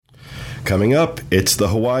Coming up, it's the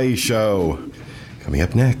Hawaii Show. Coming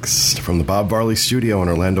up next, from the Bob Varley Studio in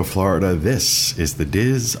Orlando, Florida, this is the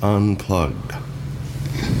Diz Unplugged.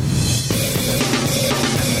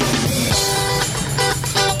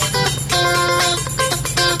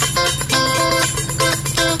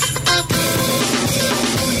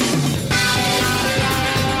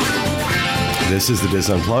 This is the Diz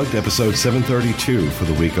Unplugged, episode 732 for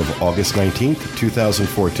the week of August 19th,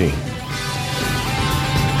 2014.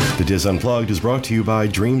 The Diz Unplugged is brought to you by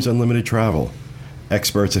Dreams Unlimited Travel,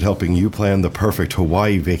 experts at helping you plan the perfect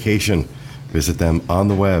Hawaii vacation. Visit them on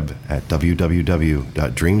the web at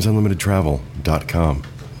www.dreamsunlimitedtravel.com.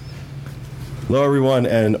 Hello, everyone,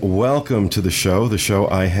 and welcome to the show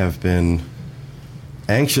I have been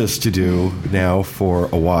anxious to do now for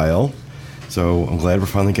a while. So I'm glad we're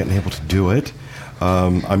finally getting able to do it.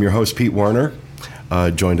 I'm your host, Pete Warner,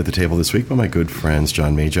 joined at the table this week by my good friends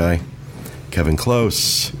John Magi, Kevin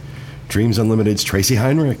Close, Dreams Unlimited's Tracy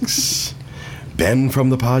Heinrichs, Ben from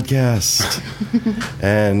the podcast,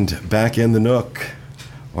 and back in the Nook,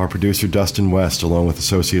 our producer Dustin West, along with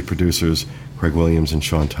associate producers Craig Williams and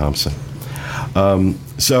Sean Thompson.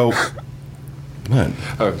 So, come on.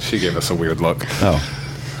 Oh, she gave us a weird look. Oh,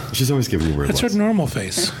 she's always giving you weird looks. That's her normal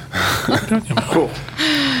face. Cool.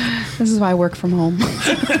 This is why I work from home.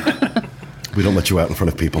 We don't let you out in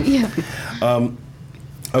front of people. Yeah.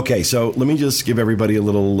 Okay, so let me just give everybody a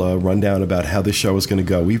little rundown about how this show is going to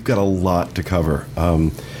go. We've got a lot to cover.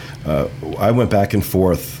 I went back and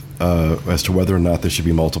forth as to whether or not there should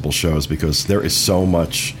be multiple shows because there is so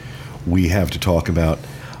much we have to talk about.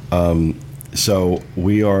 So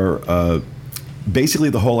we are basically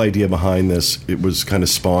the whole idea behind this. It was kind of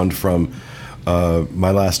spawned from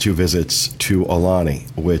my last two visits to Aulani,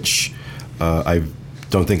 which I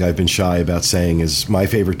don't think I've been shy about saying is my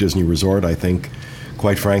favorite Disney resort. I think,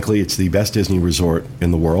 quite frankly, it's the best Disney resort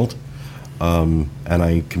in the world, and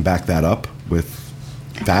I can back that up with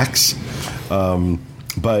facts.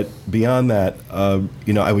 But beyond that,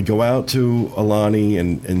 I would go out to Aulani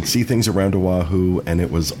and see things around Oahu, and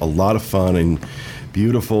it was a lot of fun and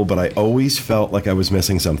beautiful, but I always felt like I was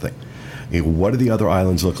missing something. What do the other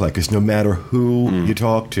islands look like? Because no matter who you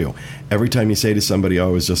talk to, every time you say to somebody, oh,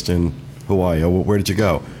 I was just in Hawaii. Oh, where did you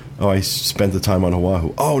go? Oh, I spent the time on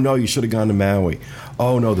Oahu. Oh, no, you should have gone to Maui.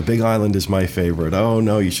 Oh, no, the Big Island is my favorite. Oh,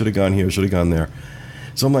 no, you should have gone here, should have gone there.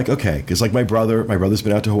 So I'm like, okay, because like my brother's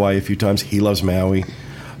been out to Hawaii a few times. He loves Maui,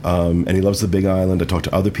 and he loves the Big Island. I talk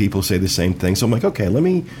to other people who say the same thing. So I'm like, okay, I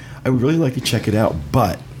would really like to check it out.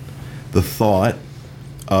 But the thought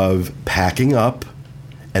of packing up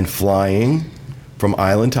and flying from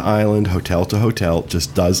island to island, hotel to hotel,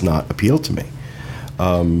 just does not appeal to me.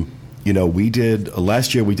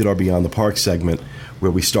 Last year we did our Beyond the Park segment where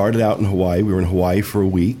we started out in Hawaii. We were in Hawaii for a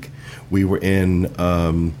week. We were in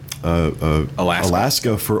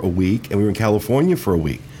Alaska for a week, and we were in California for a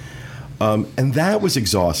week. And that was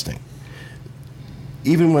exhausting,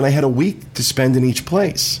 even when I had a week to spend in each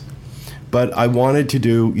place. But I wanted to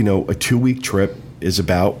do, a 2-week trip is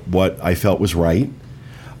about what I felt was right.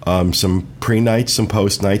 Some pre-nights, some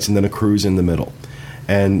post-nights, and then a cruise in the middle.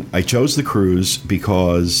 And I chose the cruise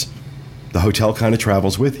because the hotel kind of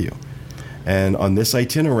travels with you. And on this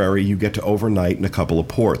itinerary, you get to overnight in a couple of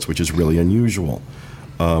ports, which is really unusual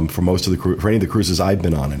for any of the cruises I've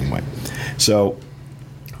been on anyway. So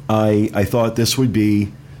I thought this would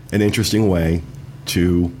be an interesting way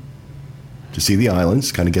to see the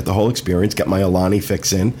islands, kind of get the whole experience, get my Aulani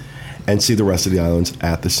fix in, and see the rest of the islands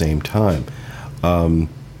at the same time.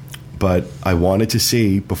 But I wanted to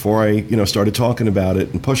see, before I started talking about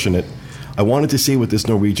it and pushing it, I wanted to see what this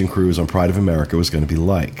Norwegian cruise on Pride of America was going to be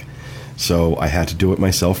like. So I had to do it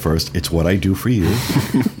myself first. It's what I do for you.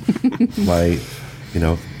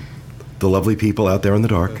 The lovely people out there in the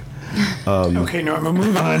dark. Okay, Norma,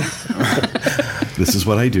 move on. This is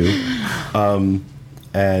what I do.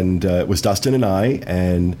 And it was Dustin and I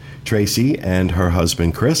and Tracy and her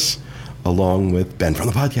husband, Chris, along with Ben from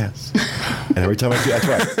the podcast. And every time I do, that's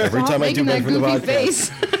right. Every time I do Ben from the podcast.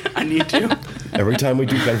 Face. I need to. Every time we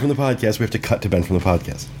do Ben from the podcast, we have to cut to Ben from the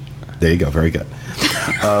podcast. There you go. Very good.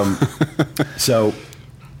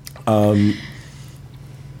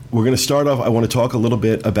 We're going to start off. I want to talk a little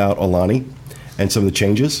bit about Aulani and some of the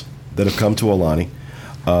changes that have come to Aulani.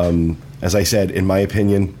 As I said, in my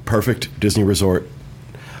opinion, perfect Disney resort.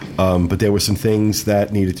 But there were some things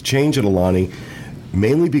that needed to change at Aulani,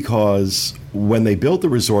 mainly because when they built the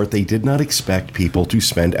resort, they did not expect people to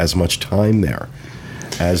spend as much time there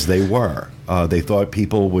as they were. They thought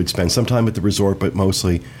people would spend some time at the resort, but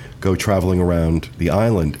mostly go traveling around the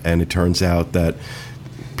island. And it turns out that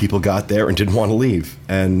people got there and didn't want to leave.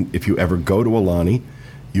 And if you ever go to Aulani,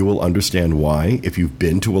 You will understand why. If you've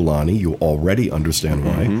been to Aulani, you already understand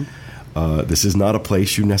why. This is not a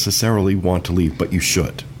place you necessarily want to leave, but you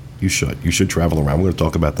should. You should travel around. We're going to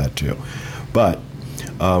talk about that too. But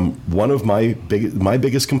one of my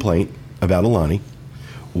biggest complaint about Aulani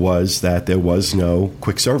was that there was no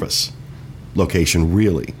quick service location,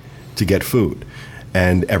 really, to get food.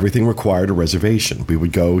 And everything required a reservation. We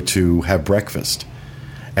would go to have breakfast,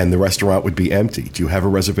 and the restaurant would be empty. Do you have a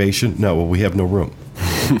reservation? No, well, we have no room.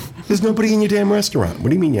 There's nobody in your damn restaurant. What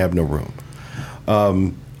do you mean you have no room?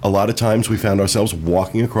 A lot of times we found ourselves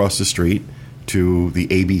walking across the street to the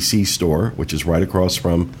ABC store, which is right across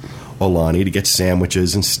from Aulani, to get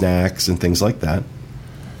sandwiches and snacks and things like that.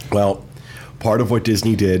 Well, part of what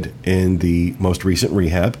Disney did in the most recent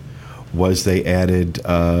rehab was they added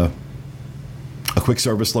a quick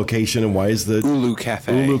service location. And why is the Ulu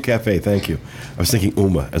Cafe? Ulu Cafe, thank you. I was thinking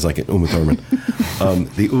Uma, as like an Uma Thurman.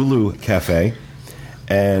 The Ulu Cafe.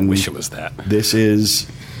 And Wish it was that. This is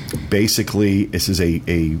basically,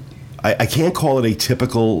 I can't call it a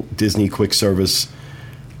typical Disney quick service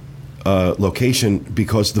location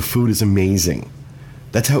because the food is amazing.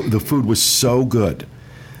 That's how the food was so good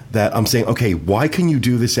that I'm saying, okay, why can you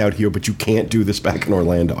do this out here, but you can't do this back in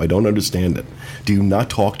Orlando? I don't understand it. Do you not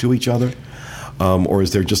talk to each other? Or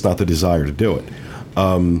is there just not the desire to do it?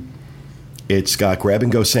 It's got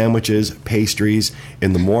grab-and-go sandwiches, pastries.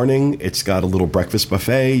 In the morning, it's got a little breakfast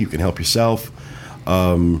buffet. You can help yourself.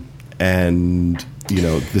 And,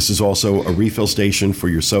 this is also a refill station for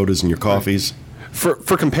your sodas and your coffees. For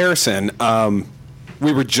comparison,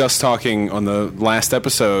 we were just talking on the last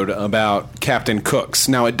episode about Captain Cook's.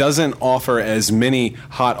 Now, it doesn't offer as many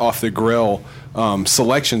hot off-the-grill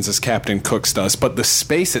selections as Captain Cook's does, but the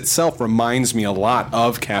space itself reminds me a lot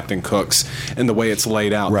of Captain Cook's in the way it's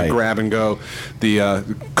laid out. Right. The grab and go, the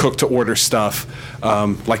cook-to-order stuff,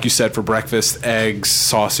 like you said, for breakfast, eggs,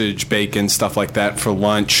 sausage, bacon, stuff like that. For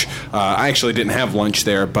lunch, I actually didn't have lunch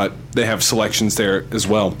there, but they have selections there as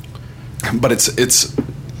well. But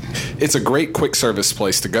it's a great quick service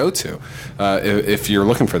place to go to if you're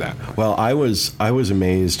looking for that. Well, I was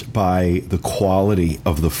amazed by the quality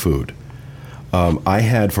of the food. I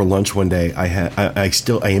had for lunch one day. I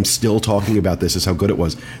am still talking about this. Is how good it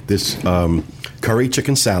was. This curry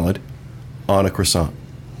chicken salad on a croissant.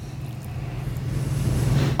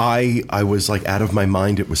 I was like out of my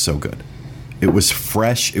mind. It was so good. It was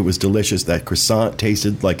fresh. It was delicious. That croissant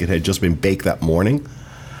tasted like it had just been baked that morning.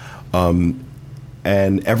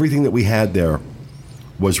 And everything that we had there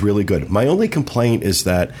was really good. My only complaint is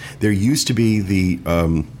that there used to be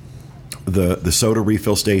the soda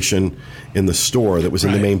refill station in the store that was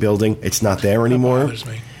in the main building. It's not there anymore. That bothers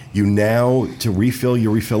me. You now, to refill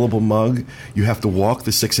your refillable mug, you have to walk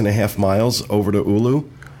the 6.5 miles over to Ulu.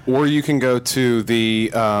 Or you can go to the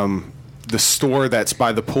store that's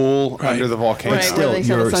by the pool under the volcano. Right, still, where they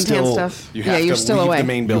sell you're the suntan still- stuff. You have you're to still leave away. the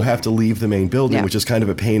main You building. have to leave the main building, Yeah. which is kind of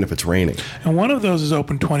a pain if it's raining. And one of those is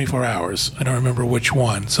open 24 hours. I don't remember which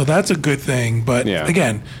one. So that's a good thing. But Yeah.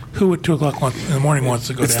 again, who at 2 o'clock in the morning wants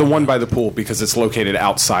to go It's down? the one by the pool because it's located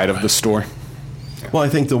outside of the store. Well, I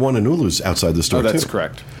think the one in Ulu's outside the store, Oh, that's too.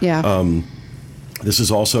 correct. Yeah. This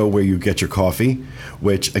is also where you get your coffee,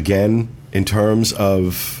 which, again, in terms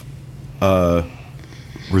of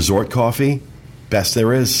resort coffee, best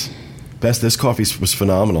there is. This coffee was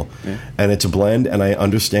phenomenal. Yeah. And it's a blend, and I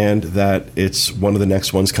understand that it's one of the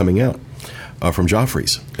next ones coming out from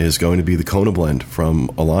Joffrey's is going to be the Kona blend from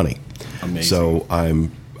Aulani. Amazing. So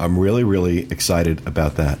I'm really, really excited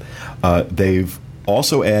about that. They've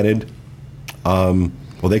also added,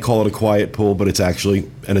 they call it a quiet pool, but it's actually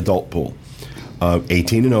an adult pool.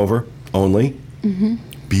 18 and over only. Mm-hmm.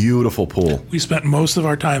 Beautiful pool. We spent most of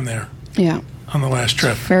our time there yeah. on the last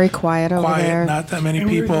trip. Very quiet over Quiet, there. not that many And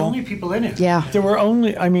we were the people. only people in it. Yeah. There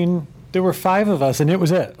were 5 of us, and it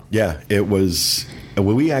was it. Yeah, it was.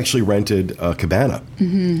 Well, we actually rented a cabana.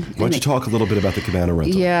 Mm-hmm. Why don't you talk a little bit about the cabana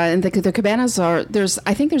rental? Yeah, and the cabanas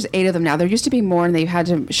I think there's 8 of them now. There used to be more, and they had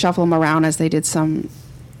to shuffle them around as they did some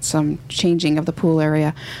changing of the pool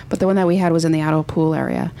area. But the one that we had was in the auto pool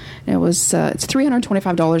area. And it was it's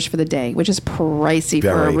 $325 for the day, which is pricey for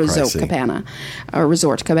a Very resort pricey. cabana, or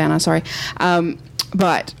resort cabana. Sorry,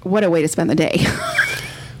 but what a way to spend the day.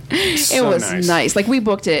 It So was nice. Like we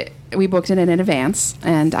booked it in advance,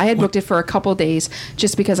 and I had booked it for a couple days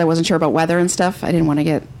just because I wasn't sure about weather and stuff. I didn't want to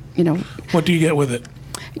get What do you get with it?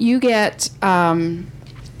 You get a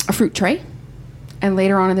fruit tray, and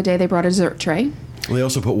later on in the day they brought a dessert tray. Well, they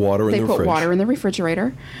also put water in They the put fridge. water in the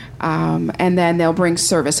refrigerator, and then they'll bring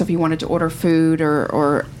service. So if you wanted to order food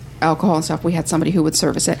or alcohol and stuff, we had somebody who would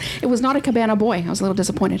service it. It was not a cabana boy. I was a little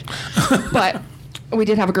disappointed, but we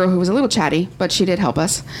did have a girl who was a little chatty, but she did help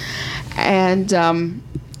us. And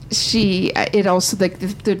it also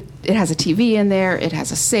it has a TV in there. It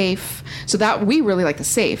has a safe. So that we really like the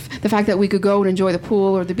safe. The fact that we could go and enjoy the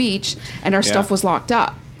pool or the beach, and our stuff was locked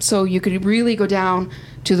up, so you could really go down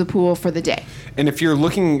to the pool for the day. And if you're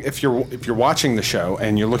watching the show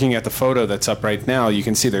and you're looking at the photo that's up right now, you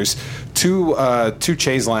can see there's two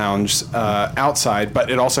chaise lounges outside,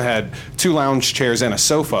 but it also had 2 lounge chairs and a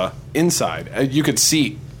sofa inside. You could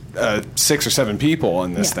seat 6 or 7 people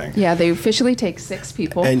in this thing. Yeah, they officially take 6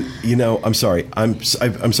 people. And I'm sorry, I'm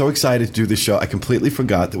so excited to do this show. I completely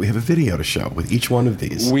forgot that we have a video to show with each one of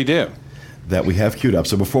these. We do. That we have queued up.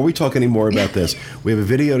 So before we talk any more about this, we have a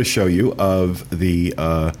video to show you of the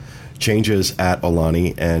changes at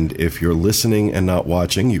Aulani. And if you're listening and not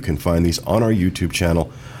watching, you can find these on our YouTube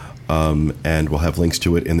channel. And we'll have links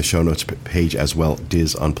to it in the show notes page as well,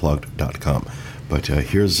 disunplugged.com. But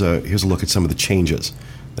here's a look at some of the changes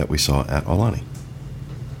that we saw at Aulani.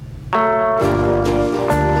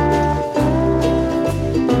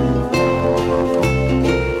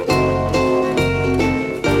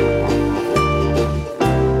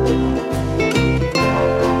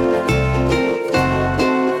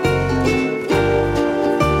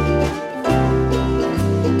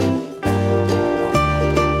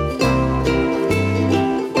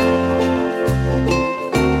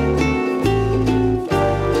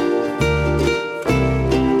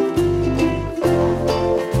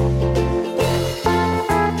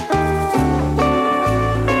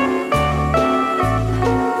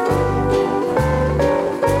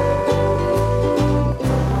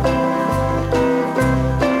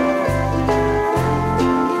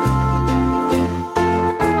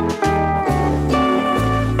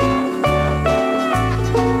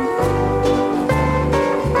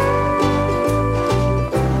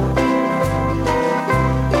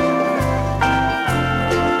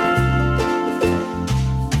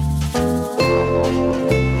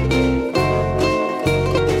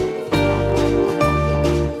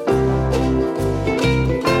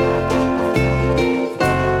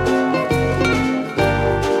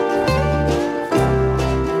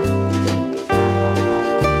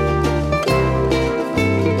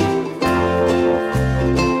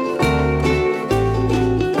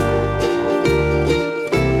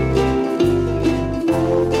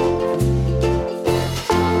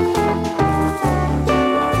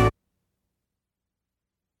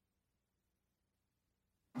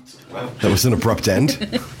 That was an abrupt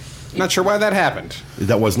end. Not sure why that happened.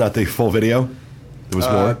 That was not the full video? There was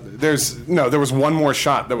more? There was one more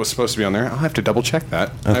shot that was supposed to be on there. I'll have to double check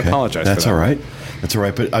that. Okay. I apologize That's for that. all right. That's all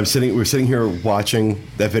right. But we're sitting here watching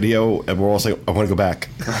that video, and we're all saying, I want to go back.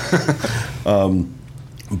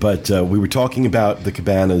 But we were talking about the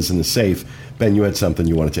cabanas and the safe. Ben, you had something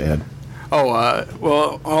you wanted to add.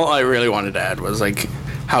 Well, all I really wanted to add was, like,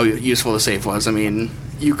 how useful the safe was. I mean,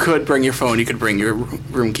 you could bring your phone, you could bring your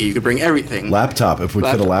room key, you could bring everything. Laptop, if we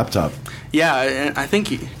fit a laptop. Yeah, I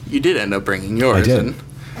think you did end up bringing yours. I did. And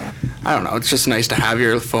I don't know, it's just nice to have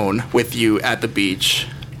your phone with you at the beach,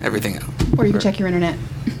 everything else. Or you can check your internet.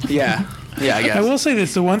 Yeah, I guess. I will say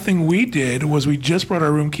this, the one thing we did was we just brought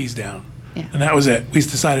our room keys down. Yeah. And that was it. We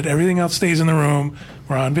decided everything else stays in the room.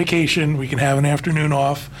 We're on vacation. We can have an afternoon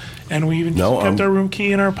off. And we even just kept our room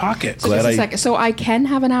key in our pocket. So just a second. So I can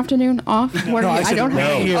have an afternoon off? What I said don't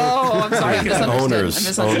have. no. Oh, I'm sorry. I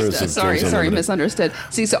misunderstood. Owners of Sorry, Things Unlimited. misunderstood.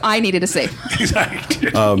 See, so I needed a safe. Exactly.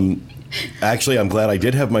 Actually, I'm glad I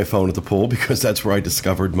did have my phone at the pool because that's where I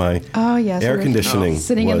discovered my air conditioning.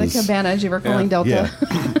 Sitting in the cabana as you were calling Delta.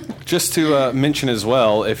 Yeah. Just to mention as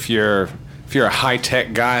well, if you're a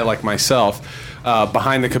high-tech guy like myself,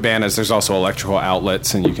 behind the cabanas, there's also electrical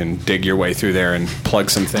outlets, and you can dig your way through there and plug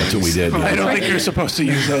some things. That's what we did. I don't think you're supposed to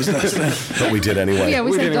use those, Dustin. But we did anyway. Yeah,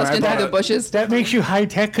 we sent Dustin through the bushes. That makes you high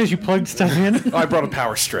tech because you plugged stuff in. Oh, I brought a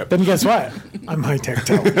power strip. Then guess what? I'm high tech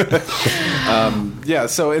too. Yeah.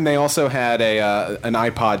 So, and they also had an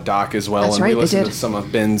iPod dock as well, That's and right, we they listened did. to some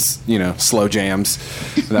of Ben's, slow jams.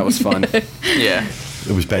 That was fun. Yeah.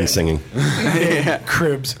 It was Ben singing.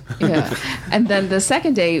 Cribs. Yeah. And then the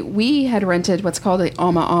second day, we had rented what's called the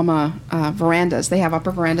Ama verandas. They have upper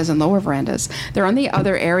verandas and lower verandas. They're on the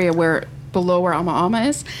other area below where Ama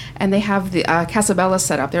is, and they have the Casabellas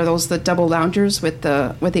set up. They're the double loungers with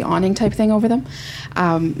the awning type thing over them.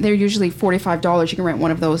 They're usually $45. You can rent one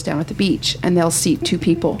of those down at the beach, and they'll seat 2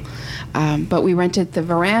 people. But we rented the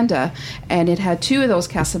veranda, and it had 2 of those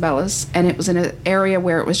Casabellas, and it was in an area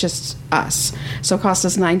where it was just us. So it cost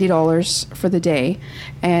us $90 for the day,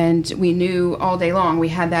 and we knew all day long we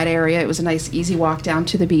had that area. It was a nice, easy walk down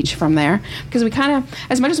to the beach from there, because we kind of,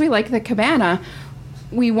 as much as we like the cabana,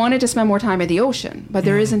 we wanted to spend more time at the ocean, but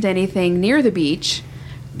there isn't anything near the beach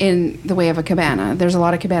in the way of a cabana. There's a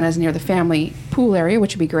lot of cabanas near the family pool area,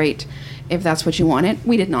 which would be great if that's what you wanted.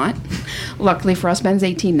 We did not. Luckily for us, Ben's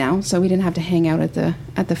 18 now, so we didn't have to hang out at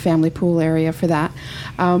the family pool area for that.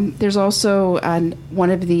 There's also one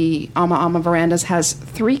of the Ama verandas has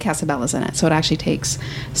 3 casabellas in it, so it actually takes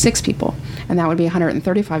 6 people, and that would be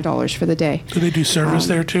 $135 for the day. Do they do service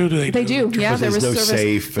there too? They do. Yeah, there is service,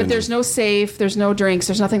 safe, but there's no safe, there's no drinks,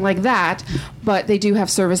 there's nothing like that. But they do have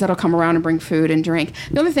service that'll come around and bring food and drink.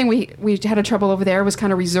 The only thing we had a trouble over there was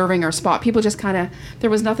kind of reserving our spot. People just kind of, there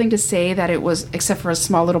was nothing to say that it was, except for a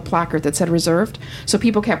small little placard that said reserved. So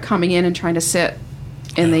people kept coming in and trying to sit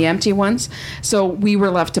in the empty ones. So we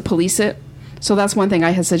were left to police it. So that's one thing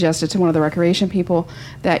I had suggested to one of the recreation people,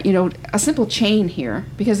 that, a simple chain here,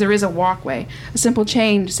 because there is a walkway, a simple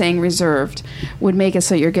chain saying reserved would make it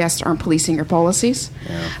so your guests aren't policing your policies.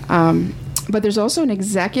 Yeah. But there's also an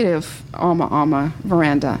executive Ama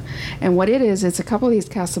veranda. And what it is, it's a couple of these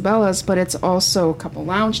casabellas, but it's also a couple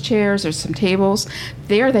lounge chairs. There's some tables.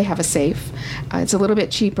 There they have a safe. It's a little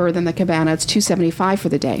bit cheaper than the cabana. It's $275 for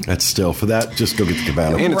the day. That's still, for that, just go get the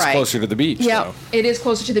cabana. And it's closer to the beach. Yeah, so. It is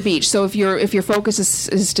closer to the beach. So if your focus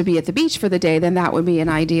is to be at the beach for the day, then that would be an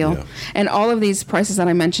ideal. Yeah. And all of these prices that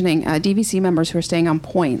I'm mentioning, DVC members who are staying on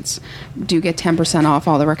points do get 10% off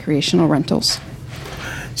all the recreational rentals.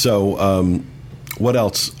 So, what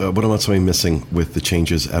else? What else am I missing with the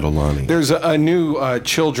changes at Aulani? There's a new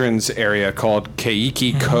children's area called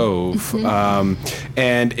Keiki Cove,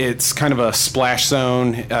 and it's kind of a splash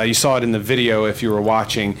zone. You saw it in the video if you were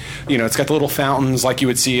watching. It's got the little fountains like you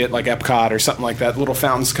would see at like Epcot or something like that. Little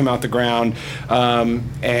fountains come out the ground,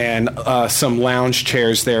 and some lounge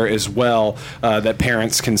chairs there as well that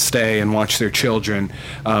parents can stay and watch their children.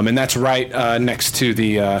 And that's right next to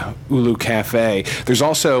the Ulu Cafe. There's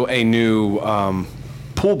also a new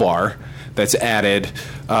pool bar that's added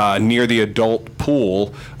near the adult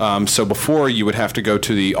pool. So before you would have to go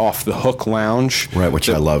to the Off the Hook Lounge, right, which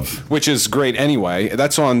I love, which is great anyway.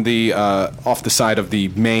 That's on the off the side of the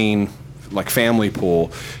main family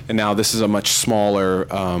pool, and now this is a much smaller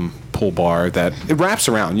pool bar that it wraps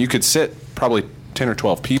around. You could sit probably 10 or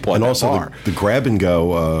 12 people and at also that bar. The grab and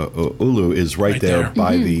go Ulu is right there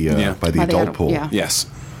by the by the adult pool. Yeah. Yes.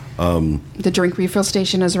 The drink refill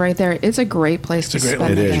station is right there. It's a great place to spend it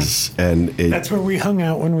the day. is, and that's where we hung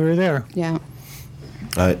out when we were there. Yeah.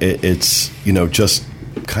 It's just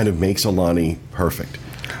kind of makes Aulani perfect.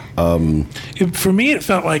 For me, it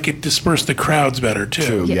felt like it dispersed the crowds better too.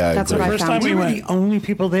 True, yeah, that's what I First found. time we were the only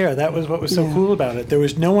people there. That was what was so cool about it. There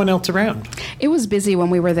was no one else around. It was busy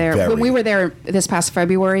when we were there. Very. When we were there this past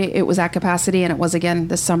February, it was at capacity, and it was again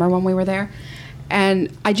this summer when we were there.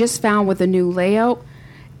 And I just found with the new layout,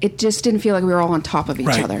 it just didn't feel like we were all on top of each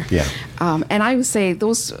other. Yeah. And I would say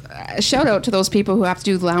shout out to those people who have to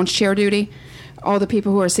do lounge chair duty. All the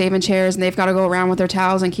people who are saving chairs, and they've got to go around with their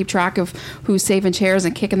towels and keep track of who's saving chairs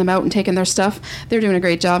and kicking them out and taking their stuff. They're doing a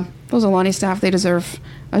great job. Those Aulani staff, they deserve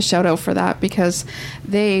a shout out for that, because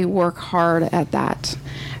they work hard at that,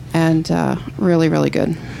 and really, really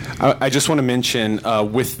good. I just want to mention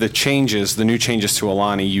with the new changes to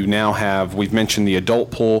Aulani, you now have, we've mentioned the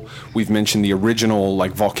adult pool, we've mentioned the original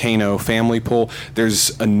volcano family pool.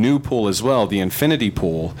 There's a new pool as well, the infinity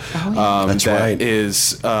pool. That's that right.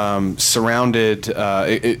 is surrounded,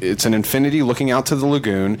 it's an infinity looking out to the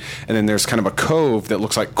lagoon, and then there's kind of a cove that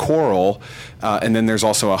looks like coral, and then there's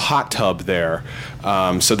also a hot tub there.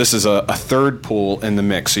 So this is a third pool in the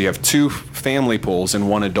mix. So you have 2 family pools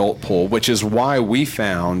and 1 adult pool, which is why we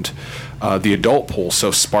found the adult pool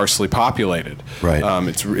so sparsely populated. Right.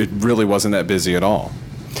 It really wasn't that busy at all.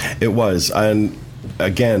 It was. And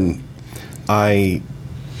again, my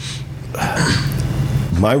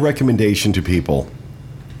recommendation to people,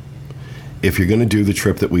 if you're going to do the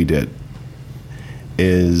trip that we did,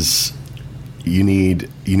 is you need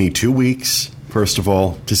 2 weeks, first of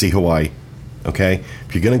all, to see Hawaii. Okay?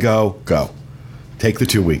 If you're going to go. Take the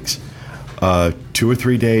 2 weeks. 2 or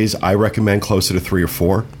 3 days, I recommend closer to 3 or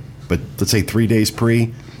 4. But let's say 3 days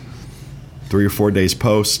pre, 3 or 4 days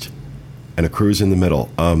post, and a cruise in the middle.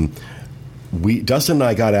 Dustin and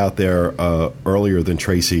I got out there earlier than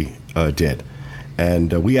Tracy did.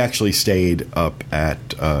 And we actually stayed up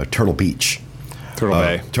at Turtle Beach.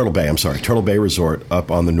 Turtle Bay Resort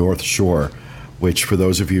up on the North Shore, which for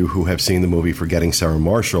those of you who have seen the movie Forgetting Sarah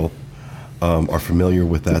Marshall are familiar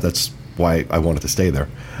with that. That's why I wanted to stay there.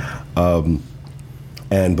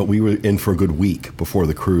 But we were in for a good week before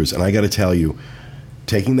the cruise. And I got to tell you,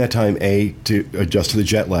 taking that time, to adjust to the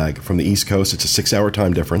jet lag from the East Coast, it's a 6-hour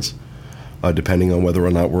time difference, depending on whether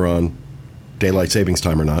or not we're on daylight savings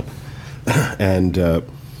time or not. and it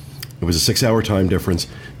was a 6-hour time difference.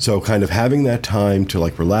 So kind of having that time to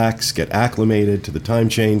like relax, get acclimated to the time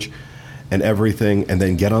change and everything, and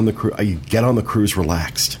then get on the cruise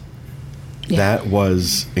relaxed. Yeah. That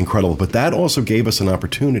was incredible. But that also gave us an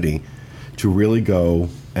opportunity to really go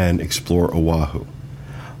and explore Oahu.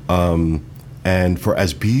 And for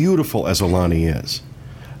as beautiful as Aulani is,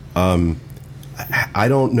 I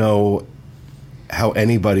don't know how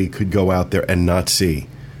anybody could go out there and not see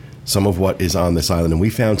some of what is on this island. And we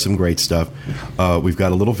found some great stuff. We've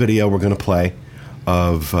got a little video we're going to play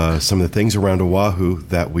of some of the things around Oahu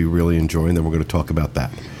that we really enjoy, and then we're going to talk about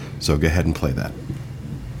that. So go ahead and play that.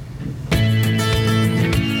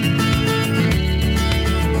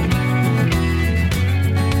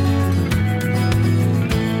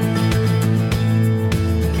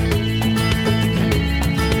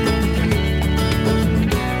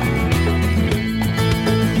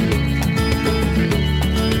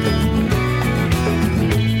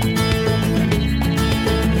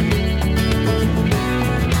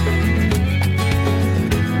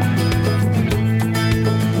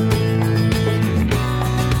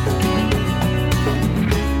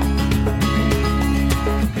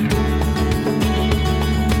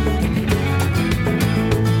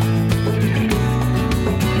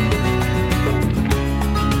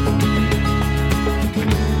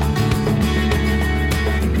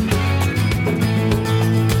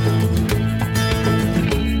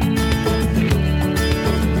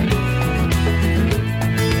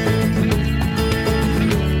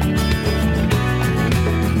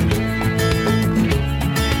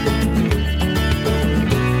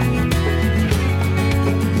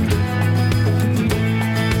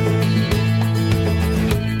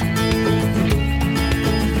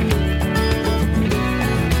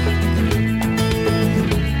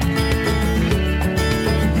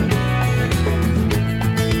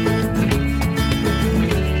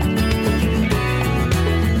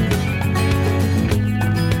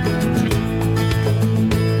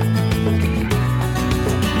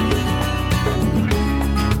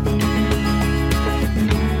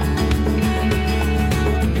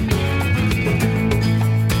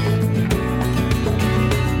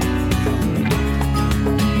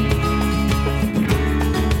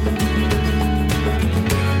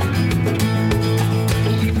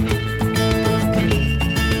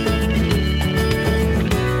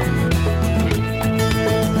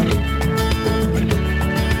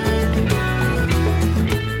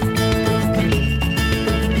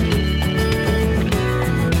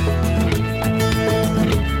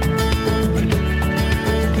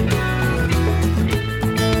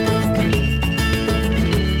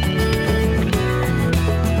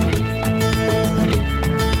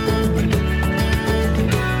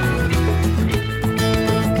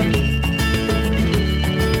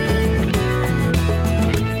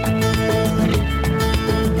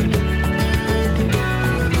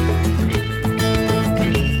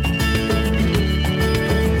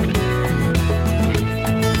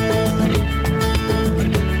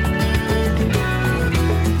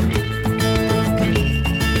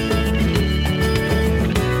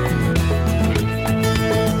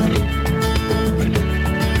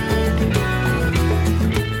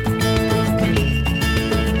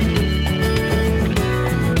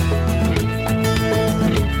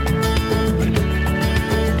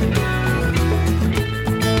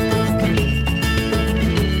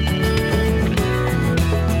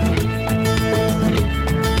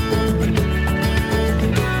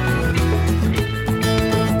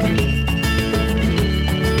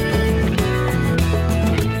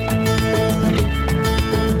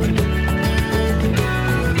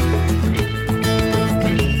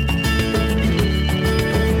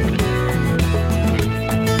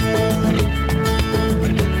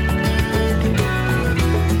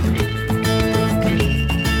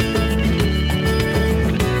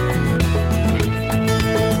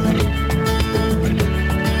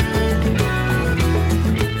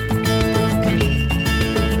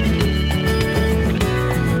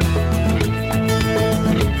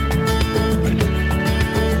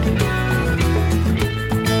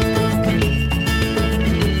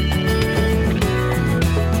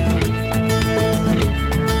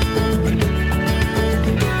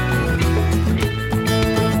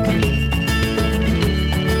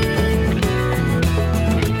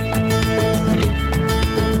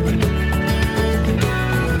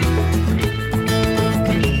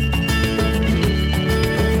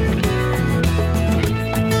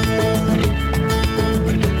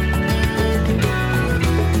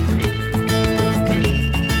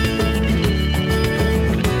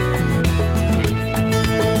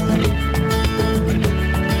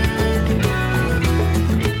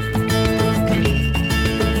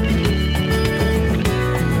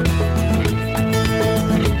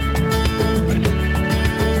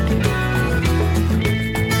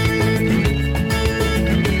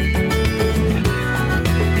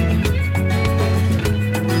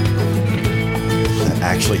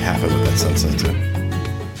 laughing with that sunset too.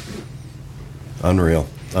 Unreal.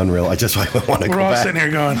 I want to go back. We're all sitting here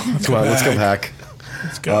going, Come on, let's go back.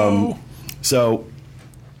 Let's go. So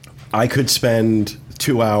I could spend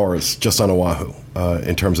 2 hours just on Oahu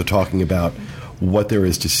in terms of talking about what there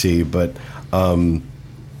is to see, but I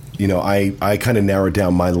kind of narrowed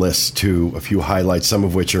down my list to a few highlights, some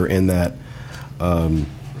of which are in that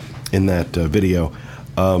video.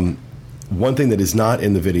 One thing that is not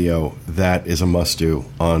in the video that is a must-do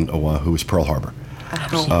on Oahu is Pearl Harbor.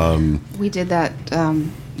 We did that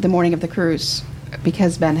the morning of the cruise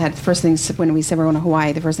because Ben had first things when we said we're going to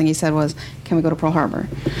Hawaii. The first thing he said was, "Can we go to Pearl Harbor?"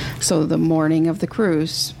 So the morning of the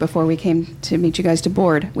cruise, before we came to meet you guys to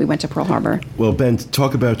board, we went to Pearl Harbor. Well, Ben,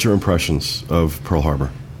 talk about your impressions of Pearl Harbor.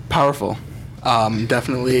 Powerful,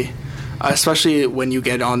 definitely, especially when you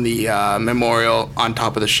get on the memorial on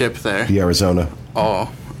top of the ship there. The Arizona.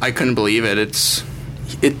 Oh, I couldn't believe it.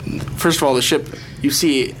 First of all, the ship, you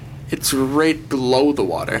see, it's right below the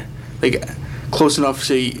water, like close enough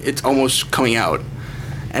so it's almost coming out,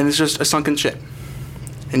 and it's just a sunken ship,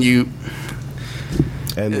 and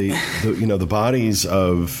the bodies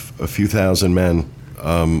of a few thousand men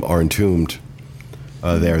are entombed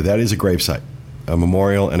there. That is a gravesite, a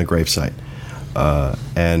memorial and a gravesite.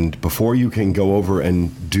 And before you can go over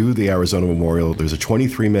and do the Arizona Memorial, there's a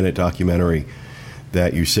 23-minute documentary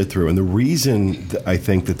that you sit through. And the reason I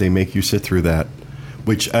think that they make you sit through that,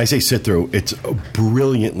 which I say sit through, it's a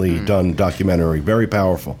brilliantly done documentary, very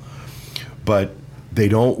powerful. But they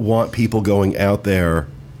don't want people going out there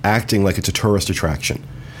acting like it's a tourist attraction.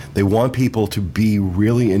 They want people to be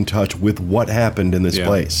really in touch with what happened in this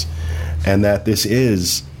place, and that this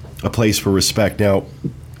is a place for respect. Now,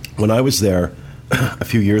 when I was there a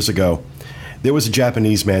few years ago, there was a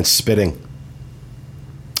Japanese man spitting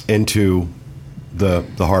into the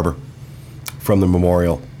harbor from the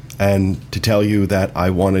memorial. And to tell you that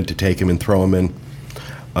I wanted to take him and throw him in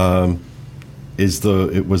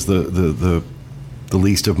it was the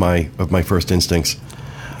least of my first instincts.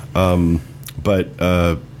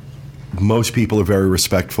 But most people are very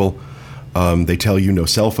respectful. They tell you no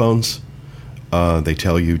cell phones. They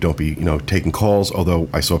tell you don't be taking calls. Although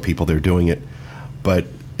I saw people there doing it, but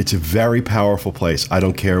it's a very powerful place. I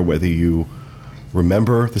don't care whether you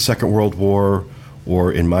remember the Second World War.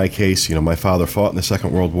 Or in my case, my father fought in the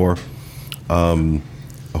Second World War.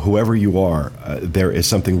 Whoever you are, there is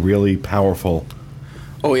something really powerful.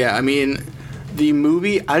 Oh yeah, I mean, the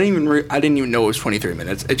movie. I didn't even know it was 23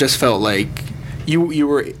 minutes. It just felt like you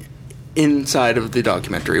were inside of the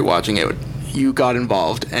documentary watching it. You got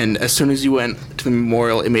involved, and as soon as you went to the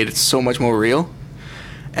memorial, it made it so much more real.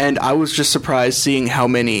 And I was just surprised seeing how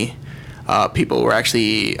many people were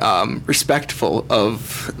actually respectful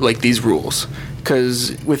of these rules.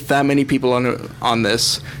 Because with that many people on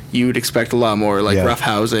this, you'd expect a lot more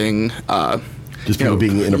roughhousing. Just people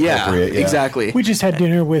being inappropriate. Yeah, exactly. We just had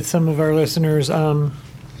dinner with some of our listeners, and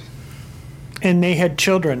they had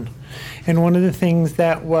children. And one of the things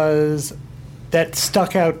that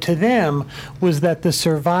stuck out to them was that the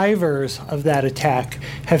survivors of that attack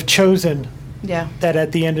have chosen that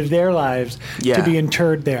at the end of their lives to be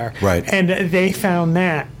interred there. Right. And they found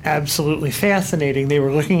that absolutely fascinating. They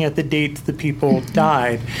were looking at the dates the people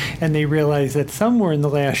died, and they realized that some were in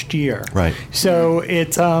the last year. Right. So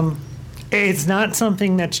it's not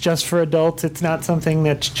something that's just for adults. It's not something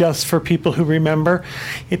that's just for people who remember.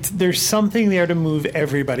 There's something there to move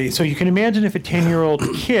everybody. So you can imagine if a 10-year-old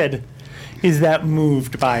kid is that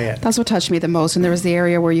moved by it. That's what touched me the most. And there was the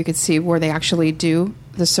area where you could see where they actually do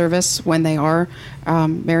the service when they are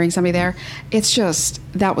burying somebody there. It's just,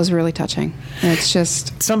 that was really touching. It's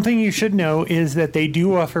just... Something you should know is that they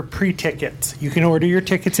do offer pre-tickets. You can order your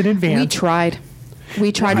tickets in advance. We tried.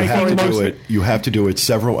 You have to do it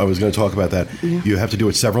several... I was going to talk about that. Yeah. You have to do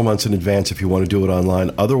it several months in advance if you want to do it online.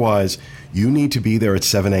 Otherwise, you need to be there at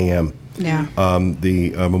 7 a.m. Yeah. The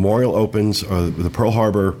memorial opens, the Pearl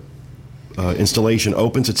Harbor installation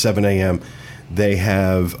opens at 7 a.m. They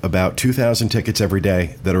have about 2,000 tickets every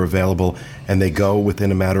day that are available, and they go within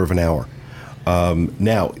a matter of an hour.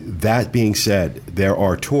 Now, that being said, there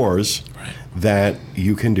are tours that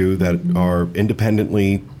you can do that are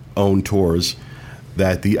independently owned tours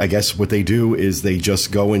that I guess what they do is they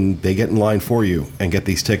just go and they get in line for you and get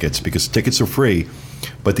these tickets because tickets are free.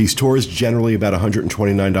 But these tours generally about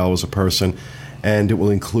 $129 a person. And it will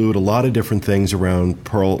include a lot of different things around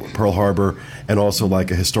Pearl Harbor and also like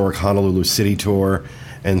a historic Honolulu City tour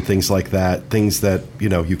and things like that, things that,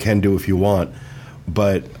 you can do if you want.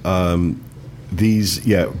 But these,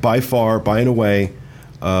 by and away,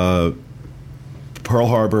 Pearl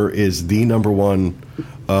Harbor is the number one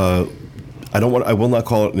I will not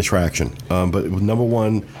call it an attraction, but it was number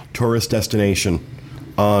one tourist destination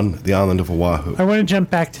on the island of Oahu. I want to jump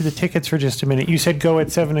back to the tickets for just a minute. You said go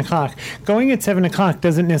at 7 o'clock. Going at 7 o'clock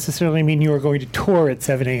doesn't necessarily mean you are going to tour at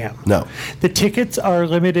 7 a.m. No. The tickets are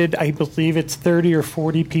limited. I believe it's 30 or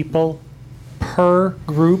 40 people per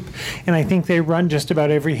group, and I think they run just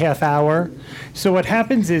about every half hour. So what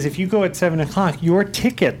happens is if you go at 7 o'clock, your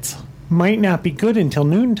tickets might not be good until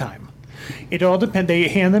noontime. It all depends. They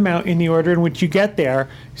hand them out in the order in which you get there,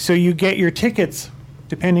 so you get your tickets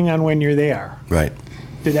depending on when you're there. Right.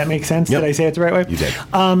 Did that make sense? Yep. Did I say it the right way? You did.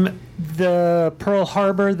 The Pearl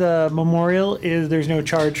Harbor, the memorial, there's no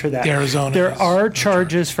charge for that. The Arizona There is are no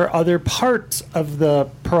charges for other parts of the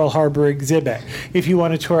Pearl Harbor exhibit. If you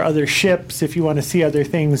want to tour other ships, if you want to see other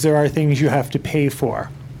things, there are things you have to pay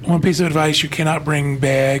for. One piece of advice: you cannot bring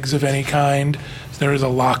bags of any kind. There is a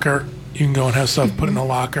locker. You can go and have stuff put in a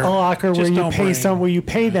locker. A locker Just where you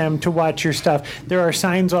pay them to watch your stuff. There are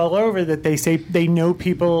signs all over that they say they know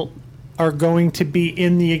people are going to be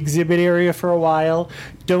in the exhibit area for a while.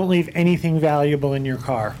 Don't leave anything valuable in your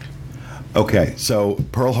car. Okay, so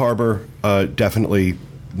Pearl Harbor, definitely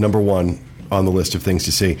number one on the list of things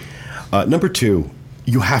to see. Number two,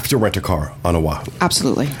 you have to rent a car on Oahu.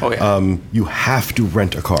 Absolutely. Oh, yeah. You have to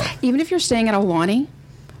rent a car. Even if you're staying at Aulani,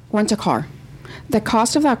 rent a car. The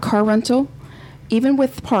cost of that car rental, even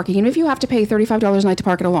with parking, even if you have to pay $35 a night to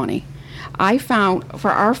park at Aulani, I found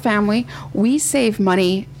for our family, we save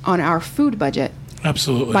money on our food budget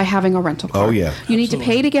Absolutely. by having a rental car. Oh, yeah. You need to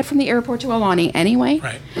pay to get from the airport to Aulani anyway.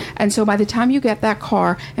 Right. And so by the time you get that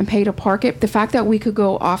car and pay to park it, the fact that we could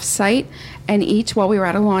go off-site and eat while we were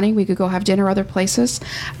at Aulani, we could go have dinner other places.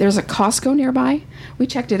 There's a Costco nearby. We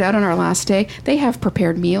checked it out on our last day. They have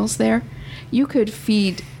prepared meals there. You could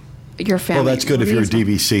feed your family. Well, that's good if you're a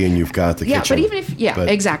reasonable. DVC and you've got the Yeah, kitchen. but even if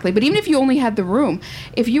exactly. But even if you only had the room,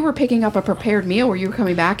 if you were picking up a prepared meal where you were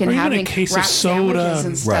coming back and Or even a having case of wrapped soda sandwiches and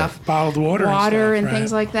and stuff, bottled water and stuff, right.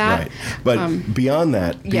 things like that. Right. But beyond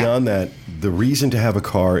that, the reason to have a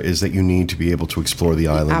car is that you need to be able to explore the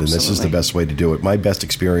island, and this is the Absolutely. best way to do it. My best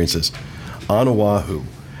experiences on Oahu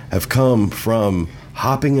have come from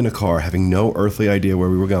hopping in a car, having no earthly idea where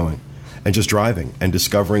we were going, and just driving and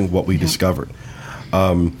discovering what we discovered.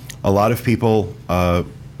 A lot of people Waikiki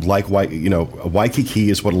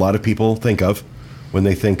is what a lot of people think of when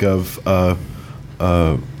they think of Oahu,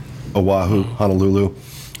 Honolulu,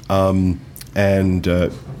 and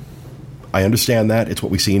I understand that it's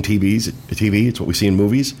what we see in TV. It's what we see in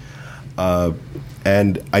movies,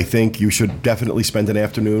 and I think you should definitely spend an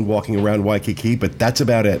afternoon walking around Waikiki. But that's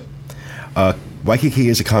about it. Waikiki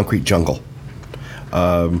is a concrete jungle.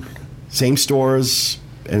 Same stores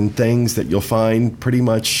and things that you'll find pretty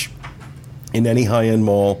much in any high-end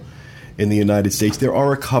mall in the United States. There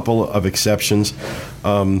are a couple of exceptions.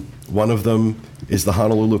 One of them is the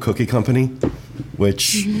Honolulu Cookie Company,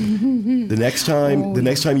 which the next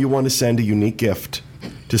time you want to send a unique gift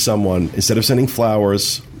to someone, instead of sending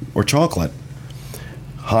flowers or chocolate,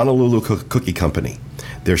 Honolulu Cookie Company.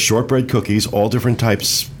 They're shortbread cookies, all different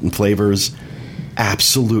types and flavors.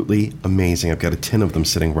 Absolutely amazing. I've got a tin of them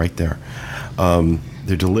sitting right there.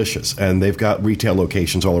 They're delicious, and they've got retail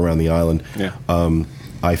locations all around the island. Yeah.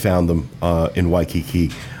 I found them in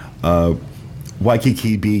Waikiki.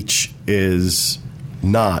 Waikiki Beach is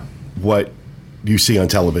not what you see on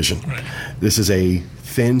television. Right. This is a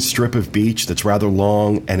thin strip of beach that's rather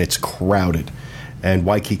long, and it's crowded. And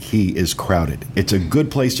Waikiki is crowded. It's a good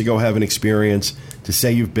place to go have an experience, to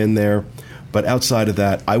say you've been there. But outside of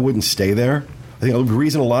that, I wouldn't stay there. I think the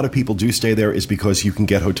reason a lot of people do stay there is because you can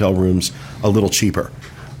get hotel rooms a little cheaper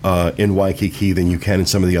in Waikiki than you can in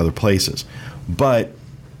some of the other places. But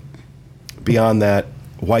beyond that,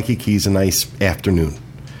 Waikiki is a nice afternoon.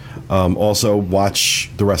 Also, watch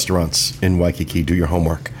the restaurants in Waikiki. Do your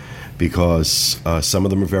homework, because some of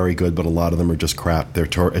them are very good, but a lot of them are just crap.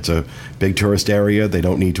 It's a big tourist area. They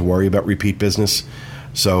don't need to worry about repeat business,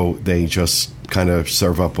 so they just kind of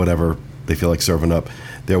serve up whatever they feel like serving up.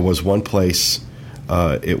 There was one place,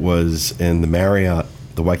 it was in the Marriott,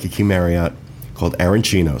 the Waikiki Marriott, called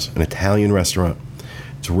Arancino's, an Italian restaurant.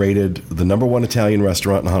 It's rated the #1 Italian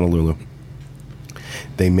restaurant in Honolulu.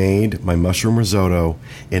 They made my mushroom risotto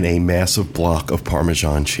in a massive block of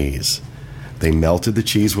Parmesan cheese. They melted the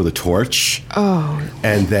cheese with a torch,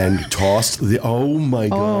 and then tossed the. Oh my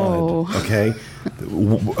God! Okay,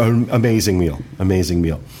 amazing meal.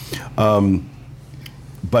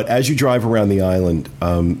 But as you drive around the island,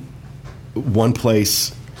 one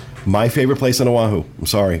place, my favorite place on Oahu. I'm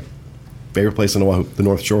sorry, favorite place on Oahu, the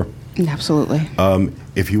North Shore. Absolutely.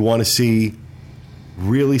 If you want to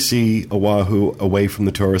really see Oahu away from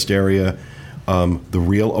the tourist area, the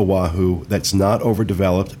real Oahu that's not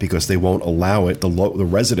overdeveloped because they won't allow it. The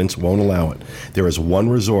residents won't allow it. There is one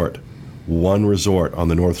resort on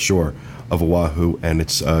the North Shore of Oahu, and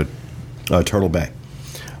it's Turtle Bay.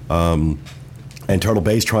 And Turtle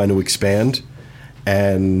Bay's trying to expand,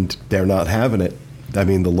 and they're not having it. I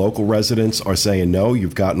mean, the local residents are saying, no,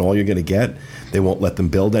 you've gotten all you're going to get. They won't let them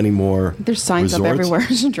build any more. There's signs resorts. up everywhere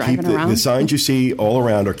driving around. The signs you see all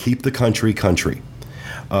around are keep the country country,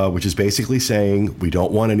 which is basically saying we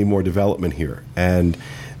don't want any more development here. And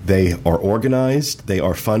they are organized, they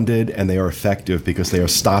are funded, and they are effective because they are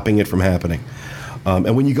stopping it from happening.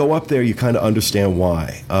 And when you go up there, you kind of understand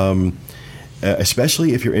why,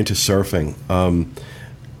 especially if you're into surfing.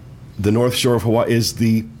 The North Shore of Hawaii is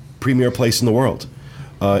the premier place in the world.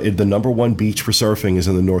 The number one beach for surfing is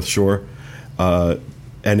in the North Shore. And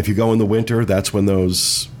if you go in the winter, that's when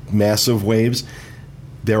those massive waves,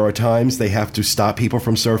 there are times they have to stop people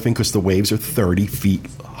from surfing because the waves are 30 feet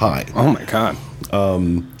high. Oh, my God.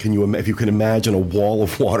 If you can imagine a wall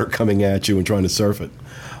of water coming at you and trying to surf it,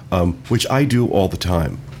 which I do all the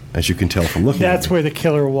time, as you can tell from looking at it. That's where the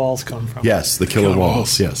killer walls come from. Yes, the killer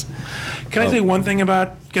walls, yes. Can I say one thing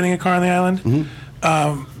about getting a car on the island?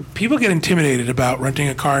 Mm-hmm. People get intimidated about renting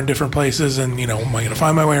a car in different places and, am I going to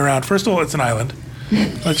find my way around? First of all, it's an island.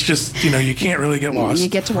 Let's just, you can't really get lost. You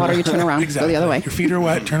get to water, you turn around, exactly. Go the other way. Your feet are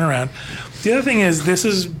wet, turn around. The other thing is, this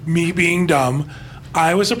is me being dumb.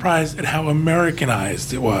 I was surprised at how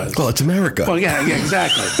Americanized it was. Well, it's America. Well, yeah,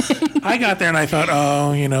 exactly. I got there and I thought,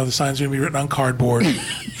 the sign's going to be written on cardboard, and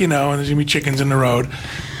there's going to be chickens in the road.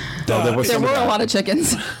 There were a lot of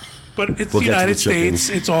chickens. But it's the United States.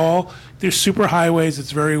 It's all, there's super highways.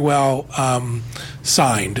 It's very well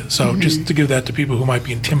signed. So just to give that to people who might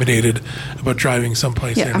be intimidated about driving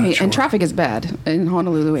someplace. Yeah, and traffic is bad in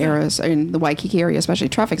Honolulu areas, in the Waikiki area especially.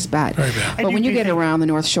 Traffic's bad. Very bad. But when you get around the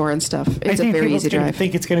North Shore and stuff, it's a very easy drive. I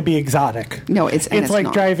think it's going to be exotic. No, it's like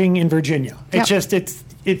not. driving in Virginia. It's Yep. just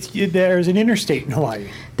there's an interstate in Hawaii.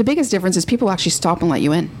 The biggest difference is people actually stop and let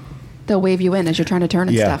you in. They'll wave you in as you're trying to turn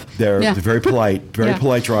and stuff. They're very polite,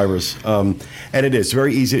 polite drivers. And it is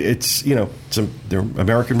very easy. It's, they're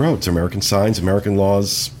American roads, American signs, American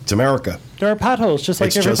laws. It's America. There are potholes just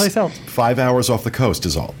like every place else. 5 hours off the coast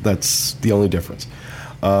is all. That's the only difference.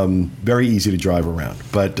 Very easy to drive around.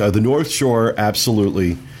 But the North Shore,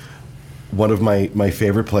 absolutely one of my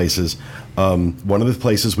favorite places. One of the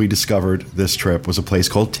places we discovered this trip was a place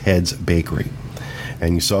called Ted's Bakery.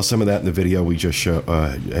 And you saw some of that in the video we just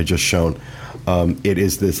had just shown. It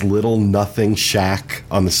is this little nothing shack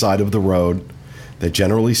on the side of the road that,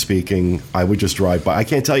 generally speaking, I would just drive by. I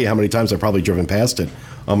can't tell you how many times I've probably driven past it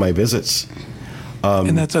on my visits.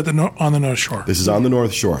 And that's on the North Shore. This is on the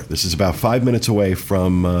North Shore. This is about 5 minutes away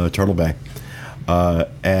from Turtle Bay.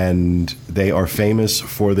 And they are famous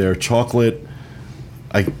for their chocolate.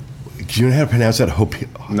 Do you know how to pronounce that?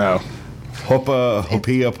 No.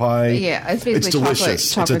 Hopia pie. Yeah, it's basically delicious.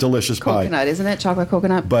 Chocolate it's a delicious pie. Coconut, isn't it? Chocolate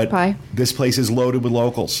coconut pie. This place is loaded with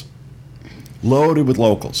locals. Loaded with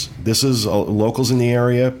locals. This is locals in the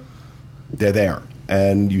area. They're there.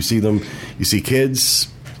 And you see them. You see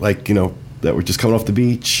kids, that were just coming off the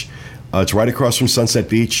beach. It's right across from Sunset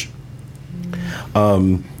Beach.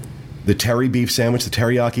 The teriyaki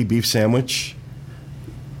beef sandwich.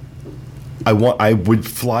 I would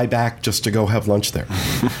fly back just to go have lunch there.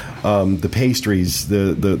 The pastries,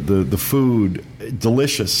 the food,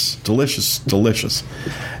 delicious.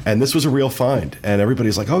 And this was a real find. And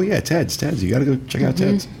everybody's like, oh, yeah, Ted's. You got to go check out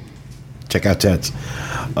Ted's. Check out Ted's.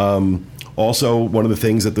 Also, one of the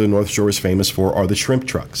things that the North Shore is famous for are the shrimp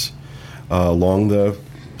trucks. Along the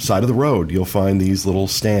side of the road, you'll find these little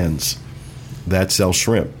stands that sell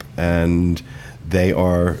shrimp. And these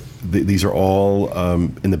are all,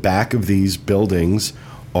 in the back of these buildings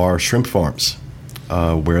are shrimp farms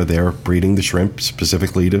where they're breeding the shrimp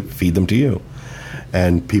specifically to feed them to you.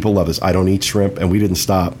 And people love this. I don't eat shrimp, and we didn't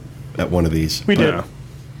stop at one of these. We did.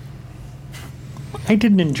 I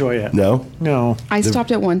didn't enjoy it. No? I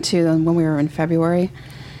stopped at one, too, when we were in February.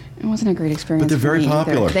 It wasn't a great experience. But they're very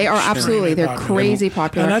popular. They are absolutely. They're crazy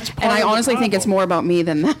popular. And I honestly think it's more about me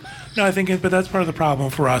than them. No, but that's part of the problem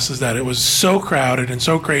for us is that it was so crowded and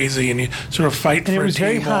so crazy, and you sort of fight for a table. And it was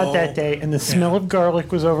very hot that day, and the smell of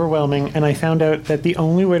garlic was overwhelming, and I found out that the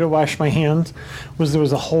only way to wash my hands was there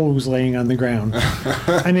was a hose laying on the ground.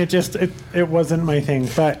 And it wasn't my thing.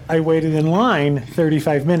 But I waited in line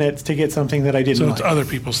 35 minutes to get something that I didn't like. So it's other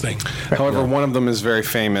people's thing. However, one of them is very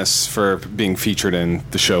famous for being featured in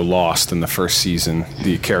the show Lost in the first season,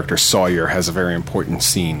 the character Sawyer has a very important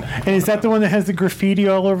scene. And is that the one that has the graffiti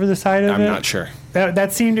all over the side of it? I'm not sure.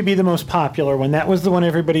 That seemed to be the most popular one. That was the one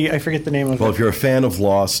I forget the name of it. Well, if you're a fan of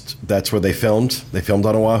Lost, that's where they filmed. They filmed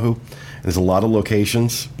on Oahu. There's a lot of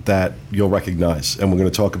locations that you'll recognize, and we're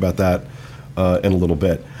going to talk about that in a little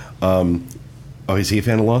bit. Is he a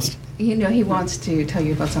fan of Lost? He wants to tell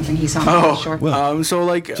you about something he saw on the shore. Well,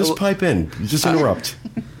 just pipe in. Just interrupt.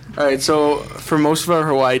 All right, so for most of our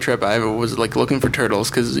Hawaii trip, I was looking for turtles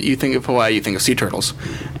because you think of Hawaii, you think of sea turtles,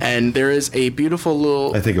 and there is a beautiful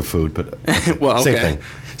little. I think of food, but well, okay. Same thing.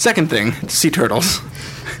 Second thing, sea turtles.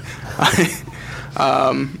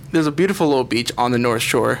 There's a beautiful little beach on the North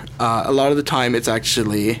Shore. A lot of the time, it's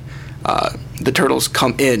actually the turtles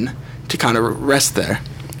come in to kind of rest there,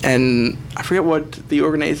 and I forget what the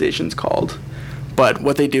organization's called. But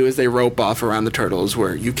what they do is they rope off around the turtles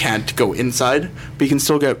where you can't go inside, but you can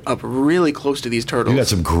still get up really close to these turtles. You got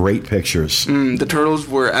some great pictures. The turtles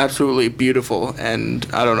were absolutely beautiful, and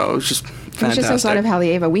I don't know, it was just fantastic. It was just outside of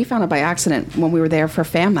Haleiwa. We found it by accident when we were there for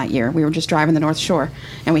FAM that year. We were just driving the North Shore,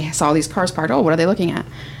 and we saw these cars parked. Oh, what are they looking at?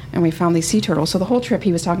 And we found these sea turtles. So the whole trip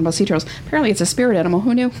he was talking about sea turtles. Apparently it's a spirit animal.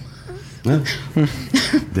 Who knew? Yeah.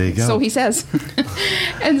 There you go. So he says.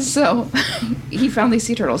 And so he found these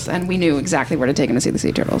sea turtles, and we knew exactly where to take him to see the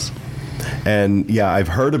sea turtles. And yeah, I've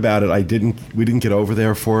heard about it. We didn't get over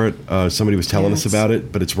there for it. Somebody was telling us about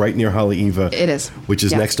it, but it's right near Haleiwa. It is. Which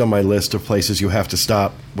is next on my list of places you have to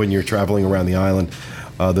stop when you're traveling around the island.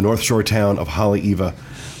 The North Shore town of Haleiwa,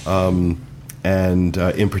 and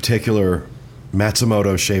in particular,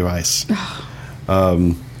 Matsumoto Shave Ice,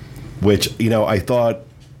 which, I thought,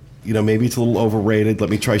 maybe it's a little overrated.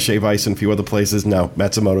 Let me try Shave Ice in a few other places. No,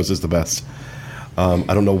 Matsumoto's is the best. I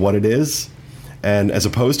don't know what it is. And as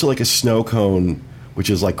opposed to like a snow cone, which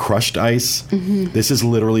is like crushed ice, this is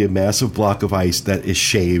literally a massive block of ice that is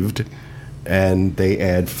shaved, and they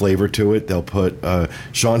add flavor to it. They'll put,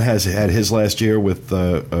 Sean has had his last year with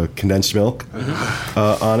condensed milk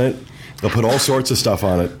on it. They'll put all sorts of stuff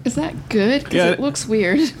on it. Is that good? Because it looks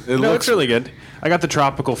weird. It looks really good. I got the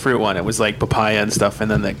tropical fruit one. It was like papaya and stuff, and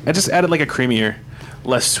then I just added like a creamier,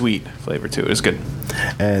 less sweet flavor to it. It was good.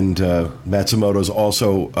 And Matsumoto's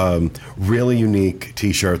also really unique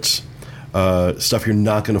T-shirts, stuff you're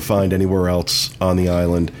not going to find anywhere else on the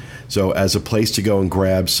island. So as a place to go and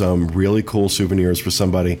grab some really cool souvenirs for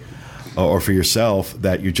somebody or for yourself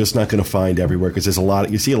that you're just not going to find everywhere, because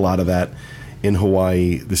there's you see a lot of that in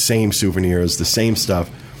Hawaii, the same souvenirs, the same stuff.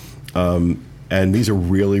 And these are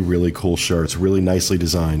really, really cool shirts, really nicely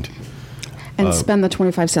designed. And spend the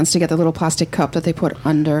 25 cents to get the little plastic cup that they put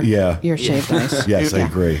under your shaved ice. Yes, I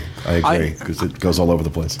agree. Because it goes all over the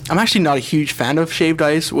place. I'm actually not a huge fan of shaved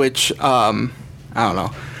ice, which, I don't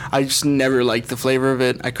know. I just never liked the flavor of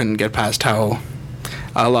it. I couldn't get past how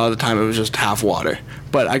a lot of the time it was just half water.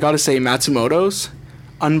 But I got to say, Matsumoto's,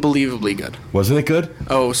 unbelievably good. Wasn't it good?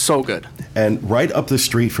 Oh, so good. And right up the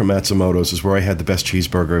street from Matsumoto's is where I had the best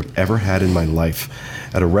cheeseburger I've ever had in my life,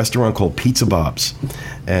 at a restaurant called Pizza Bob's.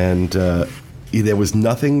 And there was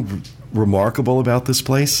nothing remarkable about this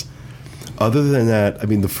place. Other than that,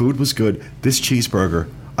 the food was good. This cheeseburger,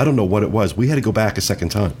 I don't know what it was. We had to go back a second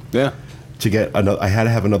time. Yeah. To get another, I had to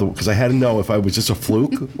have another, because I had to know if I was just a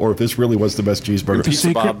fluke or if this really was the best cheeseburger.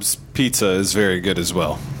 Pizza Bob's pizza is very good as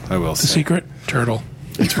well, I will say. The secret? Turtle.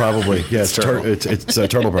 It's probably, it's a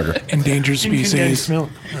turtle burger. Endangered species. Milk.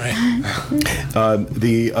 Right.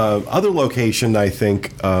 The other location, I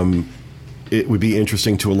think, it would be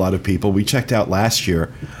interesting to a lot of people. We checked out last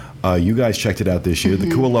year. You guys checked it out this year, the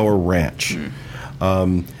Kualoa Ranch.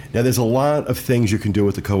 Now, there's a lot of things you can do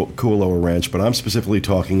with the Kualoa Ranch, but I'm specifically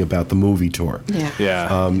talking about the movie tour.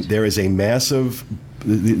 Yeah. There is a massive,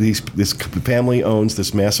 this family owns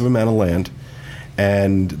this massive amount of land,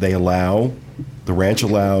 and the ranch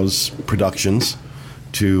allows productions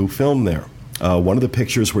to film there. One of the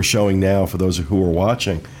pictures we're showing now, for those who are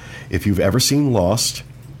watching, if you've ever seen Lost,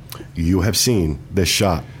 you have seen this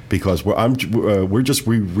shot. Because we're just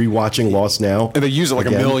rewatching Lost now. And they use it like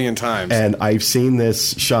again, a million times. And I've seen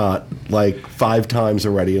this shot like 5 times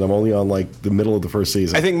already, and I'm only on like the middle of the first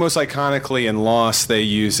season. I think most iconically in Lost, they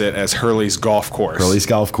use it as Hurley's golf course. Hurley's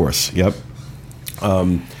golf course, yep.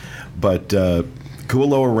 But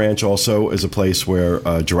Kualoa Ranch also is a place where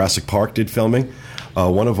Jurassic Park did filming.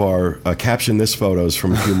 One of our caption this photos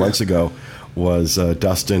from a few months ago was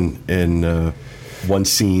Dustin in one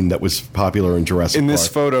scene that was popular in Jurassic Park. In this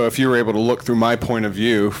photo, if you were able to look through my point of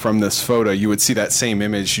view from this photo, you would see that same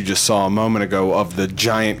image you just saw a moment ago of the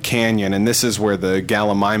giant canyon, and this is where the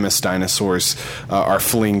Gallimimus dinosaurs are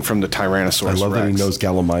fleeing from the Tyrannosaurus Rex. I love that he knows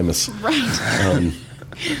Gallimimus. Right.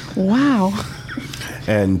 Wow.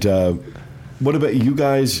 And what about you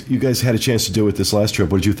guys? You guys had a chance to do it this last trip.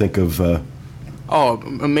 What did you think of? Oh,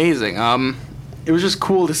 amazing! It was just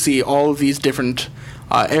cool to see all of these different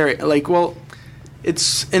areas. Like, well,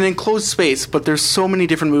 it's an enclosed space, but there's so many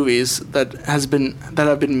different movies that have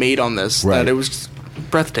been made on this that it was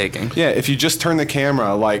breathtaking. Yeah, if you just turn the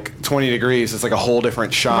camera like 20 degrees, it's like a whole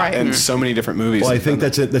different shot, and so many different movies. Well, I think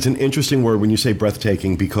that's an interesting word when you say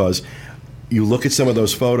breathtaking, because you look at some of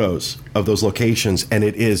those photos of those locations, and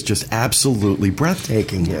it is just absolutely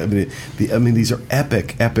breathtaking. I mean, these are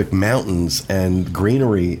epic mountains and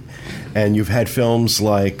greenery. And you've had films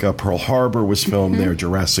like Pearl Harbor was filmed there,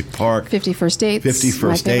 Jurassic Park, 50 First Dates,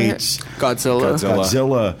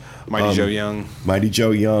 Godzilla, Mighty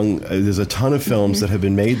Joe Young. There's a ton of films that have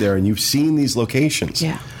been made there, and you've seen these locations.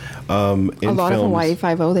 Yeah. A lot of Hawaii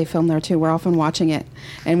Five-0, they film there too. We're often watching it,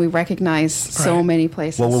 and we recognize so many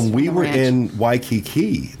places. Well, when we were in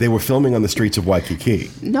Waikiki, they were filming on the streets of Waikiki.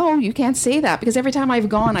 No, you can't say that, because every time I've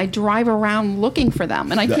gone, I drive around looking for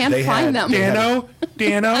them, and I can't find them. Dano?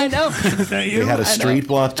 I know. Is that you? They had a street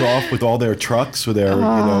blocked off with all their trucks, with their,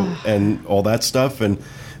 and all that stuff, and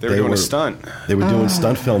they were doing a stunt. They were doing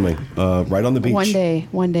stunt filming right on the beach.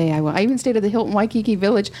 One day I will. I even stayed at the Hilton Waikiki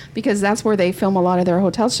Village, because that's where they film a lot of their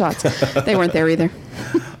hotel shots. They weren't there either.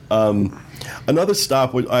 Another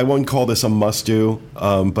stop, I won't call this a must-do,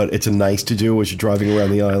 but it's a nice-to-do as you're driving around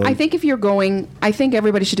the island. I think if you're going, I think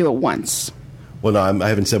everybody should do it once. Well, no, I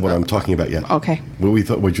haven't said what I'm talking about yet. Okay. What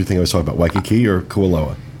did you think I was talking about, Waikiki or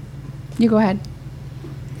Kualoa? You go ahead.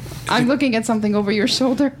 I'm looking at something over your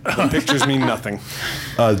shoulder. Pictures mean nothing.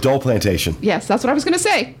 Dole Plantation. Yes, that's what I was going to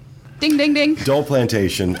say. Ding, ding, ding. Dole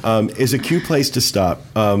Plantation is a cute place to stop.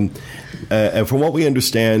 And from what we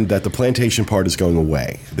understand, that the plantation part is going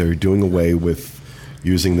away. They're doing away with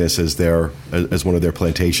using this as one of their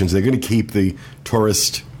plantations. They're going to keep the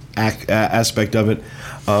tourist aspect of it.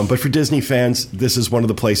 But for Disney fans, this is one of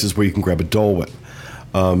the places where you can grab a Dole Whip.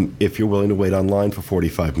 If you're willing to wait online for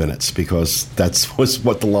 45 minutes, because was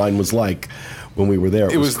what the line was like when we were there.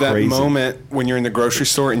 It was that crazy. moment when you're in the grocery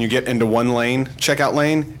store and you get into one lane, checkout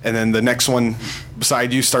lane, and then the next one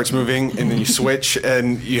beside you starts moving, and then you switch,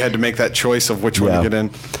 and you had to make that choice of which one to get in.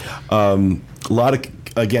 A lot of,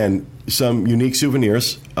 again, some unique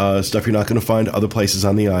souvenirs, stuff you're not going to find other places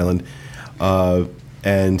on the island,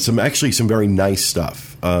 and some very nice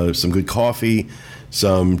stuff. Some good coffee,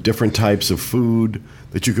 some different types of food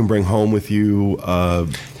that you can bring home with you.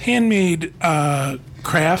 Handmade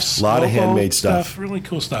crafts. A lot of handmade stuff. Really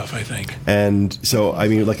cool stuff, I think. And so, I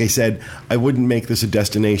mean, like I said, I wouldn't make this a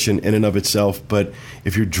destination in and of itself, but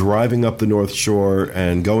if you're driving up the North Shore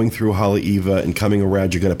and going through Haleiwa and coming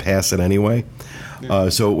around, you're going to pass it anyway. Yeah.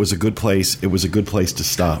 So it was a good place. It was a good place to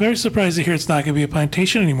stop. Very surprised to hear it's not going to be a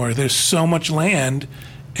plantation anymore. There's so much land,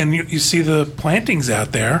 and you see the plantings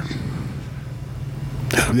out there.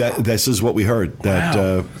 This is what we heard, that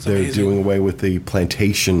they're doing away with the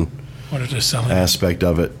plantation aspect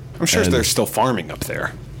of it. I'm sure they're still farming up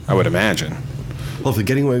there, I would imagine. Well, if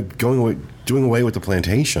they're doing away with the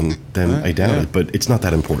plantation, then I doubt it, but it's not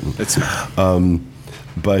that important. It's not.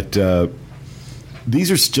 But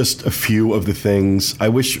these are just a few of the things. I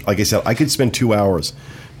wish, like I said, I could spend 2 hours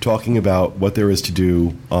talking about what there is to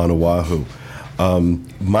do on Oahu.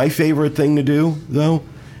 My favorite thing to do, though,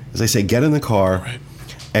 is I say get in the car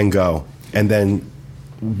and go. And then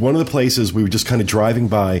one of the places we were just kind of driving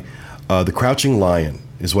by, the Crouching Lion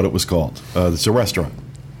is what it was called. It's a restaurant.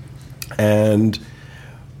 And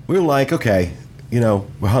we were like, okay,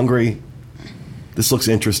 we're hungry. This looks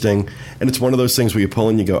interesting. And it's one of those things where you pull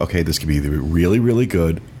and you go, okay, this could be either really, really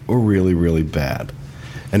good or really, really bad.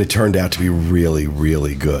 And it turned out to be really,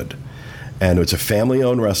 really good. And it's a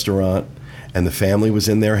family-owned restaurant, and the family was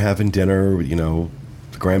in there having dinner, the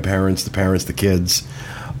grandparents, the parents, the kids.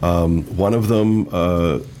 One of them,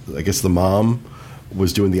 I guess the mom,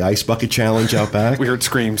 was doing the ice bucket challenge out back. We heard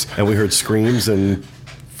screams. And we heard screams and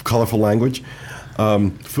colorful language.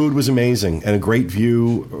 Food was amazing and a great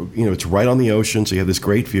view. It's right on the ocean, so you have this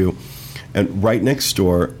great view. And right next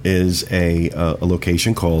door is a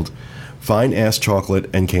location called Fine Ass Chocolate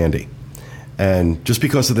and Candy. And just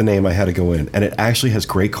because of the name, I had to go in. And it actually has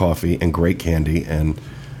great coffee and great candy. And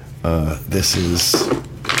this is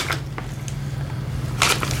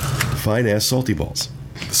Fine Ass Salty Balls.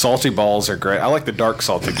 The salty balls are great. I like the dark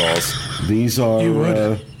salty balls. These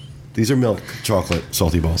are milk chocolate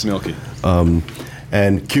salty balls. Milky.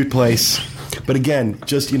 And cute place. But again,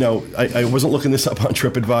 just, I wasn't looking this up on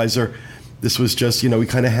TripAdvisor. This was just, we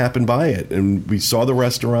kind of happened by it. And we saw the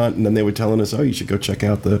restaurant, and then they were telling us, oh, you should go check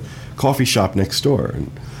out the coffee shop next door.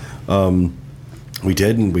 And we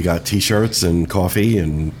did, and we got T-shirts and coffee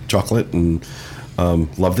and chocolate. And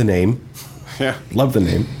Love the name. Yeah. Love the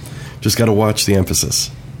name. Just got to watch the emphasis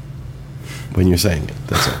when you're saying it.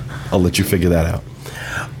 That's it. I'll let you figure that out.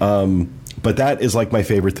 But that is like my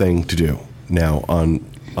favorite thing to do now on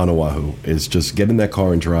Oahu, is just get in that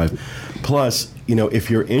car and drive. Plus, if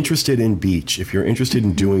you're interested in beach, if you're interested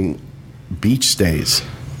in doing beach stays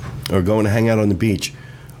or going to hang out on the beach,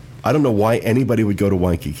 I don't know why anybody would go to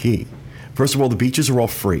Waikiki. First of all, the beaches are all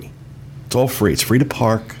free. It's all free. It's free to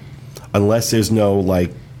park unless there's no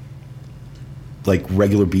like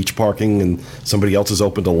regular beach parking and somebody else has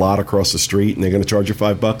opened a lot across the street and they're going to charge you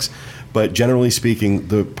 $5. But generally speaking,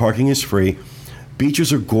 the parking is free.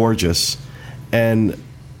 Beaches are gorgeous, and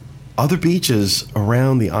other beaches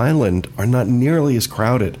around the island are not nearly as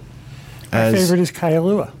crowded. My favorite is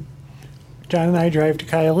Kailua. John and I drive to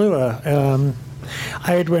Kailua.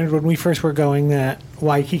 I had read when we first were going that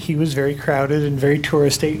Waikiki was very crowded and very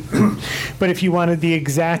touristy. But if you wanted the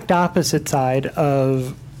exact opposite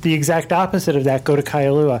of that, go to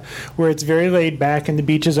Kailua, where it's very laid back and the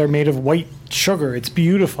beaches are made of white sugar. It's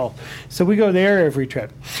beautiful. So we go there every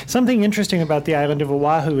trip. Something interesting about the island of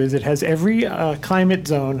Oahu is it has every climate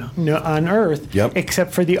zone on Earth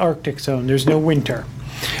except for the Arctic zone. There's no winter.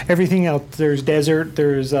 Everything else, there's desert,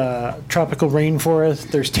 there's tropical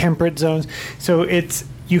rainforest, there's temperate zones. So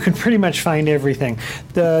you can pretty much find everything.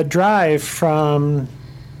 The drive from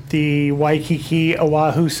the Waikiki,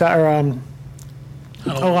 Oahu side,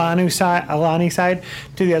 Aulani side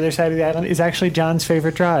to the other side of the island is actually John's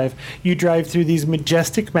favorite drive. You drive through these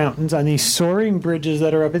majestic mountains on these soaring bridges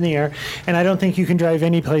that are up in the air, and I don't think you can drive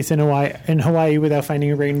any place in Hawaii without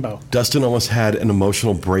finding a rainbow. Dustin almost had an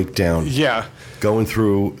emotional breakdown. Yeah. Going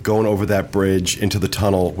over that bridge into the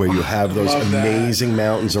tunnel where you have those amazing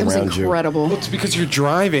mountains around you. Incredible. Well, it's because you're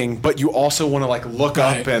driving, but you also want to look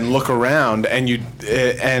up and look around, and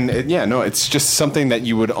it's just something that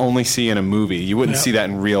you would only see in a movie. You wouldn't see that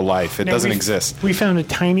in real life. It doesn't exist. We found a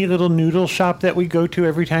tiny little noodle shop that we go to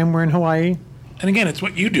every time we're in Hawaii. And again, it's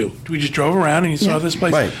what you do. We just drove around and you saw this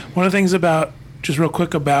place. Right. One of the things about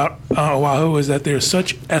Oahu is that there's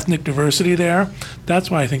such ethnic diversity there. That's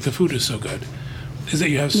why I think the food is so good. Is that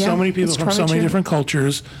you have so many people from so many different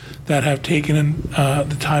cultures that have taken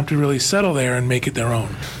the time to really settle there and make it their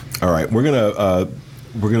own. All right, we're gonna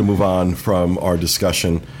move on from our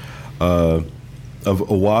discussion of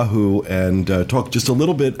Oahu and talk just a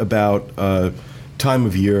little bit about time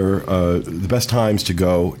of year, the best times to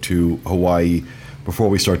go to Hawaii before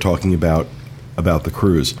we start talking about the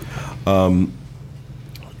cruise. In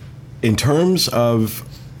terms of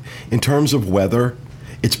weather,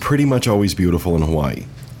 it's pretty much always beautiful in Hawaii.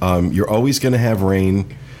 You're always going to have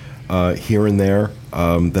rain here and there.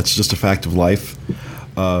 That's just a fact of life.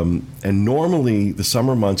 And normally the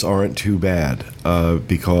summer months aren't too bad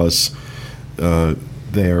because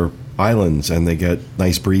they're islands and they get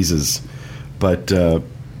nice breezes. But, of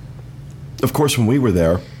course, when we were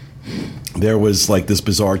there was this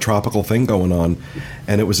bizarre tropical thing going on,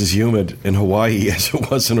 and it was as humid in Hawaii as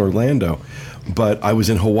it was in Orlando. But I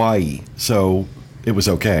was in Hawaii, so it was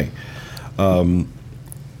okay. The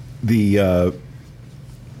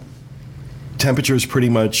temperatures pretty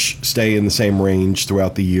much stay in the same range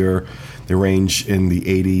throughout the year. They range in the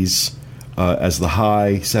 80s as the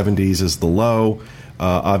high, 70s as the low.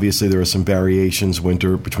 Obviously, there are some variations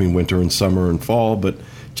between winter and summer and fall, but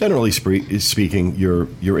generally speaking,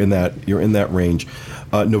 you're in that range.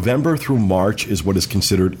 November through March is what is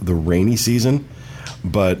considered the rainy season.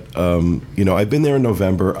 But I've been there in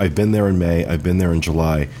November, I've been there in May, I've been there in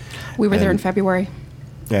July. We were there in February.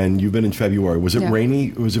 And you've been in February. Was it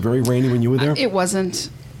rainy? Was it very rainy when you were there? It wasn't.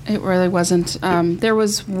 It really wasn't. There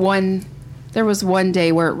was one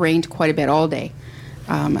day where it rained quite a bit all day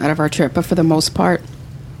out of our trip, but for the most part,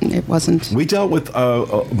 it wasn't. We dealt with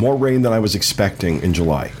more rain than I was expecting in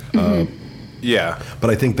July. Yeah. But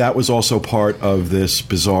I think that was also part of this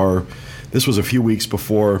bizarre. This was a few weeks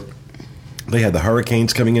before they had the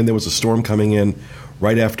hurricanes coming in. There was a storm coming in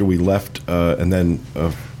right after we left, and then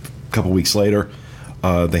a couple weeks later,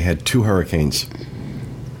 they had two hurricanes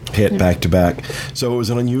hit back to back. So it was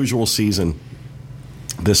an unusual season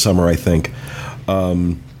this summer, I think.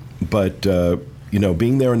 But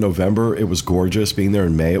being there in November, it was gorgeous. Being there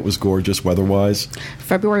in May, it was gorgeous weather-wise.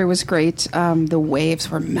 February was great. The waves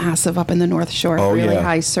were massive up in the North Shore. Really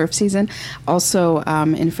high surf season. Also,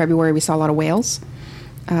 in February, we saw a lot of whales.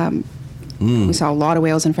 We saw a lot of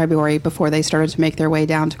whales in February before they started to make their way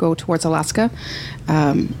down to go towards Alaska.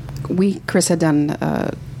 Chris had done.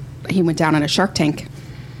 He went down in a shark tank,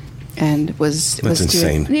 and was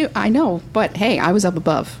insane. I know, but hey, I was up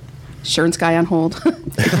above. insurance guy on hold. But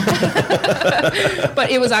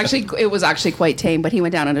it was actually quite tame. But he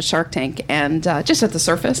went down in a shark tank and just at the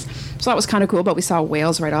surface, so that was kind of cool. But we saw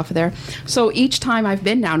whales right off of there. So each time I've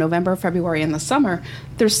been now, November, February, in the summer,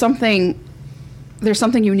 there's something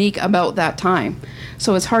unique about that time.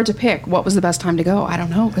 So it's hard to pick what was the best time to go. I don't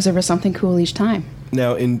know, because there was something cool each time.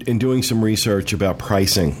 Now, in doing some research about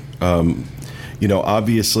pricing,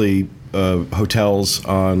 obviously hotels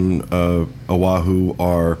on Oahu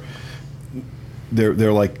are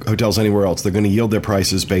they're like hotels anywhere else. They're going to yield their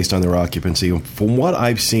prices based on their occupancy. From what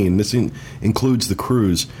I've seen, this includes the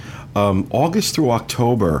cruise. August through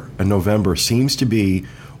October and November seems to be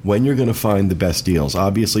when you're going to find the best deals.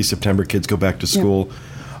 Obviously, September kids go back to school,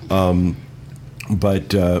 but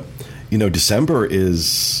December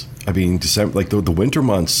is. I mean, December, like the winter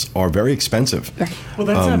months are very expensive. Well,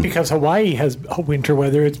 that's not because Hawaii has winter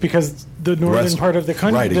weather. It's because the northern part of the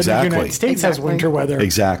country, right, exactly. The United States has winter weather.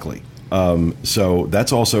 Exactly. So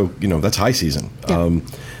that's also, that's high season. Yeah.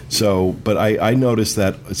 But I noticed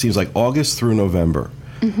that it seems like August through November,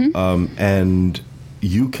 and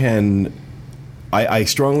you can. I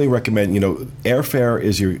strongly recommend. Airfare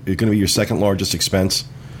is going to be your second largest expense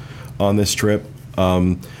on this trip.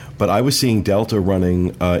 But I was seeing Delta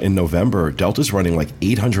running in November. Delta's running like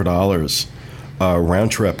 $800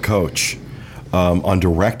 round trip coach on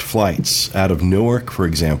direct flights out of Newark, for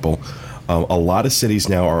example. A lot of cities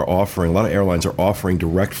now are offering. A lot of airlines are offering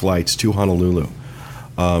direct flights to Honolulu,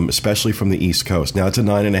 especially from the East Coast. Now it's a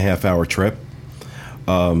 9.5-hour trip.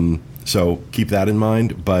 So keep that in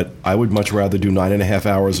mind, but I would much rather do 9.5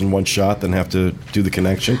 hours in one shot than have to do the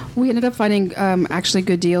connection. We ended up finding actually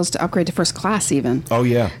good deals to upgrade to first class even. Oh,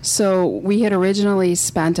 yeah. So we had originally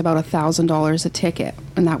spent about $1,000 a ticket,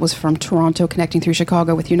 and that was from Toronto connecting through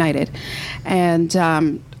Chicago with United. And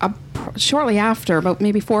shortly after, about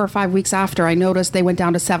maybe 4 or 5 weeks after, I noticed they went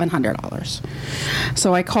down to $700.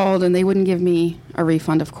 So I called, and they wouldn't give me a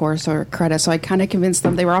refund, of course, or credit. So I kind of convinced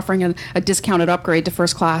them. They were offering a discounted upgrade to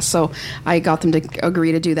first class, so I got them to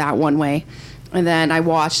agree to do that one way. And then I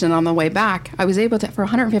watched, and on the way back, I was able to, for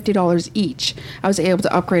 $150 each, I was able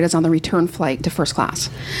to upgrade us on the return flight to first class.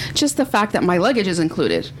 Just the fact that my luggage is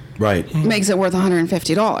included makes it worth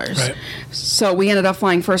 $150. Right. So we ended up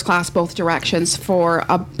flying first class both directions for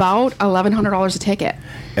about $1,100 a ticket.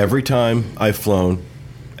 Every time I've flown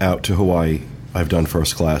out to Hawaii, I've done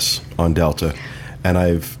first class on Delta, and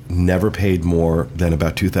I've never paid more than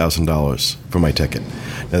about $2,000 for my ticket.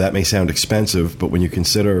 Now, that may sound expensive, but when you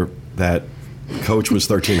consider that coach was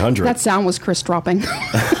 $1,300. That sound was Chris dropping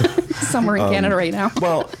somewhere in Canada right now.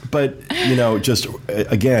 Well, but, just,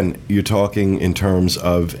 again, you're talking in terms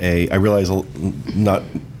of I realize not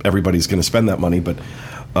everybody's going to spend that money, but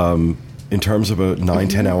in terms of a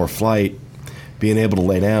 9-10 hour flight, being able to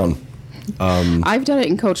lay down. I've done it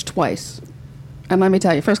in coach twice. And let me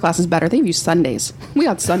tell you, first class is better. They use Sundays. We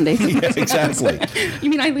got Sundays. Yeah, exactly. You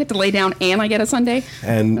mean I get to lay down and I get a Sunday?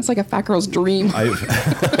 And that's like a fat girl's dream.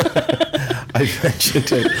 I've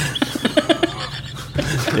mentioned it.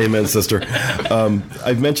 Amen, sister.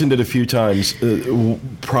 I've mentioned it a few times.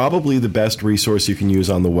 Probably the best resource you can use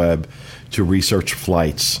on the web to research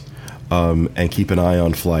flights and keep an eye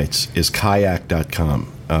on flights is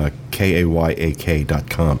kayak.com,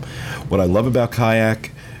 Kayak.com. What I love about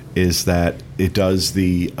Kayak is that it does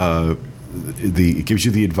it gives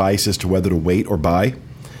you the advice as to whether to wait or buy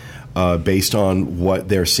based on what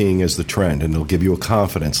they're seeing as the trend, and it'll give you a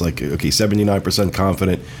confidence, like, okay, 79%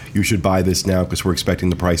 confident you should buy this now because we're expecting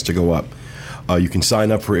the price to go up. You can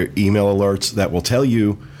sign up for email alerts that will tell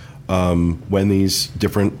you when these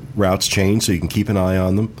different routes change, so you can keep an eye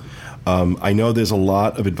on them. I know there's a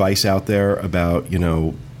lot of advice out there about,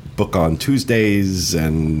 book on Tuesdays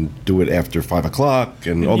and do it after 5 o'clock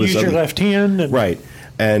and all this. Use your left hand. Right.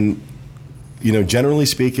 And, generally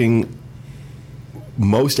speaking,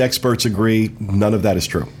 most experts agree none of that is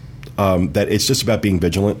true. That it's just about being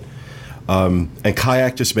vigilant. And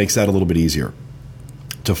Kayak just makes that a little bit easier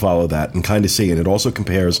to follow that and kind of see. And it also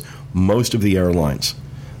compares most of the airlines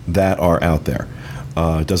that are out there.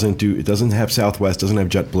 It doesn't have Southwest, doesn't have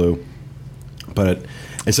JetBlue,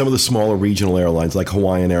 and some of the smaller regional airlines like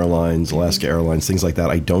Hawaiian Airlines, Alaska Airlines, things like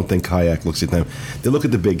that, I don't think Kayak looks at them. They look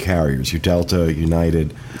at the big carriers, your Delta,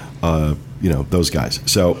 United, those guys.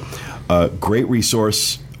 So great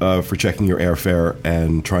resource for checking your airfare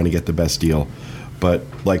and trying to get the best deal. But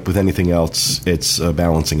like with anything else, it's a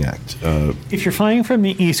balancing act. If you're flying from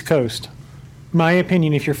the East Coast, my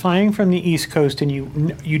opinion, if you're flying from the East Coast and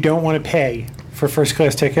you don't want to pay for first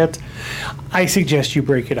class tickets, I suggest you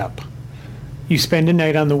break it up. you spend a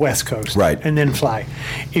night on the West Coast, Right. and then fly.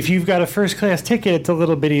 If you've got a first class ticket, it's a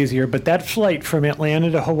little bit easier. But that flight from Atlanta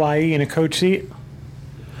to Hawaii in a coach seat,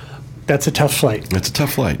 that's a tough flight. It's a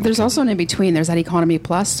tough flight. There's also an in-between. There's that Economy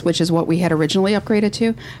Plus, which is what we had originally upgraded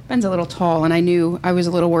to. Ben's a little tall, and I was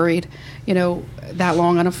a little worried, that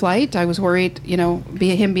long on a flight. I was worried,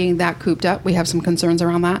 him being that cooped up. We have some concerns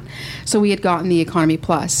around that. So we had gotten the Economy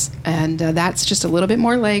Plus, and that's just a little bit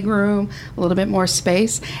more leg room, a little bit more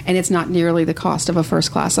space, and it's not nearly the cost of a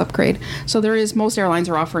first-class upgrade. So most airlines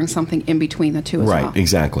are offering something in between the two as well. Right,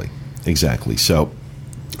 exactly. So,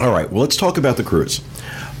 all right, well, let's talk about the cruise.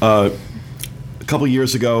 A couple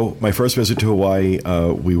years ago, my first visit to Hawaii,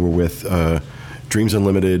 we were with Dreams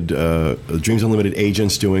Unlimited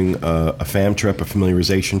agents doing a FAM trip, a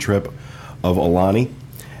familiarization trip of Aulani,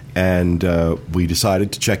 and we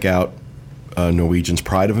decided to check out Norwegian's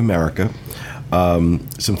Pride of America. Some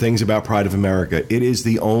things about Pride of America. It is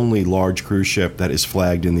the only large cruise ship that is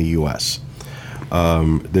flagged in the U.S.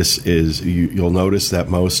 You'll notice that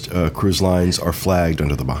most cruise lines are flagged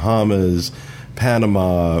under the Bahamas,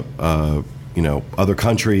 Panama, other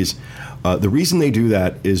countries. The reason they do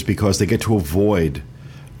that is because they get to avoid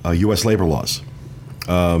U.S. labor laws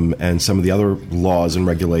and some of the other laws and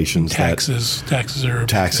regulations. Taxes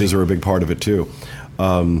are a big part of it too,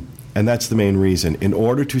 and that's the main reason. In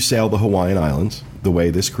order to sail the Hawaiian Islands the way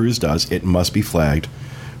this cruise does, it must be flagged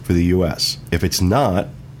for the U.S. If it's not,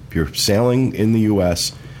 if you're sailing in the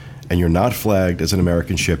U.S. and you're not flagged as an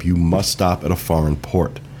American ship, you must stop at a foreign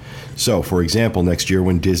port. So, for example, next year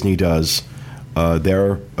when Disney does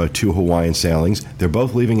their 2 Hawaiian sailings, they're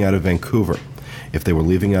both leaving out of Vancouver. If they were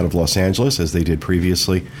leaving out of Los Angeles, as they did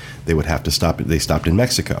previously, they would have to stop. They stopped in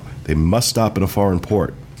Mexico. They must stop at a foreign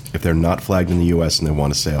port if they're not flagged in the U.S. and they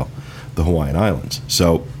want to sail the Hawaiian Islands.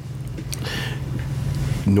 So,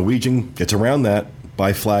 Norwegian gets around that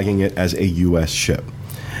by flagging it as a U.S. ship.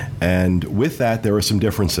 And with that, there are some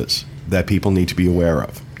differences that people need to be aware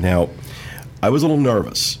of. Now, I was a little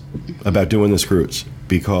nervous about doing this cruise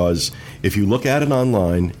because if you look at it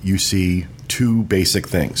online, you see 2 basic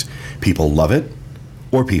things. People love it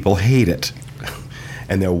or people hate it.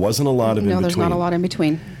 And there wasn't a lot of in between. No, there's not a lot in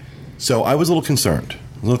between. So I was a little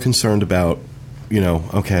concerned about,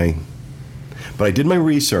 okay. But I did my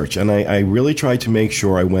research, and I really tried to make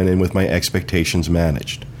sure I went in with my expectations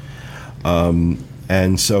managed.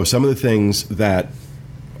 And so some of the things that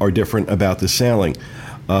are different about the sailing.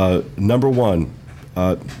 Number one,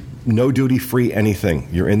 no duty-free anything.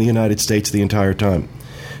 You're in the United States the entire time.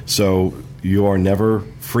 So you are never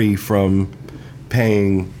free from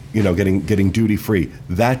paying, getting duty-free.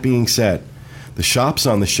 That being said, the shops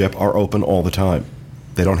on the ship are open all the time.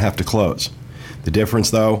 They don't have to close. The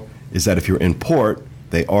difference, though, is that if you're in port,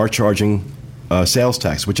 they are charging sales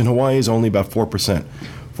tax, which in Hawaii is only about 4%,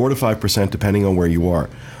 4 to 5%, depending on where you are.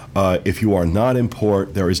 If you are not in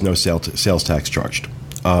port, there is no sales tax charged.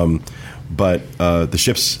 But the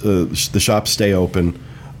shops stay open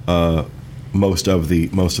most of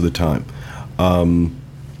the time.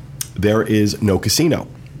 There is no casino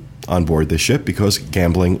on board this ship because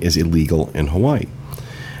gambling is illegal in Hawaii,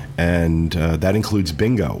 and that includes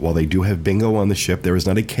bingo. While they do have bingo on the ship, there is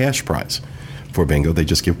not a cash prize for bingo. They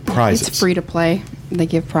just give prizes. It's free to play. They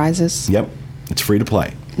give prizes. Yep, it's free to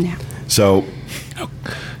play. Yeah. So.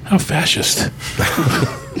 How fascist.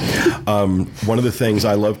 One of the things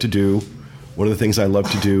I love to do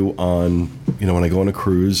on, when I go on a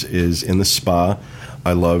cruise is in the spa,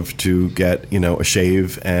 I love to get, a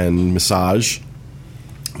shave and massage.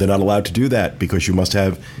 They're not allowed to do that because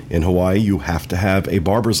in Hawaii, you have to have a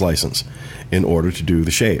barber's license in order to do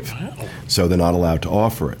the shave. Wow. So they're not allowed to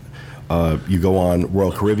offer it. You go on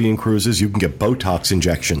Royal Caribbean cruises, you can get Botox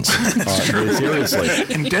injections. Seriously,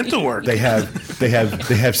 and dental work. They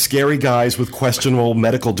have scary guys with questionable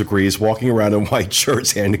medical degrees walking around in white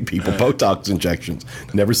shirts handing people Botox injections.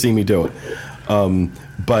 Never see me do it.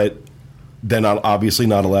 But they're obviously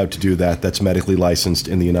not allowed to do that. That's medically licensed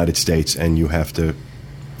in the United States, and you have to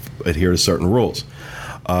adhere to certain rules.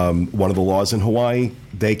 One of the laws in Hawaii,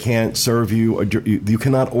 they can't serve you. You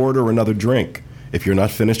cannot order another drink if you're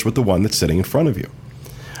not finished with the one that's sitting in front of you.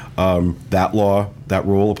 That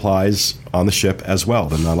rule applies on the ship as well.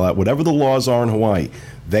 They're not allowed, whatever the laws are in Hawaii,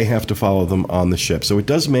 they have to follow them on the ship. So it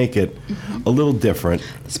does make it a little different.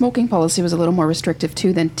 The smoking policy was a little more restrictive,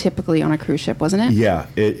 too, than typically on a cruise ship, wasn't it? Yeah,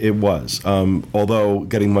 it was. Although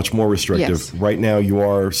getting much more restrictive. Yes. Right now, you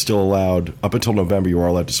are still allowed, up until November, you are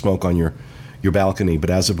allowed to smoke on your balcony. But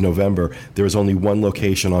as of November, there is only one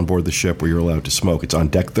location on board the ship where you're allowed to smoke. It's on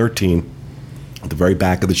deck 13, at the very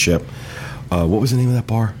back of the ship. What was the name of that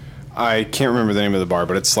bar? I can't remember the name of the bar,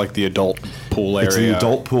 but it's like the adult pool area. It's the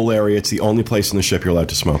adult pool area. It's the only place in the ship you're allowed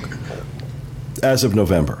to smoke as of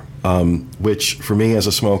November, which for me as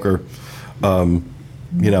a smoker, would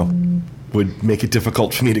make it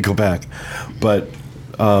difficult for me to go back. But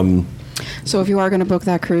so if you are going to book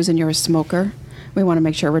that cruise and you're a smoker, we want to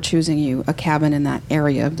make sure we're choosing you a cabin in that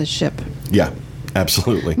area of the ship. Yeah,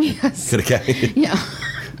 absolutely. Yes. Yeah.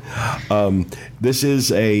 This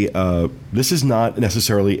is not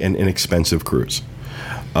necessarily an inexpensive cruise.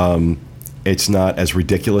 It's not as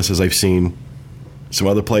ridiculous as I've seen some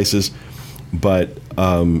other places, but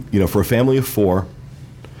for a family of 4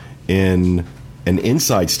 in an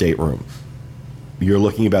inside stateroom, you're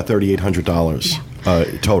looking about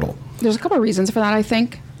 $3,800 total. There's a couple of reasons for that, I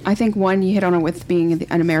think. I think one, you hit on it with being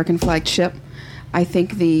an American flagged ship. I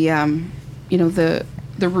think the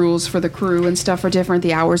rules for the crew and stuff are different,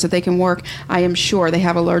 the hours that they can work. I am sure they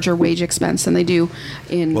have a larger wage expense than they do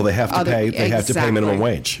in Well, they have to pay. They have to pay minimum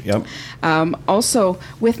wage. Yep. Also,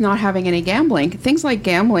 with not having any gambling, things like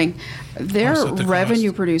gambling, they're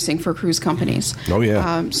revenue producing for cruise companies. Oh,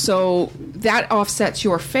 yeah. So that offsets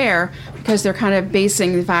your fare because they're kind of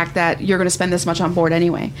basing the fact that you're going to spend this much on board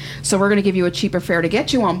anyway. So we're going to give you a cheaper fare to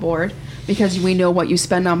get you on board because we know what you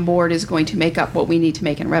spend on board is going to make up what we need to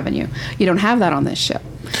make in revenue. You don't have that on this ship.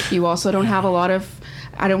 You also don't have a lot of,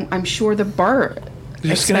 I'm sure the bar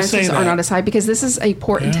expenses are not as high because this is a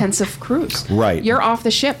port-intensive cruise. Right. You're off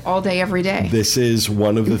the ship all day, every day. This is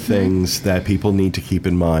one of the things that people need to keep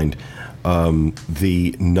in mind.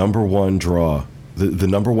 The number one draw, the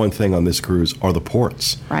number one thing on this cruise are the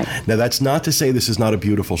ports. Right. Now, that's not to say this is not a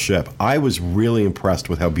beautiful ship. I was really impressed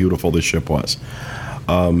with how beautiful this ship was.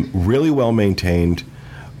 Really well maintained.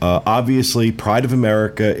 Obviously, Pride of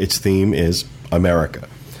America, its theme is America.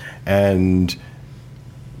 And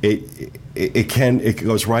it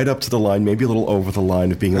goes right up to the line, maybe a little over the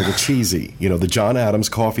line of being a little cheesy. The John Adams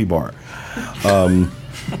Coffee Bar.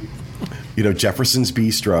 Jefferson's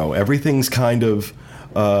Bistro. Everything's kind of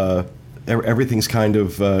themed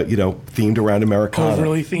around Americana.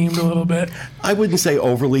 Overly themed a little bit. I wouldn't say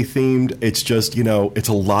overly themed. It's just it's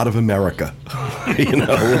a lot of America.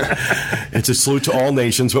 It's a salute to all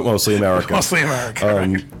nations, but mostly America. Mostly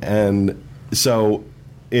America. And so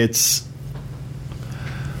it's.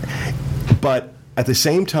 But at the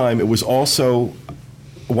same time, it was also,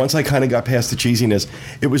 once I kind of got past the cheesiness,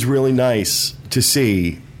 it was really nice to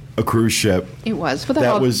see a cruise ship. It was. But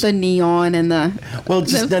the neon and the... Well,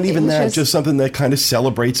 just not even that, just something that kind of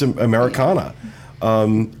celebrates Americana.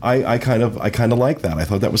 I kind of like that. I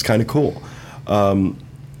thought that was kind of cool.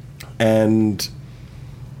 And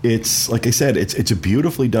it's, like I said, it's a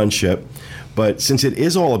beautifully done ship. But since it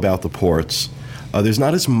is all about the ports... there's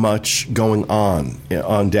not as much going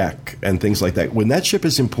on deck and things like that. When that ship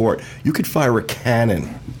is in port, you could fire a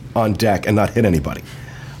cannon on deck and not hit anybody.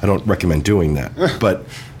 I don't recommend doing that, but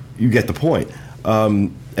you get the point.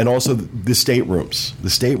 And also the staterooms. The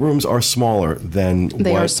staterooms are smaller than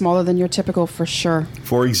They are smaller than your typical, for sure.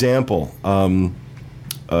 For example,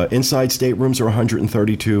 inside staterooms are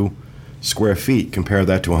 132 square feet. Compare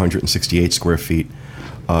that to 168 square feet.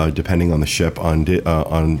 Depending on the ship on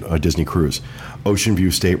a Disney cruise. Ocean View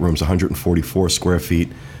staterooms, 144 square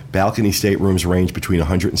feet. Balcony staterooms range between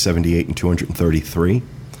 178 and 233.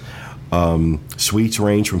 Suites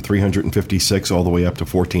range from 356 all the way up to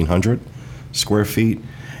 1,400 square feet.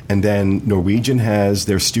 And then Norwegian has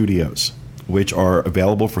their studios, which are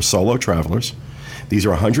available for solo travelers. These are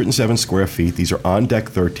 107 square feet. These are on deck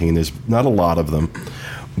 13. There's not a lot of them,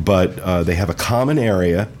 but they have a common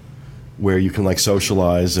area where you can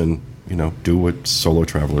socialize and do what solo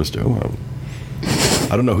travelers do.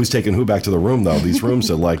 I don't know who's taking who back to the room though. These rooms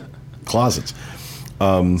are like closets.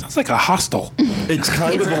 Sounds like a hostel. It's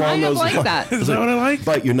kind of along those lines. Like that. Is that what I like?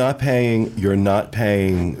 But you're not paying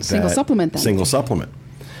single supplement. Then. Single supplement.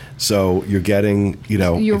 So you're getting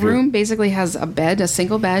your room basically has a bed, a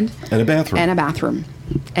single bed, and a bathroom.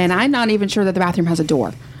 And I'm not even sure that the bathroom has a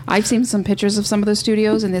door. I've seen some pictures of some of the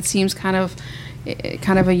studios, and it seems kind of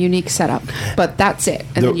a unique setup, but that's it.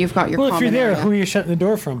 And then you've got your if you're there, area. who are you shutting the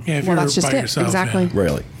door from? Yeah, if Well, you're that's just by it. yourself, Exactly. yeah.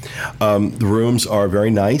 Really. The rooms are very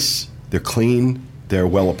nice. They're clean. They're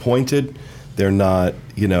well appointed. They're not,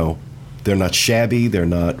 they're not shabby. They're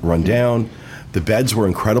not run down. The beds were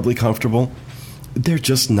incredibly comfortable. They're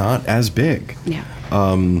just not as big. Yeah.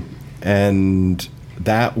 And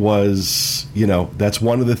that was, that's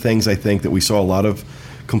one of the things I think that we saw a lot of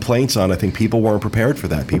complaints on. I think people weren't prepared for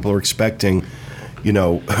that. People are expecting,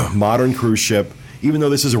 modern cruise ship, even though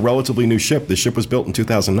this is a relatively new ship. The ship was built in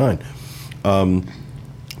 2009.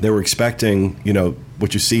 They were expecting,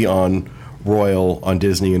 what you see on Royal, on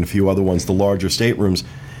Disney, and a few other ones, the larger staterooms.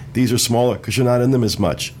 These are smaller because you're not in them as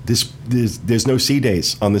much. There's no sea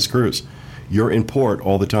days on this cruise. You're in port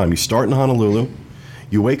all the time. You start in Honolulu.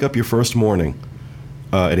 You wake up your first morning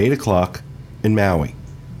at 8 o'clock in Maui.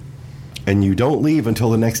 And you don't leave until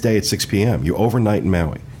the next day at 6 p.m. You overnight in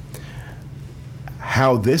Maui.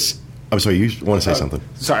 I'm sorry, you want to say something?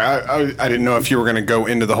 Sorry, I didn't know if you were going to go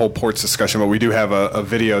into the whole ports discussion, but we do have a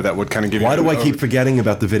video that would kind of give you... Why do I keep forgetting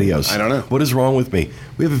about the videos? I don't know. What is wrong with me?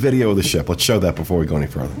 We have a video of the ship. Let's show that before we go any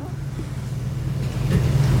further.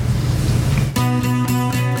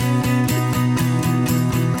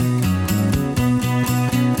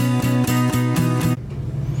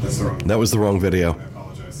 That's the wrong. That was the wrong video. I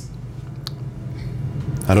apologize.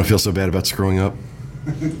 I don't feel so bad about screwing up.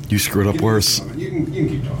 You screwed up worse. You can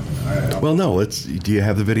keep talking. Well, no. Do you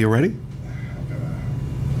have the video ready?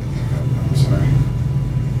 I'm sorry. I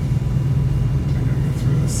gotta go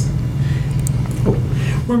through this.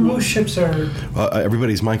 Where most ships are.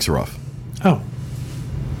 Everybody's mics are off. Oh.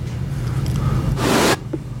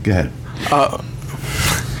 Go ahead.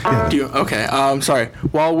 Sorry.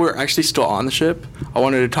 While we're actually still on the ship, I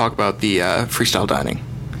wanted to talk about the freestyle dining.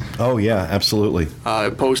 Oh yeah, absolutely.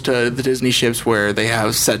 Opposed to the Disney ships where they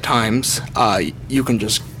have set times, you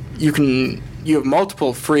have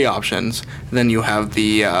multiple free options, and then you have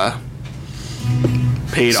the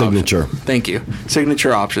paid signature. Thank you,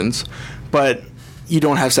 signature options, but you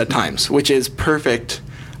don't have set times, which is perfect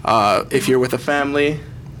if you're with a family.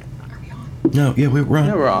 No, yeah, we're on.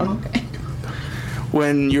 Yeah, we're on. Okay.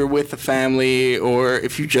 When you're with a family, or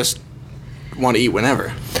if you just want to eat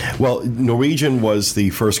whenever. Well, Norwegian was the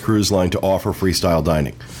first cruise line to offer freestyle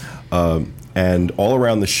dining, and all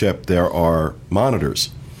around the ship there are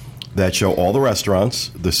monitors that show all the restaurants,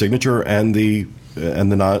 the signature and the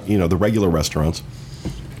not, the regular restaurants,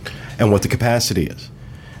 and what the capacity is.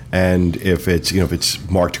 And if it's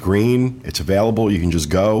marked green, it's available. You can just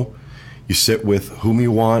go. You sit with whom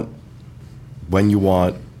you want, when you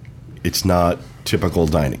want. It's not typical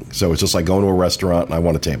dining, so it's just like going to a restaurant and I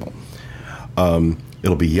want a table.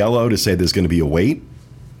 It'll be yellow to say there's going to be a wait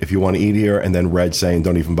if you want to eat here, and then red saying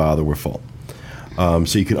don't even bother, we're full.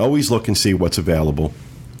 So you can always look and see what's available.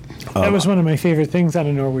 That was one of my favorite things on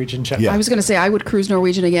a Norwegian ship. Yeah. I was going to say I would cruise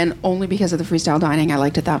Norwegian again only because of the freestyle dining. I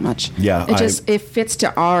liked it that much. Yeah, it fits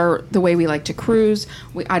to the way we like to cruise.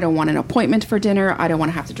 I don't want an appointment for dinner. I don't want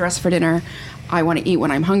to have to dress for dinner. I want to eat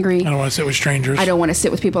when I'm hungry. I don't want to sit with strangers. I don't want to sit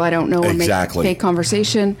with people I don't know and make fake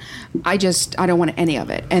conversation. I don't want any of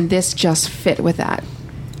it. And this just fit with that.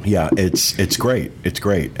 Yeah, it's great. It's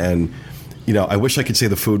great. And, I wish I could say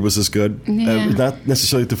the food was as good. Yeah. Not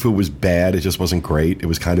necessarily that the food was bad. It just wasn't great. It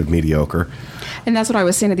was kind of mediocre. And that's what I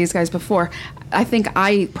was saying to these guys before. I think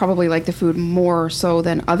I probably like the food more so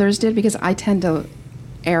than others did because I tend to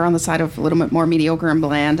err on the side of a little bit more mediocre and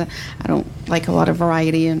bland. I don't like a lot of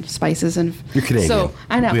variety and spices. And you're Canadian. So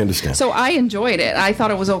I know. We understand. So I enjoyed it. I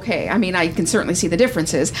thought it was okay. I mean, I can certainly see the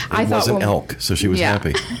differences. It wasn't elk, so she was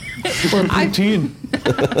happy. Or poutine.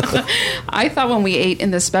 I thought when we ate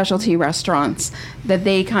in the specialty restaurants that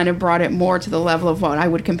they kind of brought it more to the level of what I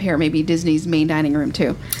would compare maybe Disney's main dining room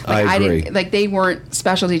to. I agree. They weren't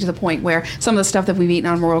specialty to the point where some of the stuff that we've eaten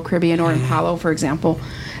on Royal Caribbean or in Palo, for example.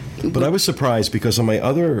 But I was surprised because on my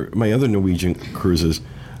other Norwegian cruises,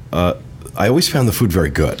 I always found the food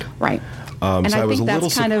very good. Right. So I was a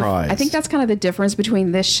little surprised. I think that's kind of the difference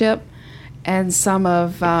between this ship and some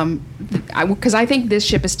of, because I think this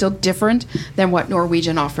ship is still different than what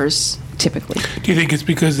Norwegian offers typically. Do you think it's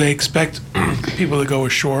because they expect people to go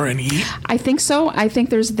ashore and eat? I think so. I think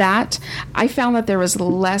there's that. I found that there was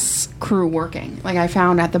less crew working. Like I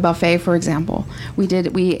found at the buffet, for example, we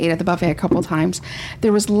ate at the buffet a couple times.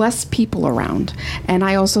 There was less people around, and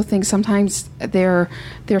I also think sometimes they're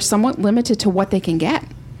somewhat limited to what they can get.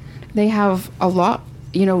 They have a lot.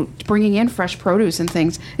 Bringing in fresh produce and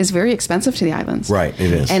things is very expensive to the islands. Right,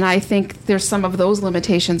 it is. And I think there's some of those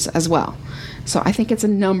limitations as well. So I think it's a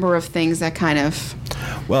number of things that kind of...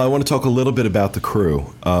 Well, I want to talk a little bit about the crew.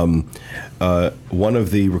 One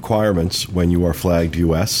of the requirements when you are flagged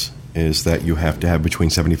U.S. is that you have to have between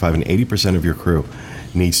 75 and 80% of your crew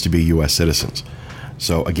needs to be U.S. citizens.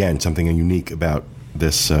 So again, something unique about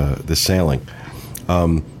this sailing.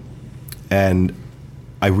 And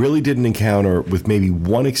I really didn't encounter, with maybe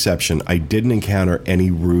one exception, I didn't encounter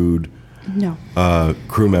any rude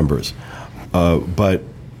crew members. But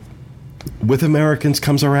with Americans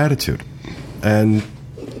comes our attitude. And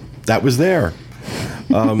that was there.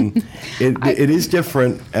 It is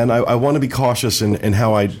different, and I want to be cautious in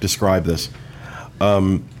how I describe this.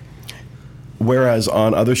 Whereas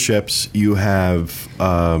on other ships, you have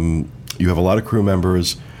a lot of crew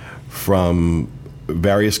members from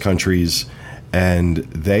various countries, and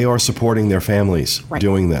they are supporting their families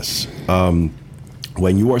doing this.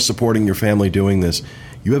 When you are supporting your family doing this,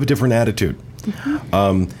 you have a different attitude.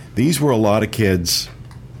 These were a lot of kids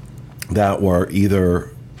that were either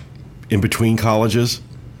in between colleges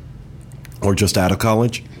or just out of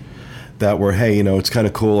college that were, hey, it's kind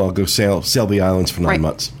of cool. I'll go sail the islands for 9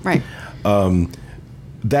 months. Right.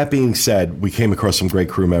 That being said, we came across some great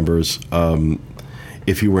crew members.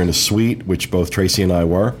 If you were in a suite, which both Tracy and I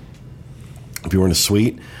were, if you were in a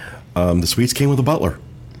suite, the suites came with a butler.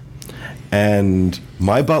 And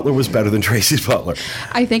my butler was better than Tracy's butler.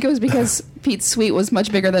 I think it was because Pete's suite was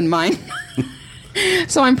much bigger than mine.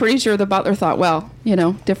 So I'm pretty sure the butler thought, well,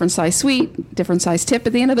 different size suite, different size tip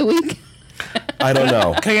at the end of the week. I don't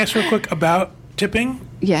know. Can I ask real quick about tipping?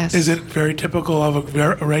 Yes. Is it very typical of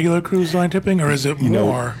a regular cruise line tipping, or is it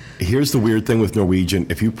more? Here's the weird thing with Norwegian.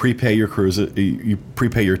 If you prepay your cruise, you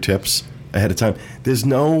prepay your tips ahead of time. There's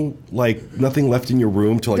no, nothing left in your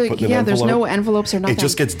room to, put in an envelope. Yeah, there's no envelopes or nothing. It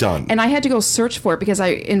just gets done. And I had to go search for it because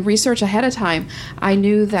in research ahead of time, I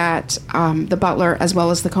knew that the butler as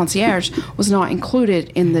well as the concierge was not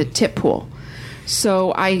included in the tip pool.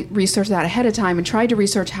 So I researched that ahead of time and tried to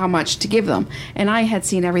research how much to give them. And I had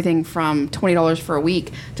seen everything from $20 for a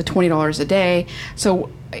week to $20 a day.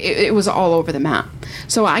 So it was all over the map.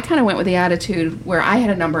 So I kind of went with the attitude where I had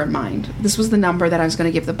a number in mind. This was the number that I was going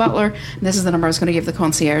to give the butler, and this is the number I was going to give the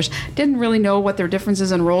concierge. Didn't really know what their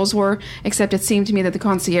differences in roles were, except it seemed to me that the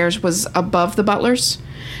concierge was above the butlers.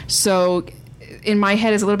 So in my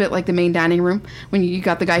head is a little bit like the main dining room when you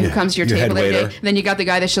got the guy who comes to your table every day, then you got the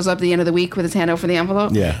guy that shows up at the end of the week with his hand out for the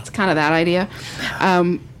envelope. Yeah. It's kind of that idea.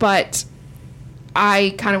 But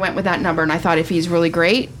I kind of went with that number, and I thought if he's really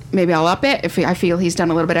great, maybe I'll up it. If I feel he's done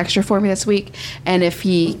a little bit extra for me this week, and if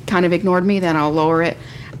he kind of ignored me, then I'll lower it.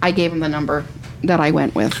 I gave him the number that I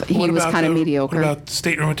went with. He was kind of mediocre. What about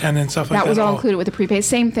stateroom attendant and stuff like that? That was all included with the prepaid.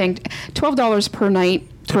 Same thing. $12 per night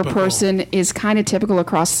per person is kind of typical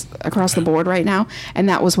across the board right now, and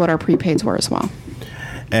that was what our prepaids were as well.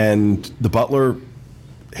 And the butler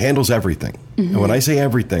handles everything. And when I say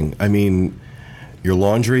everything, I mean your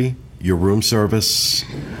laundry, your room service,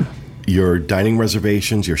 your dining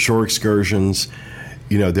reservations, your shore excursions.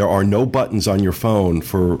 There are no buttons on your phone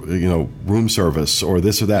for, room service or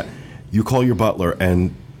this or that. You call your butler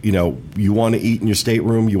and, you want to eat in your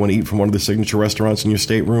stateroom, you want to eat from one of the signature restaurants in your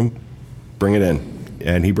stateroom, bring it in.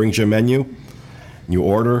 And he brings you a menu, you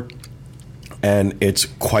order, and it's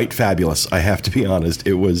quite fabulous. I have to be honest.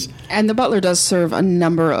 It was. And the butler does serve a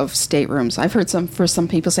number of staterooms. I've heard some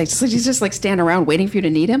people say, so he's just stand around waiting for you to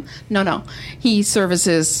need him. No. He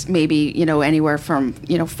services maybe, anywhere from,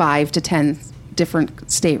 5 to 10 different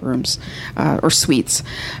staterooms or suites.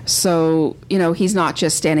 So, he's not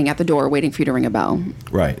just standing at the door waiting for you to ring a bell.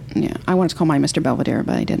 Right. Yeah. I wanted to call mine Mr. Belvedere,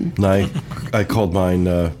 but I didn't. No, I called mine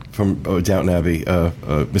from Downton Abbey,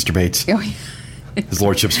 Mr. Bates. Oh, yeah. His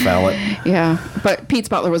lordship's valet. Yeah. But Pete's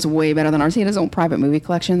butler was way better than ours. He had his own private movie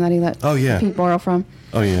collection that he let Pete borrow from.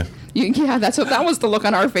 Oh, yeah. That was the look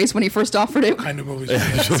on our face when he first offered it. What kind of movies?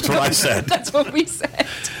 That's what I said. That's what we said.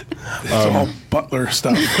 It's all butler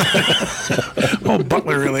stuff. All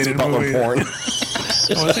butler-related movies. Porn.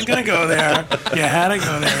 I wasn't going to go there. You had to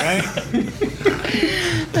go there, right?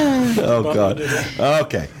 Oh, God.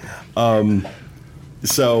 Okay.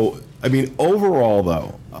 So, I mean, overall,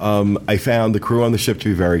 though, I found the crew on the ship to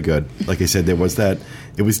be very good. Like I said, there was that.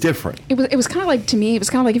 It was different. It was kind of like, to me, it was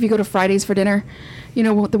kind of like if you go to Fridays for dinner,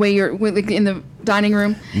 the way you're in the dining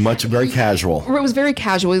room. Very casual. It was very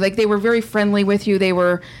casual. Like, they were very friendly with you. They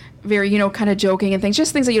were very, kind of joking and things.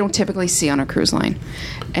 Just things that you don't typically see on a cruise line.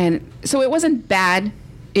 And so it wasn't bad.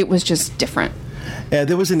 It was just different. Yeah,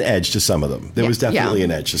 there was an edge to some of them. There was definitely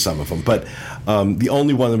an edge to some of them. But the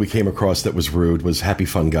only one that we came across that was rude was Happy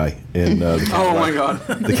Fun Guy in the Cadillac, oh my God,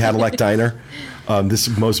 the Cadillac Diner. This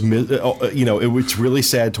most, it's really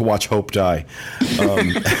sad to watch Hope die.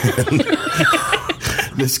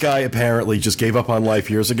 This guy apparently just gave up on life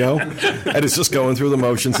years ago, and is just going through the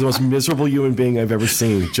motions. The most miserable human being I've ever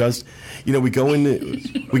seen. Just, we go in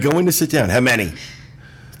to sit down. How many?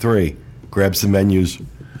 3. Grabs the menus.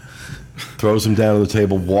 Throws them down on the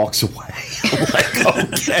table, walks away. I'm like,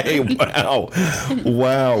 okay,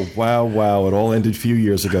 wow. It all ended a few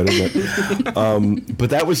years ago, didn't it?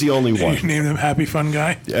 But that was the only one. You named him Happy Fun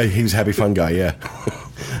Guy? He was Happy Fun Guy, yeah.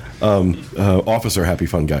 Officer Happy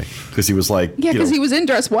Fun Guy. Because he was like... Yeah, because he was in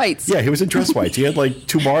dress whites. Yeah, he was in dress whites. He had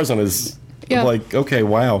 2 bars on his... Yeah. Like, okay,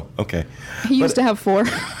 wow, okay. He used to have 4.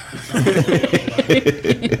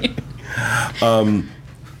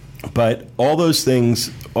 But all those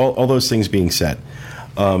things being said,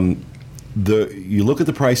 you look at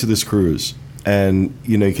the price of this cruise, And,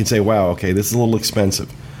 you can say, wow, okay, this is a little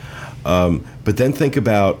expensive. But then think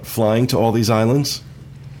about flying to all these islands,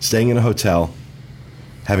 staying in a hotel,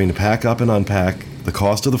 having to pack up and unpack, the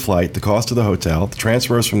cost of the flight, the cost of the hotel, the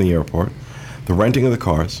transfers from the airport, the renting of the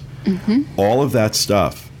cars, all of that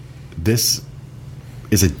stuff. This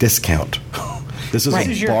is a discount. This is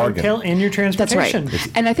a your bargain. hotel and your transportation. That's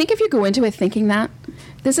right. And I think if you go into it thinking that,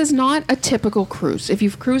 this is not a typical cruise. If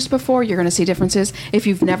you've cruised before, you're going to see differences. If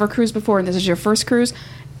you've never cruised before and this is your first cruise,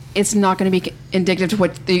 it's not going to be indicative to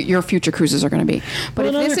what your future cruises are going to be. But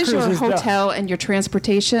if this is your hotel and your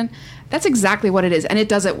transportation, that's exactly what it is, and it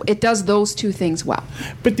does it. It does those two things well.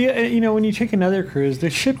 But when you take another cruise, the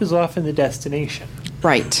ship is often the destination.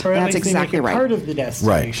 Right. Or That's exactly right. Part of the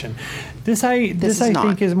destination. Right. This I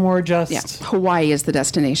think is more just. Yeah. Hawaii is the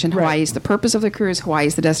destination. Right. Hawaii is the purpose of the cruise. Hawaii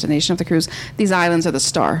is the destination of the cruise. These islands are the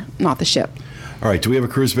star, not the ship. All right. Do we have a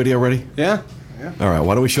cruise video ready? Yeah. All right.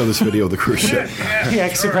 Why don't we show this video of the cruise ship? Yeah,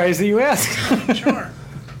 I'm surprised that you asked. Sure.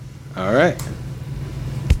 All right.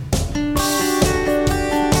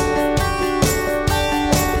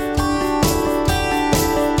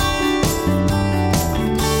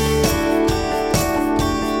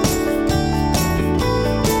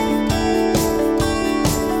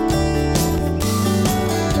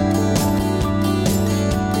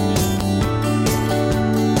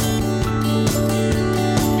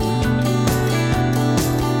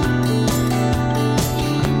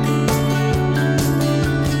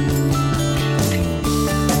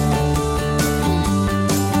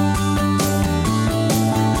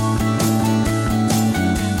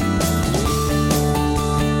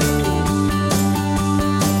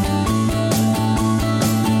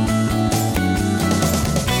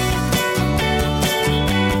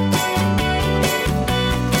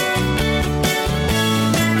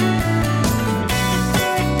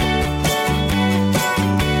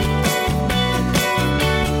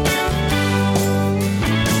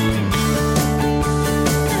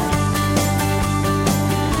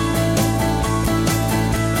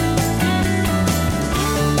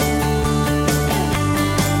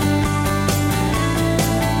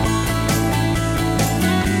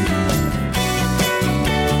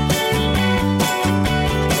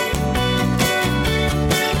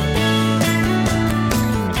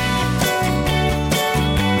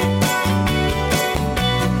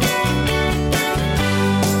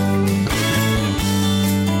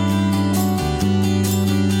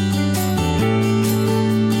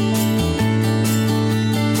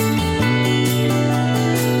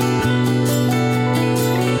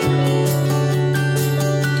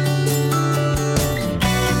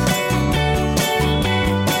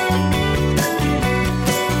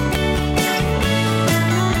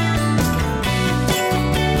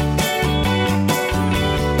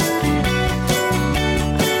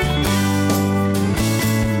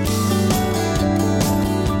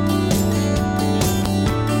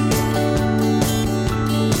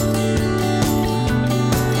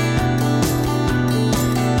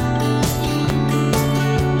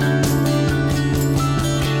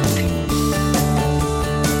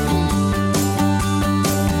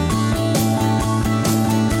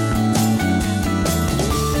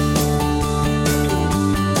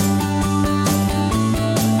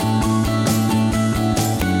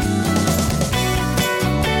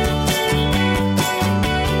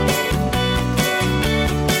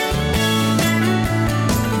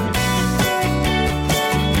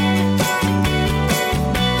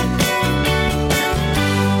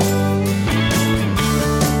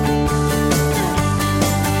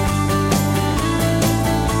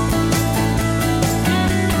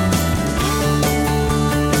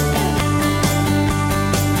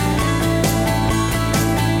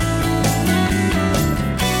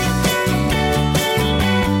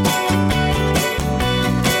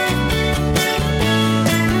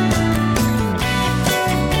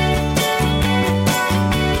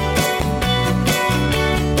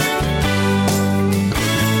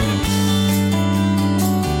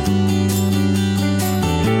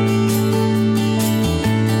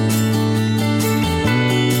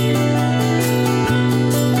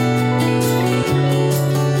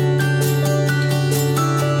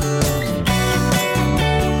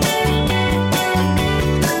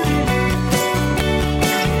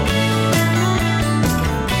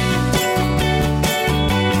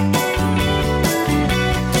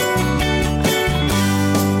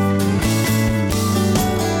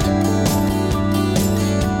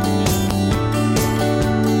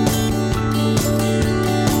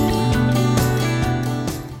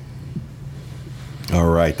 All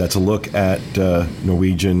right, that's a look at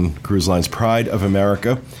Norwegian Cruise Line's Pride of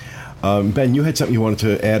America. Ben, you had something you wanted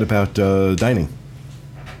to add about dining.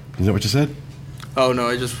 Is that what you said? Oh no,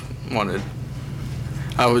 I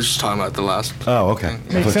was just talking about the last. Oh, okay.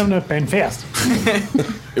 Make something up and fast.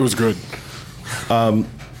 It was good.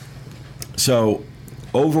 So,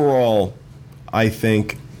 overall, I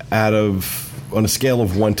think on a scale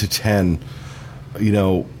of 1 to 10,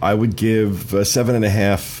 I would give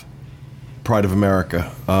 7.5 Pride of America,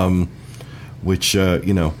 which,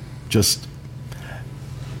 just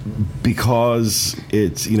because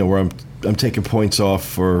it's, where I'm taking points off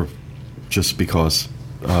for just because.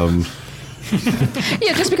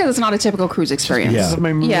 Yeah, just because it's not a typical cruise experience. Yeah.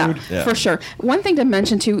 My mood. Yeah, Yeah. for sure. One thing to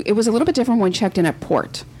mention, too, it was a little bit different when we checked in at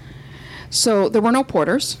port. So there were no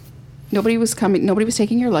porters. Nobody was coming. Nobody was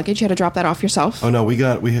taking your luggage. You had to drop that off yourself. Oh, no, we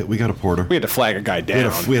got a porter. We had to flag a guy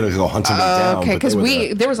down. We had to go hunt somebody down. Okay, but they because were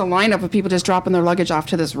there. there was a lineup of people just dropping their luggage off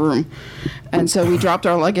to this room. And so we dropped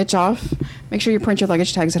our luggage off. Make sure you print your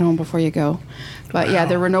luggage tags at home before you go. But yeah,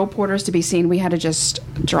 there were no porters to be seen. We had to just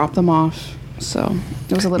drop them off. So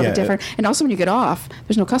it was a little bit different. And also when you get off,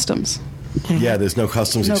 there's no customs. Yeah, there's no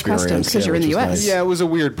customs No experience. customs, 'cause you're in which the was US. nice. Yeah, it was a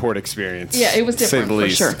weird port experience. Yeah, it was to say different, the for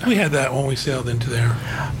least. sure. We had that when we sailed into there.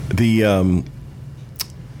 The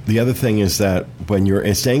other thing is that when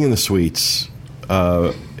you're staying in the suites,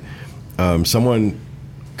 someone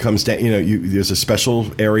comes down. There's a special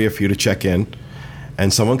area for you to check in,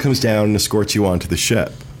 and someone comes down and escorts you onto the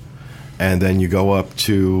ship, and then you go up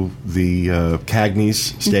to the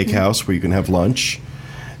Cagney's Steakhouse where you can have lunch.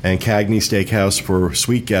 And Cagney's Steakhouse for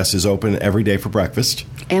suite guests is open every day for breakfast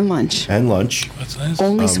And lunch. and lunch. That's nice.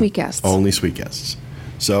 Only sweet guests. Only sweet guests.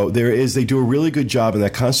 So they do a really good job in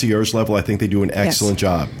that concierge level. I think they do an excellent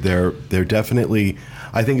job. They're definitely.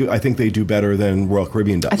 I think they do better than Royal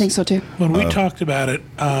Caribbean does. I think so too. When we talked about it,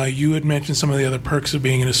 you had mentioned some of the other perks of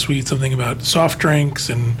being in a suite, something about soft drinks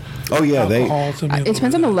and Oh yeah, alcohol. It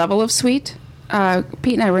depends on the level of suite.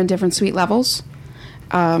 Pete and I were in different suite levels.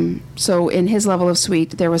 So in his level of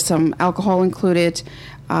suite, there was some alcohol included,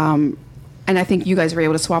 and I think you guys were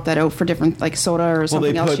able to swap that out for different, like soda or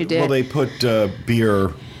something else you did. Well, they put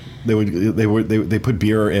beer. They put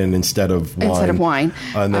beer in instead of wine. Instead of wine.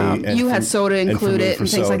 And you had fruit- soda included for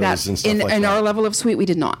and things like that. sodas and stuff like In that. our level of suite, we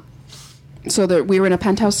did not. So we were in a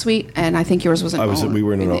penthouse suite, and I think yours was we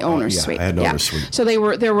were in the owner's yeah, suite. I had an owner's suite. So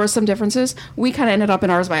there were some differences. We kind of ended up in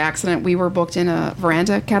ours by accident. We were booked in a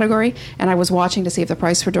veranda category, and I was watching to see if the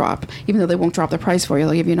price would drop. Even though they won't drop the price for you,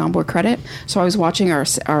 they'll give you an onboard credit. So I was watching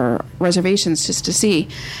our reservations just to see,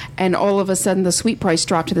 and all of a sudden the suite price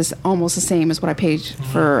dropped to this almost the same as what I paid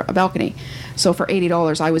for a balcony. So for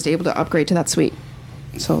 $80, I was able to upgrade to that suite.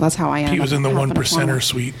 So that's how I ended He was up in the having one a corner. percenter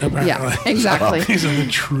suite, apparently. Yeah, exactly. He's in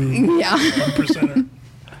the true Yeah. one percenter.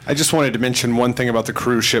 I just wanted to mention one thing about the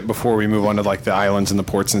cruise ship before we move on to like the islands and the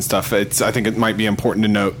ports and stuff. I think it might be important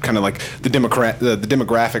to note kind of like the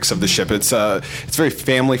demographics of the ship. It's very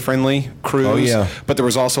family friendly cruise. Oh, yeah. But there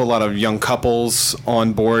was also a lot of young couples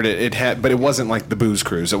on board. But it wasn't like the booze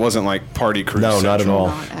cruise. It wasn't like party cruise. No, not at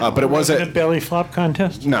all. But it was A belly flop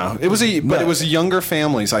contest. no. It was it was younger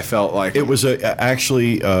families. I felt like It was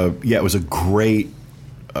it was a great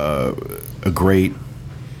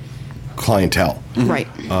clientele. Right.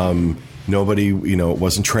 Nobody, it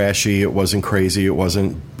wasn't trashy. It wasn't crazy. It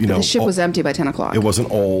wasn't, The ship was empty by 10 o'clock. It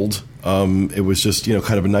wasn't old. It was just,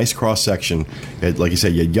 kind of a nice cross section. Like you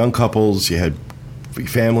said, you had young couples, you had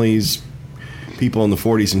families, people in the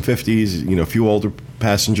 40s and 50s, a few older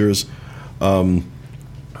passengers.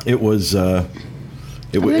 It was I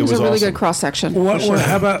think it was a really awesome. good cross section.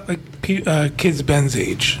 How about like kids Ben's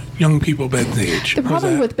age, young people Ben's age? The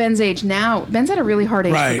problem with Ben's age now, Ben's at a really hard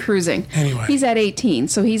age Right. for cruising. Anyway. He's at 18,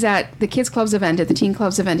 so he's at the kids clubs have ended, the teen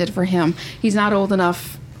clubs have ended for him. He's not old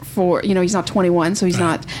enough for, he's not 21, so he's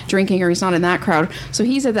not drinking or he's not in that crowd. So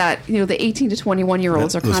he's at that, the 18 to 21 year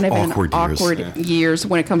olds are Those kind of in awkward years. years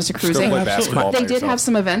when it comes to cruising. play basketball They by did yourself. have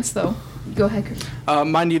some events though. Go ahead, Chris.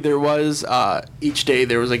 Mind you, there was each day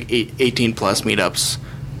there was like 18 plus meetups,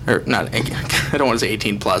 or not. I don't want to say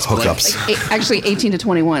 18 plus. but, Hookups. Actually 18 to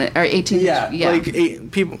 21 or 18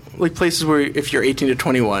 like people like places where if you're 18 to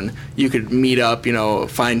 21, you could meet up.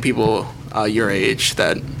 Find people your age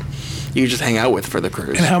that you could just hang out with for the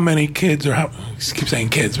cruise. And how many kids, I keep saying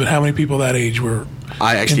kids, but how many people that age were?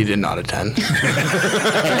 I actually did not attend.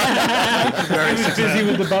 Busy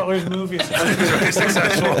with the Butler's movies. Very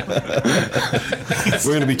successful.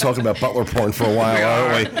 We're going to be talking about butler porn for a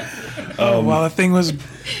while, aren't we? While the thing was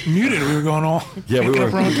muted, we were going all making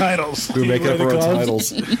up our own titles. We were making up our own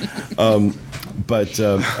titles.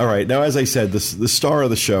 All right. Now, as I said, the star of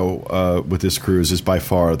the show with this cruise is by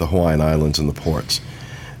far the Hawaiian Islands and the ports.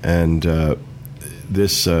 And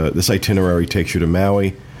this itinerary takes you to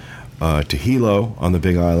Maui, to Hilo on the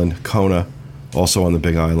Big Island, Kona, also on the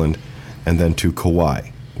Big Island, and then to Kauai,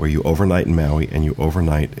 where you overnight in Maui and you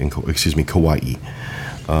overnight in Kauai.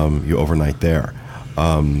 You overnight there.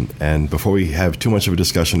 And before we have too much of a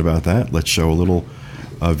discussion about that, let's show a little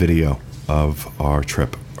video of our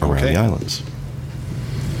trip around the islands.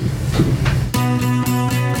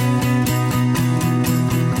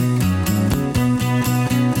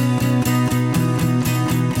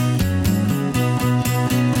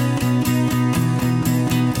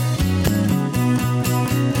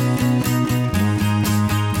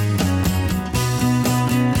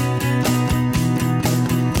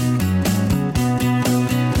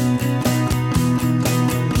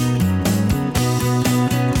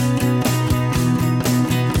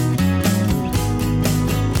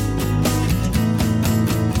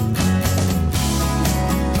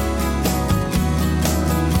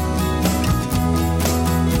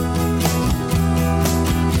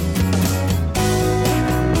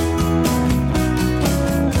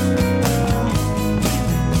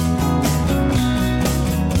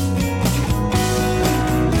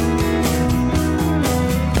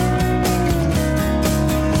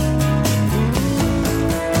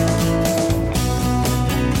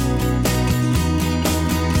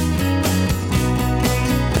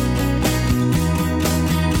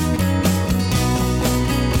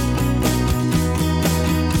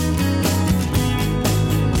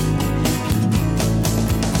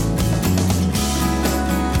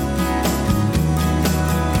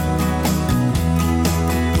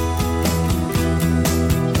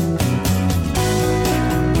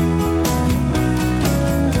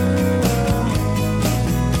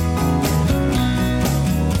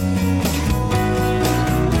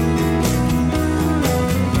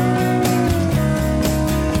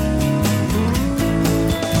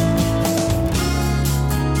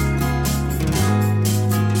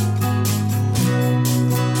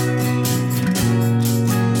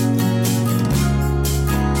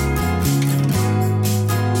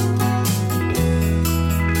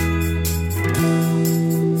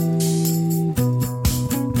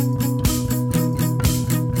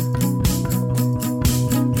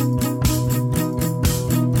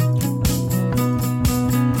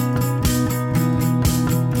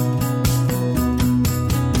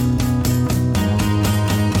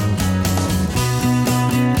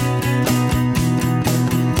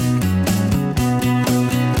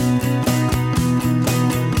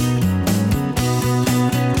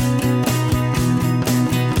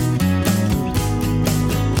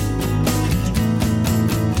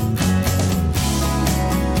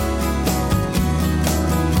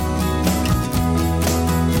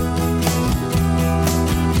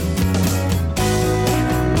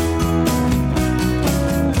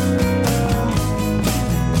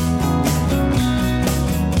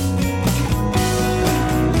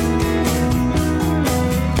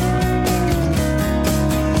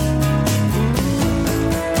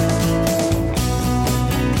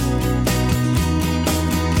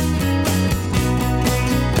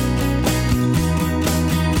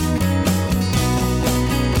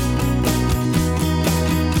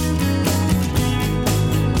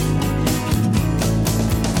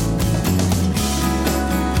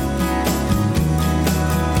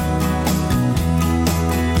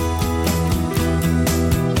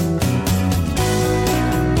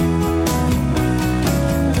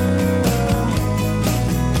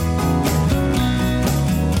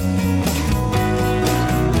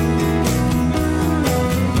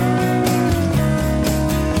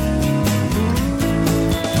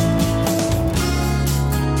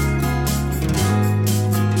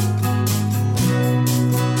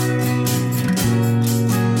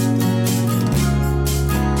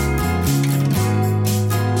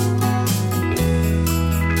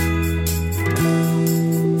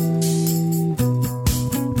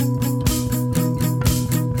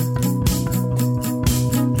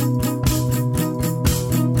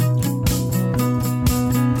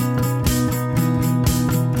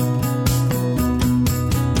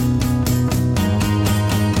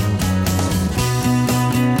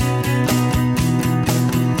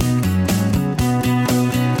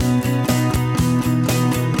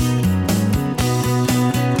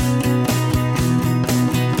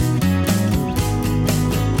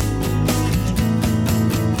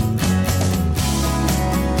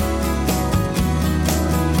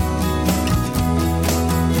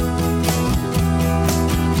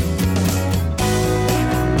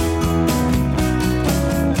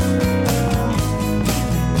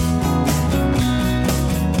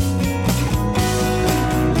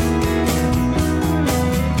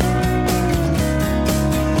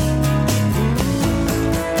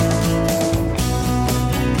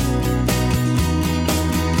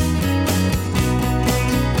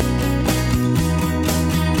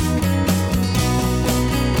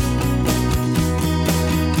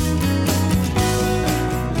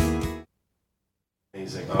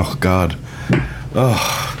 Amazing. Oh, God.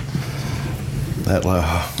 Oh. That,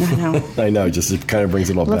 I know. I know. Just it kind of brings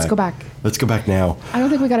it all back. Let's go back. Let's go back now. I don't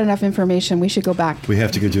think we got enough information. We should go back. We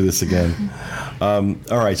have to go do this again. All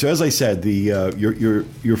right. So as I said,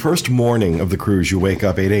 your first morning of the cruise, you wake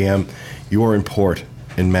up 8 a.m. You are in port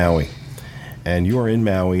in Maui, and you are in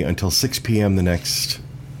Maui until 6 p.m. the next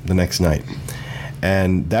night.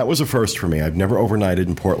 And that was a first for me. I've never overnighted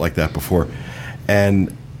in port like that before.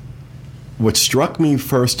 And what struck me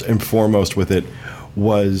first and foremost with it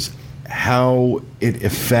was how it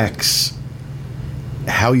affects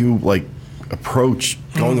how you approach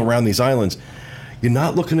going around these islands. You're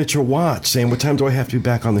not looking at your watch saying, what time do I have to be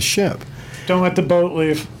back on the ship? Don't let the boat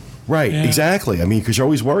leave. Right, yeah. Exactly. I mean, because you're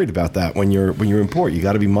always worried about that when you're in port. You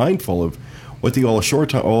got to be mindful of what the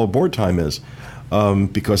all aboard time is,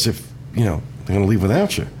 because if they're going to leave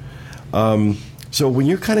without you. So when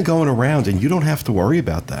you're kind of going around and you don't have to worry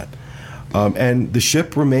about that, and the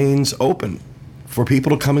ship remains open for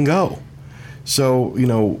people to come and go. So,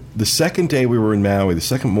 the second day we were in Maui, the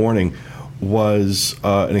second morning, was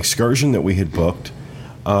an excursion that we had booked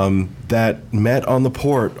that met on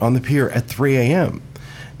the pier at 3 a.m.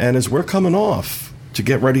 And as we're coming off to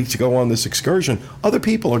get ready to go on this excursion, other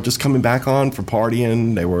people are just coming back on for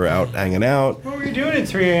partying. They were out hanging out. What were you doing at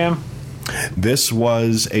 3 a.m.? This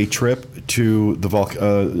was a trip to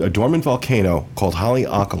a dormant volcano called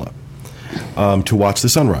Haleakala to watch the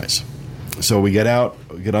sunrise. So we get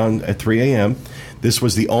on at 3 a.m. This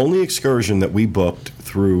was the only excursion that we booked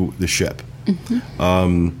through the ship.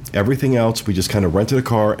 Mm-hmm. Everything else, we just kind of rented a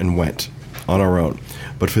car and went on our own.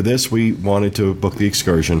 But for this, we wanted to book the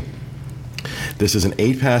excursion. This is an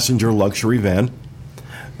 8-passenger luxury van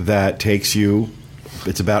that takes you,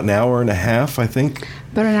 it's about an hour and a half, I think.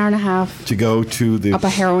 About an hour and a half. To go to up a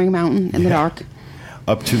harrowing mountain in the dark.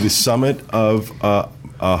 Up to the summit of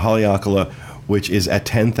Haleakala, which is at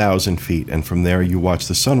 10,000 feet. And from there, you watch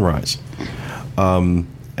the sunrise. And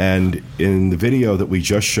in the video that we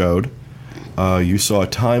just showed, you saw a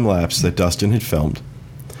time lapse that Dustin had filmed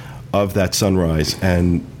of that sunrise.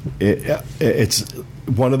 And it's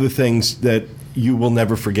one of the things that you will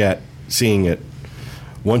never forget seeing it.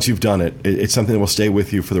 Once you've done it, it's something that will stay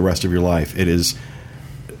with you for the rest of your life. It is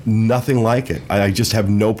nothing like it. I just have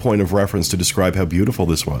no point of reference to describe how beautiful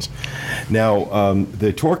this was. Now,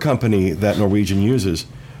 the tour company that Norwegian uses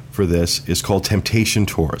for this is called Temptation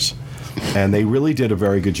Tours. And they really did a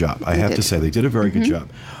very good job. I have to say, they did a very good job.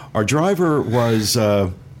 Our driver was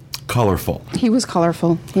colorful. He was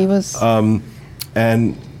colorful. He was...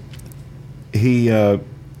 and he... a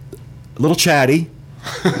little chatty.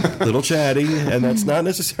 And that's not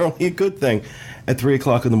necessarily a good thing at 3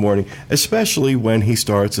 o'clock in the morning, especially when he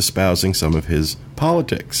starts espousing some of his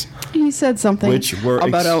politics. He said something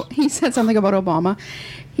about he said something about Obama.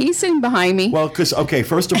 He's sitting behind me. Well, because, okay,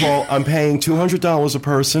 first of all, I'm paying $200 a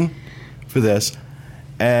person for this,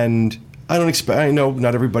 and I know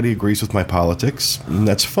not everybody agrees with my politics, and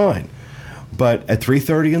that's fine. But at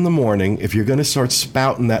 3:30 in the morning, if you're going to start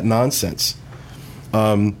spouting that nonsense,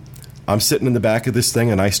 I'm sitting in the back of this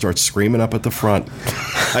thing, and I start screaming up at the front.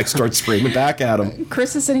 I start screaming back at him.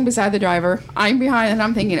 Chris is sitting beside the driver. I'm behind, and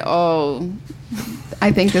I'm thinking,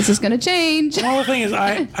 I think this is going to change. Well, the thing is,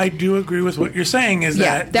 I do agree with what you're saying. Is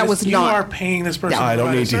that was you are paying this person? I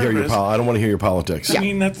don't need to hear your I don't want to hear your politics. I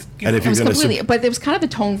mean, that's and if you're going to, but it was kind of the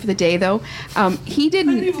tone for the day, though. He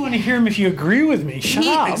didn't. I don't even want to hear him if you agree with me. Shut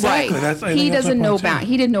up. Exactly. Right. He doesn't know.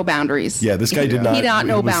 He didn't know boundaries. Yeah, this guy did not. He did not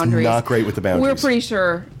know boundaries. Not great with the boundaries. We're pretty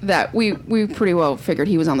sure that we pretty well figured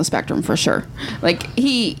he was on the spectrum for sure. Like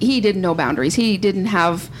he didn't know boundaries. He didn't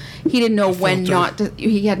know when not to,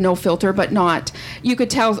 he had no filter, but not, you could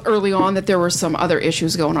tell early on that there were some other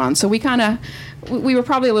issues going on. So we we were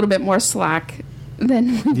probably a little bit more slack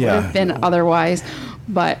than we would have been otherwise.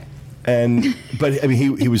 But I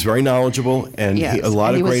mean, he was very knowledgeable, and yes, a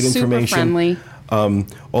lot of great information. Super friendly.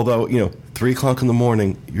 Although, 3 o'clock in the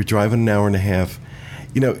morning, you're driving an hour and a half.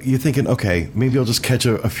 You're thinking, okay, maybe I'll just catch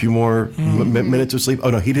a few more minutes of sleep.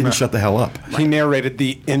 Oh, no, he didn't shut the hell up. He narrated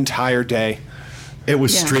the entire day. It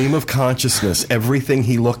was stream of consciousness, everything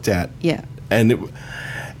he looked at. Yeah. And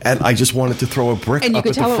I just wanted to throw a brick up at the front. And you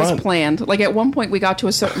could tell it was planned. Like at one point we got to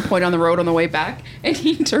a certain point on the road on the way back, and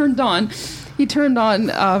he turned on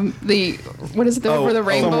the, what is it, Over the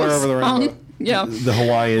Rainbow Somewhere Over the Rainbow. Yeah. the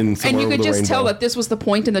Hawaiian. And you could just rainbow. tell that this was the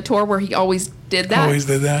point in the tour where he always did that. Always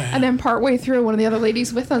did that. And then partway through, one of the other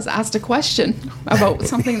ladies with us asked a question about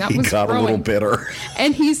something that he was got growing. a little bitter.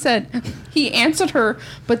 And he said, he answered her,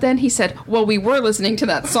 but then he said, well, we were listening to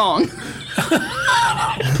that song.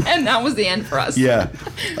 And that was the end for us. Yeah.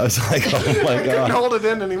 I was like, oh my I can't God. hold it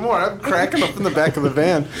in anymore. I'm cracking up in the back of the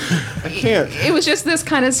van. I can't. It was just this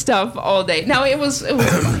kind of stuff all day. Now it was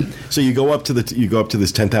funny. So you go up to this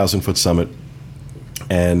 10,000-foot summit,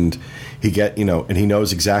 and and he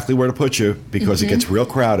knows exactly where to put you because it gets real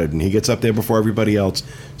crowded, and he gets up there before everybody else.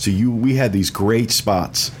 So we had these great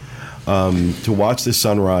spots to watch this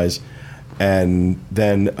sunrise, and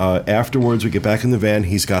then afterwards we get back in the van.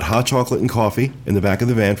 He's got hot chocolate and coffee in the back of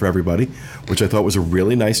the van for everybody, which I thought was a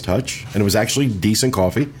really nice touch, and it was actually decent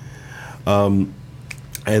coffee.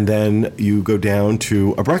 And then you go down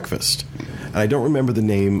to a breakfast. And I don't remember the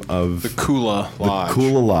name of... The Kula Lodge. The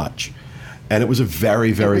Kula Lodge. And it was a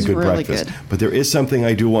very, very good really breakfast. good. But there is something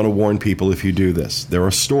I do want to warn people if you do this. There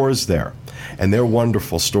are stores there, and they're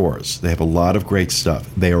wonderful stores. They have a lot of great stuff.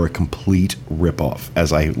 They are a complete ripoff,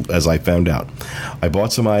 as I found out. I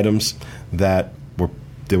bought some items that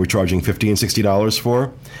they were charging $50 and $60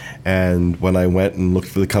 for, and when I went and looked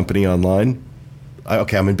for the company online...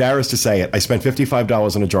 I'm embarrassed to say it. I spent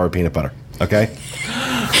 $55 on a jar of peanut butter. Okay?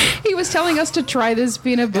 He was telling us to try this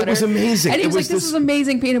peanut butter. It was amazing. And he It was was like, this this- is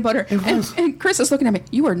amazing peanut butter. And Chris is looking at me.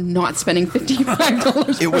 You are not spending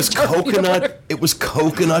 $55 It was for a jar of peanut butter." coconut. It was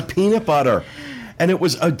coconut peanut butter, and it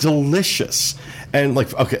was delicious. And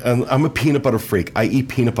I'm a peanut butter freak. I eat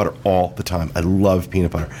peanut butter all the time. I love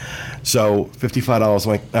peanut butter. So $55.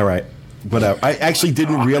 I'm like, all right, whatever. I actually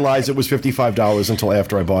didn't realize it was $55 until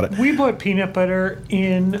after I bought it. We bought peanut butter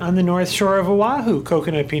on the north shore of Oahu,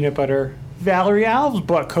 coconut peanut butter. Valerie Alves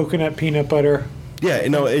bought coconut peanut butter. Yeah,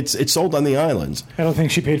 it's sold on the islands. I don't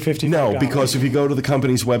think she paid $55. No, because if you go to the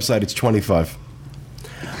company's website, it's $25.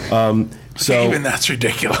 So Even that's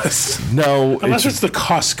ridiculous. no, Unless it's the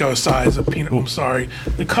Costco size of peanut. I'm sorry,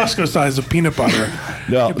 the Costco size of peanut butter.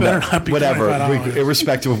 no, it better not be whatever. $25.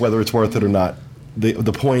 Irrespective of whether it's worth it or not, the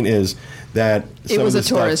point is that It was a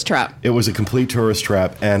tourist trap. It was a complete tourist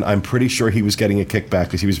trap, and I'm pretty sure he was getting a kickback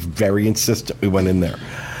because he was very insistent. We went in there.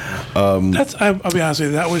 I'll be honest with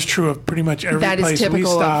you. That was true of pretty much every That is place we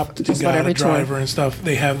typical of stopped. just got about every a driver tour. and stuff.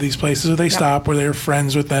 They have these places where they stop where they're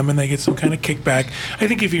friends with them and they get some kind of kickback. I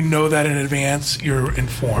think if you know that in advance, you're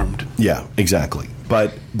informed. Yeah, exactly.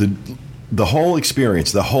 But the whole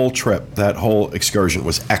experience, the whole trip, that whole excursion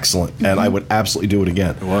was excellent, and I would absolutely do it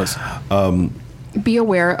again. It was. Be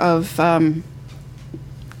aware of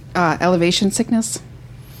elevation sickness.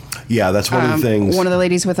 Yeah, that's one of the things. One of the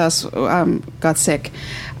ladies with us got sick.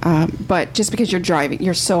 But just because you're driving,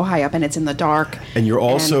 you're so high up and it's in the dark. And you're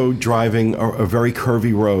also driving a very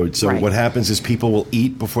curvy road. So Right. what happens is people will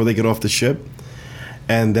eat before they get off the ship,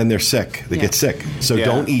 and then they're sick. They get sick. So Yeah.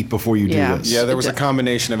 don't eat before you Yeah. do this. Yeah, there was a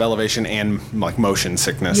combination of elevation and motion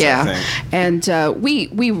sickness. I Yeah, think. and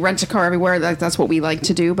we rent a car everywhere. That's what we like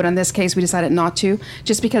to do. But in this case, we decided not to,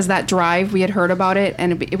 just because that drive we had heard about it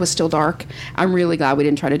and it was still dark. I'm really glad we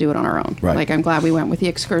didn't try to do it on our own. Right. Like I'm glad we went with the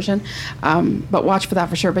excursion. But watch for that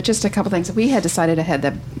for sure. But just a couple things. We had decided ahead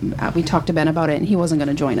that we talked to Ben about it, and he wasn't going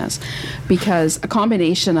to join us because a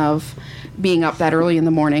combination of being up that early in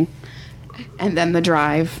the morning. And then the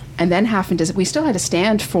drive, and then having to, we still had to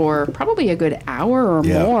stand for probably a good hour or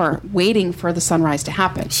Yeah. more waiting for the sunrise to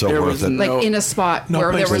happen. So There worth was it. no- Like in a spot No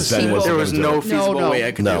where there place was to stand. people. There was no No, feasible way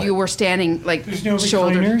I could No. do You were standing like There's no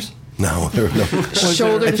shoulder recliners? No, there no.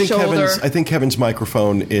 shoulder I to think shoulder. I think Kevin's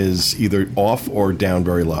microphone is either off or down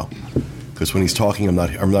very low, because when he's talking, I'm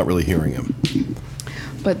not really hearing him.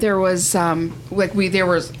 But there was there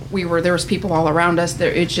was people all around us.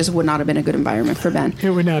 It just would not have been a good environment for Ben.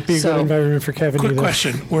 It would not be a So- good environment for Kevin Quick either.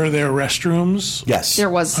 question: were there restrooms? Yes,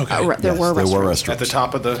 There was Okay. there Yes, were there were restaurants. restaurants At the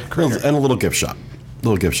top of the and a little gift shop.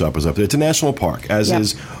 Little gift shop was up there. It's a national park, as Yep.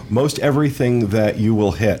 is most everything that you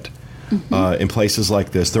will hit in places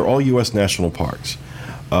like this. They're all U.S. national parks,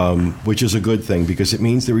 which is a good thing because it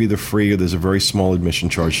means they're either free or there's a very small admission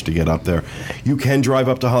charge to get up there. You can drive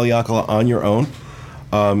up to Haleakala on your own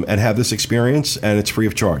and have this experience, and it's free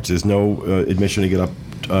of charge. There's no admission to get up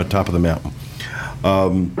top of the mountain.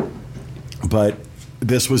 But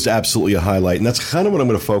this was absolutely a highlight, and that's kind of what I'm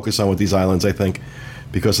going to focus on with these islands, I think,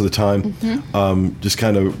 because of the time. Just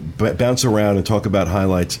kind of bounce around and talk about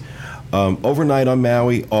highlights. Overnight on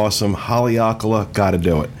Maui, awesome. Haleakala, got to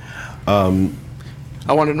do it.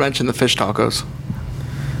 I wanted to mention the fish tacos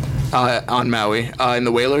on Maui in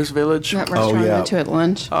the Whalers Village. That restaurant we yeah. went to at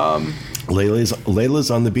lunch.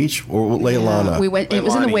 Layla's on the beach or Leilani? We went. It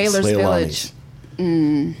was in the Leilani's. Whalers Leilani's. Village.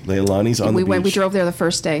 The Aulani's on the beach. We drove there the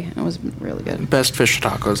first day. It was really good. Best fish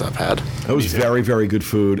tacos I've had. It was very, very good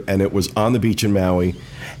food, and it was on the beach in Maui.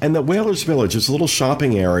 And the Whalers Village, it's a little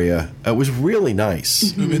shopping area. It was really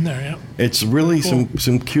nice. We've been there, yeah. It's really some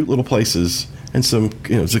cute little places, and some,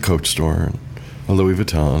 it's a Coach store, and a Louis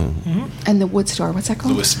Vuitton. And the wood store, what's that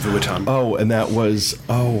called? Louis Vuitton. Oh, and that was,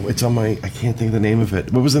 it's on I can't think of the name of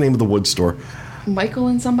it. What was the name of the wood store? Michael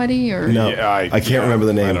and somebody, or No, Yeah, I can't remember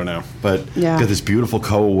the name. I don't know. But got this beautiful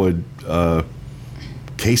Koa wood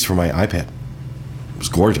case for my iPad. It was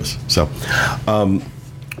gorgeous. So,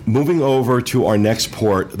 moving over to our next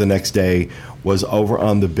port the next day was over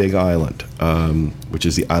on the Big Island, which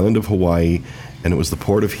is the island of Hawaii, and it was the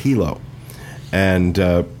port of Hilo.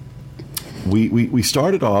 And we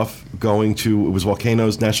started off going to, it was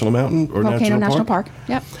Volcanoes National Mountain or Volcano National Park.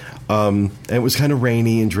 Yep. And it was kind of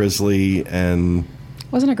rainy and drizzly, and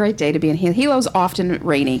Wasn't a great day to be in Hilo. Hilo's often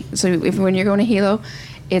rainy, so when you're going to Hilo,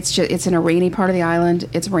 it's in a rainy part of the island.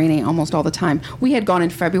 It's raining almost all the time. We had gone in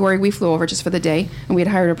February. We flew over just for the day, and we had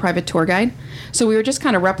hired a private tour guide. So we were just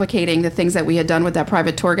kind of replicating the things that we had done with that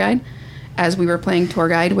private tour guide as we were playing tour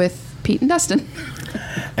guide with Pete and Dustin.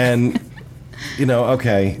 And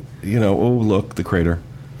oh look, the crater.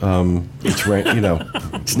 It's rain.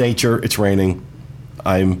 It's nature. It's raining.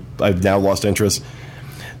 I've now lost interest.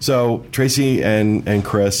 So Tracy and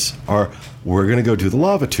Chris we're going to go do the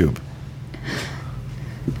lava tube.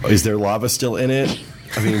 Is there lava still in it?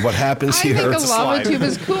 I mean, what happens here? I think a lava tube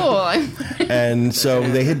is cool. And so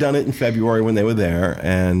they had done it in February when they were there,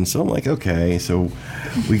 and so I'm like, okay. So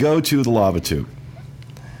we go to the lava tube.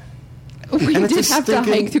 We did have to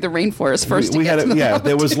hike through the rainforest first to get to the lava tube.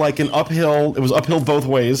 There was like an uphill. It was uphill both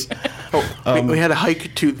ways. We had to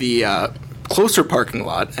hike to the closer parking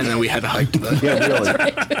lot, and then we had to hike to the... Yeah, really.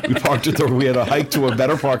 Right. We had to hike to a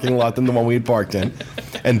better parking lot than the one we had parked in,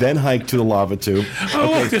 and then hike to the lava tube.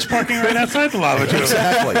 Oh, look, there's parking right outside the lava tube.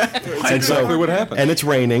 Exactly. That's exactly what happened. And it's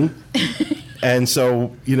raining. And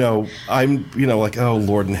so, I'm, like, oh,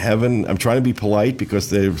 Lord in heaven. I'm trying to be polite because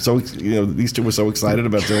they're so, these two were so excited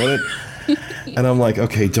about doing it. And I'm like,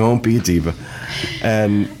 okay, don't be a diva.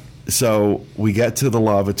 And so we get to the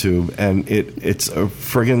lava tube, and it's a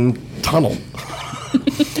friggin' tunnel.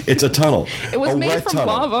 It's a tunnel. It was made from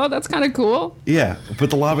lava. That's kind of cool. Yeah,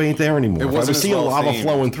 but the lava ain't there anymore. If I was seeing lava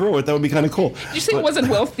flowing through it, that would be kind of cool. Did you say it wasn't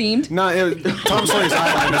well themed? No, Tom Sawyer's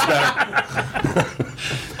Island is better.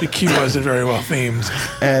 The queue wasn't very well themed.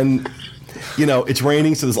 And, it's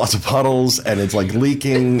raining, so there's lots of puddles, and it's like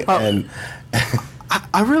leaking, and...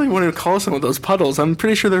 I really wanted to call some of those puddles. I'm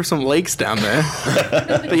pretty sure there's some lakes down there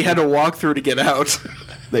that you had to walk through to get out.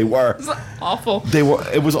 They were. It was awful.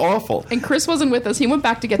 It was awful. And Chris wasn't with us. He went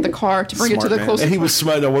back to get the car to bring it to the closest. And he was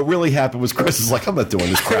smart. No, what really happened was Chris was like, I'm not doing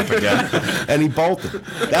this crap again. And he bolted.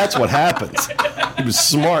 That's what happens. He was a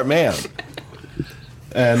smart man.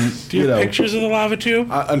 And, Do you have pictures of the lava tube?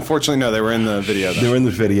 Unfortunately, no. They were in the video, though. They were in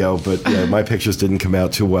the video, but my pictures didn't come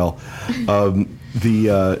out too well. And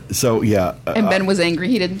Ben was angry.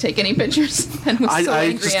 He didn't take any pictures. Ben was so I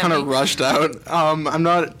angry just kind of rushed out. I'm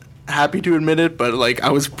not happy to admit it, but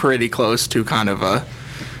I was pretty close to kind of a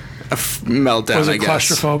meltdown. Was it I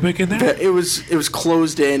guess. claustrophobic in there? It was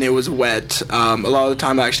closed in. It was wet. A lot of the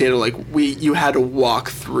time, I actually had to you had to walk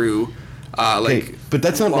through. But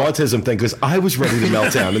that's not an autism thing, because I was ready to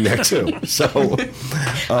melt down in there too. So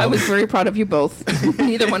I was very proud of you both.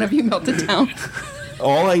 Neither one of you melted down.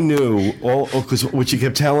 All I knew, because what you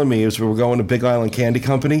kept telling me is we were going to Big Island Candy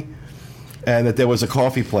Company, and that there was a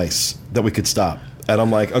coffee place that we could stop. And I'm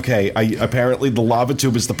like, okay, apparently the lava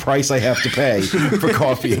tube is the price I have to pay for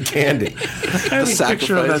coffee and candy. I have a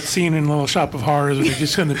picture of that scene in Little Shop of Horrors where they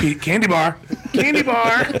just going to repeat, candy bar.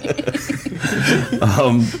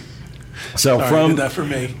 So Sorry, did that for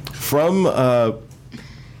me. From the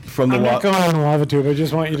I'm not going on the lava tube. I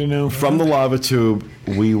just want you to know. From the lava tube,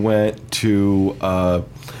 we went to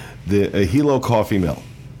the Hilo Coffee Mill,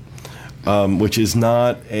 which is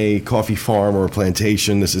not a coffee farm or a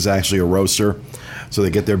plantation. This is actually a roaster. So they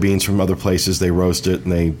get their beans from other places, they roast it,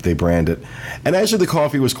 and they brand it. And actually, the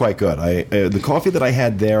coffee was quite good. The coffee that I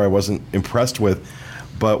had there, I wasn't impressed with,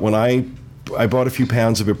 but when I bought a few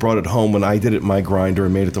pounds of it, brought it home. When I did it in my grinder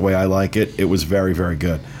and made it the way I like it, it was very, very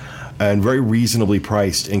good. And very reasonably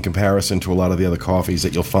priced in comparison to a lot of the other coffees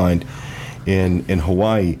that you'll find in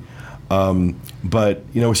Hawaii. But,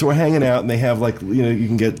 so we're hanging out, and they have, you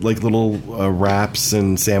can get, little wraps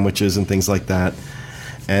and sandwiches and things like that.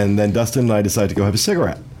 And then Dustin and I decided to go have a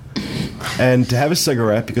cigarette. And to have a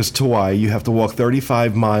cigarette, because to Hawaii, you have to walk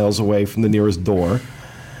 35 miles away from the nearest door.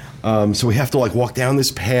 So we have to walk down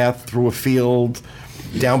this path through a field,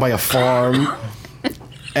 down by a farm.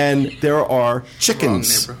 And there are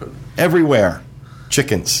chickens everywhere.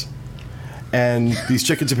 Chickens. And these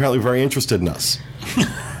chickens apparently are very interested in us.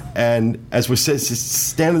 And as we're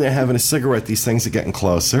standing there having a cigarette, these things are getting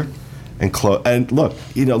closer and close. And look,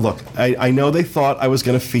 I know they thought I was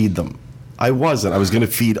going to feed them. I wasn't. I was going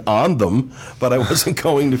to feed on them, but I wasn't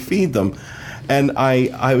going to feed them. And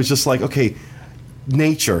I was just like, okay,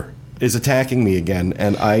 nature is attacking me again,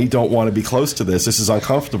 and I don't want to be close to this. This is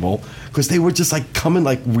uncomfortable, because they were just like coming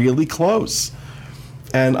like really close.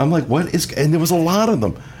 And I'm like, what is... And there was a lot of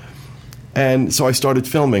them. And so I started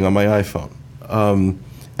filming on my iPhone.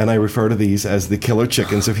 And I refer to these as the killer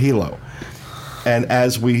chickens of Hilo. And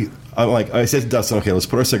as I said to Dustin, okay, let's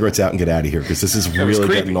put our cigarettes out and get out of here, because this is really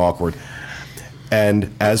getting awkward.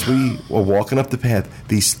 And as we were walking up the path,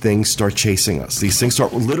 these things start chasing us. These things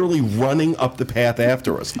start literally running up the path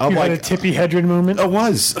after us. You had a Tippi Hedren moment? It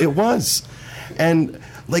was. And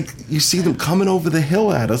like, you see them coming over the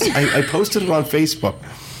hill at us. I posted it on Facebook.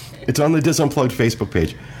 It's on the Dis Unplugged Facebook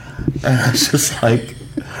page. And I was just like,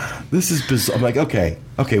 this is bizarre. I'm like, okay,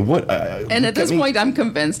 what? And at this point, I'm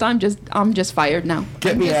convinced. I'm just fired now.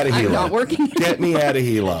 Get me out of Hilo. I'm not working. Get me out of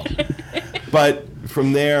Hilo. But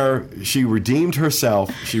from there, she redeemed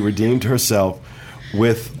herself.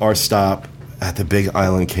 With our stop at the Big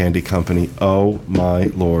Island Candy Company. Oh my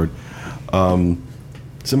Lord!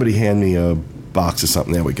 Somebody hand me a box of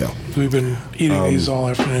something. There we go. We've been eating these all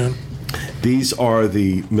afternoon. These are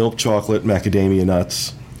the milk chocolate macadamia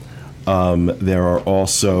nuts. There are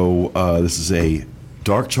also, this is a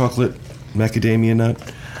dark chocolate macadamia nut.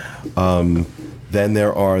 Then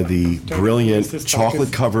there are the brilliant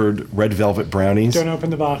chocolate-covered red velvet brownies. Don't open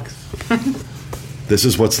the box. This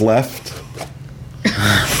is what's left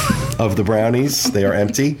of the brownies. They are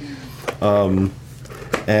empty. And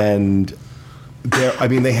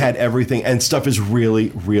they had everything. And stuff is really,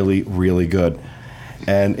 really, really good.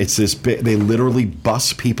 And it's this big, they literally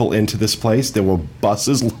bus people into this place. There were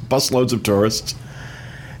busloads of tourists.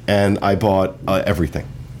 And I bought everything.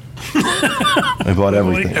 I bought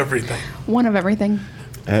everything. Everything. One of everything.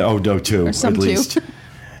 No, two, or some at least. Two.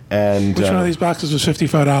 And which one of these boxes was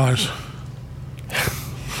 $55?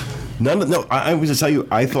 No, I was to tell you,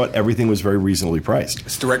 I thought everything was very reasonably priced.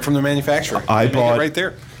 It's direct from the manufacturer. I bought right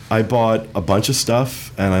there. I bought a bunch of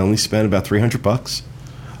stuff, and I only spent about $300.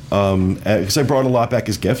 Because I brought a lot back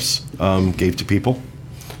as gifts, gave to people,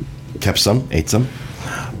 kept some, ate some.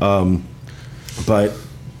 But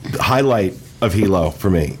the highlight of Hilo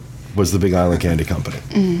for me was the Big Island Candy Company.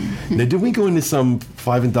 Now, did we go into some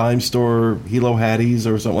 5 and dime store, Hilo Hatties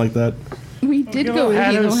or something like that? We did go to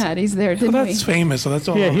Hilo Hatties there, didn't we? That's famous, so that's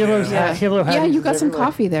all. Yeah, Hilo Hatties. Yeah, you got some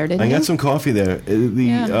coffee there, didn't you? I got some coffee there.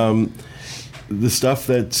 The stuff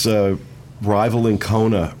that's rivaling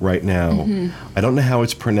Kona right now, I don't know how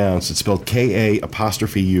it's pronounced. It's spelled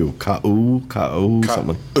Ka''U, Ka''U,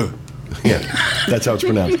 something. Yeah, that's how it's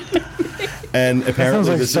pronounced. And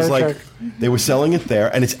apparently this is like, they were selling it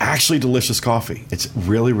there, and it's actually delicious coffee. It's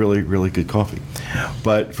really, really, really good coffee.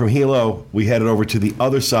 But from Hilo, we headed over to the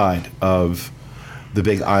other side of the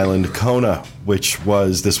Big Island, Kona, this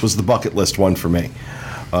was the bucket list one for me.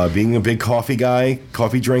 Being a big coffee guy,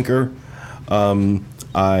 coffee drinker, one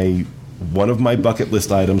of my bucket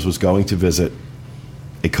list items was going to visit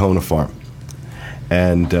a Kona farm.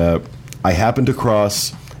 And I happened to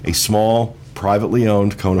cross a small, privately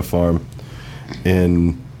owned Kona farm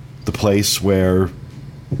in the place where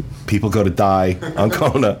people go to die on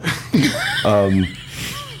Kona.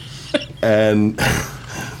 And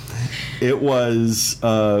it was...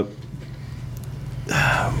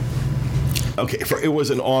 it was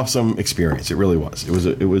an awesome experience. It really was. It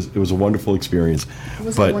was a wonderful experience.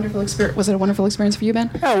 Was it a wonderful experience for you, Ben?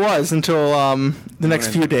 Yeah, it was until the next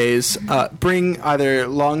few days. Bring either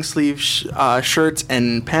long sleeve shirts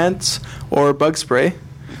and pants or bug spray.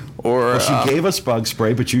 Or she gave us bug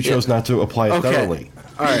spray, but you chose not to apply it thoroughly.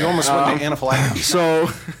 All right. You almost went to anaphylaxis. So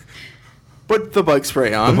put the bug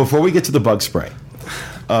spray on. But before we get to the bug spray,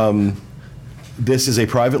 this is a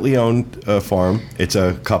privately owned farm. It's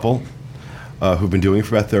a couple who've been doing it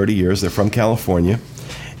for about 30 years. They're from California.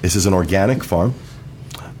 This is an organic farm.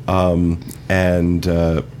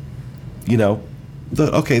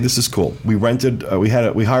 This is cool. We rented, we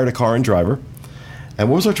hired a car and driver.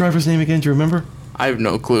 And what was our driver's name again? Do you remember? I have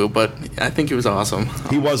no clue, but I think he was awesome.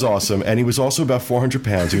 He was awesome, and he was also about 400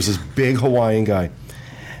 pounds. He was this big Hawaiian guy.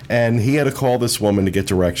 And he had to call this woman to get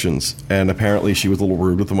directions, and apparently she was a little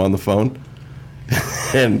rude with him on the phone.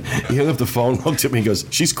 And he hung up the phone, looked at me, and goes,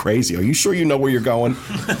 "She's crazy. Are you sure you know where you're going?"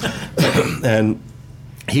 And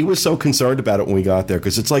he was so concerned about it when we got there,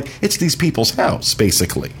 because it's these people's house,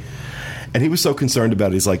 basically. And he was so concerned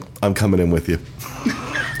about it, he's like, "I'm coming in with you."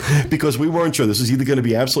 because we weren't sure. This was either going to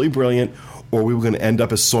be absolutely brilliant or we were going to end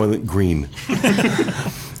up as Soylent Green.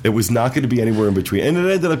 It was not going to be anywhere in between. And it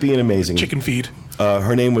ended up being amazing. Chicken feed.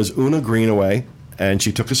 Her name was Una Greenaway, and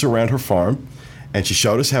she took us around her farm, and she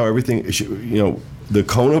showed us how everything, the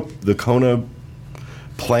Kona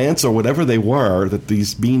plants or whatever they were that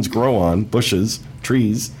these beans grow on, bushes,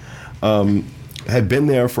 trees, had been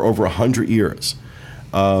there for over 100 years.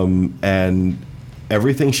 And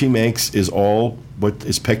everything she makes is all what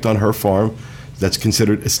is picked on her farm. That's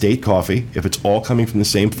considered estate coffee. If it's all coming from the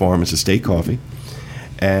same farm, it's estate coffee.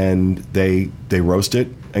 And they roast it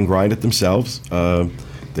and grind it themselves.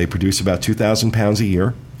 They produce about 2,000 pounds a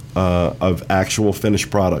year of actual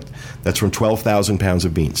finished product. That's from 12,000 pounds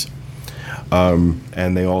of beans.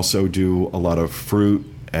 And they also do a lot of fruit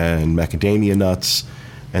and macadamia nuts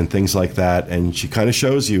and things like that. And she kind of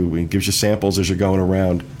shows you and gives you samples as you're going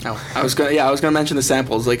around. Oh, I was gonna mention the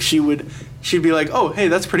samples. Like she'd be like, "Oh, hey,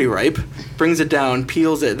 that's pretty ripe." Brings it down,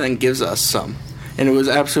 peels it, then gives us some. And it was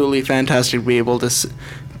absolutely fantastic to be able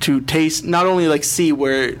to taste, not only like see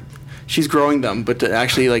where she's growing them, but to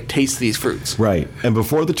actually like taste these fruits. Right. And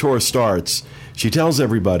before the tour starts, she tells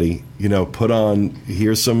everybody,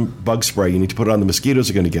 here's some bug spray. You need to put it on. The mosquitoes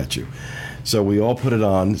are going to get you. So we all put it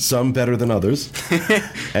on, some better than others.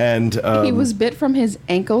 And he was bit from his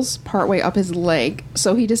ankles partway up his leg.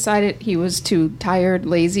 So he decided he was too tired,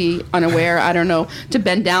 lazy, unaware, I don't know, to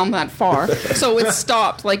bend down that far. So it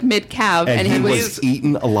stopped like mid-calf. And he was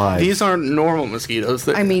eaten alive. These aren't normal mosquitoes.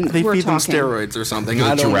 They feed them steroids or something.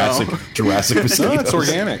 I don't know. Jurassic mosquitoes. No, it's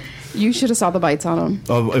organic. You should have saw the bites on him.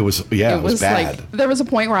 Oh, it was bad. Like, there was a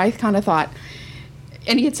point where I kind of thought,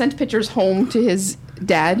 and he had sent pictures home to his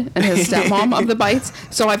dad and his stepmom of the bites.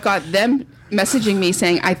 So I've got them messaging me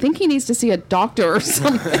saying, I think he needs to see a doctor or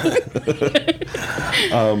something.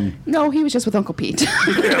 No, he was just with Uncle Pete.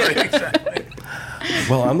 Exactly.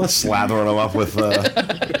 Well, I'm not slathering him up with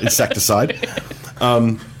insecticide.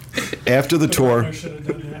 After the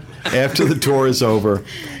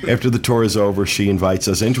tour is over, she invites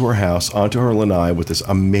us into her house, onto her lanai with this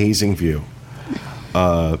amazing view,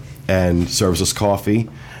 and serves us coffee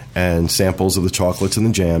and samples of the chocolates and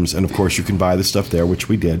the jams. And, of course, you can buy the stuff there, which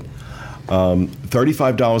we did.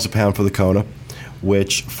 $35 a pound for the Kona,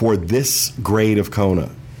 which for this grade of Kona,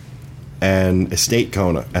 and estate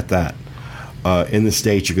Kona at that, in the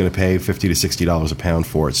States, you're going to pay $50 to $60 a pound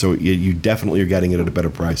for it. So you definitely are getting it at a better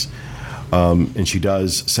price. And she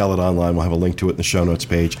does sell it online. We'll have a link to it in the show notes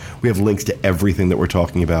page. We have links to everything that we're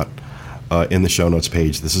talking about in the show notes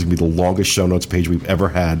page. This is going to be the longest show notes page we've ever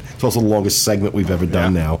had. It's also the longest segment we've ever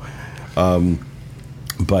done now.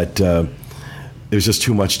 But it was just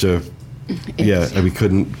too much to... and we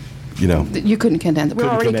couldn't... You couldn't condense it. We're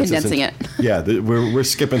already condensing it. Yeah, we're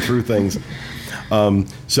skipping through things.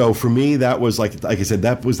 So for me, that was like I said,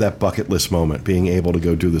 that was that bucket list moment, being able to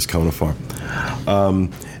go do this Kona farm.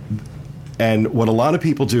 And what a lot of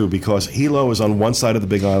people do, because Hilo is on one side of the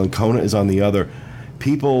Big Island, Kona is on the other,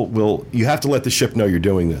 you have to let the ship know you're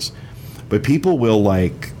doing this. But people will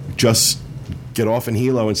just get off in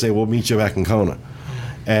Hilo and say, we'll meet you back in Kona.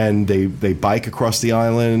 And they bike across the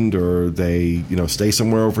island, or they stay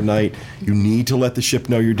somewhere overnight. You need to let the ship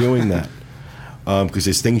know you're doing that. Because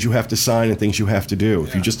there's things you have to sign and things you have to do.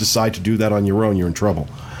 If you just decide to do that on your own, you're in trouble.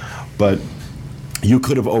 But you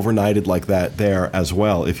could have overnighted like that there as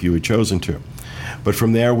well if you had chosen to. But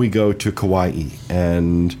from there, we go to Kauai,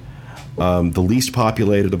 and the least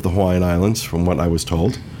populated of the Hawaiian Islands, from what I was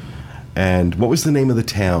told. And what was the name of the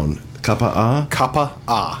town? Kapa'a?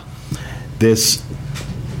 Kapa'a. This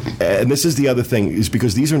is the other thing, is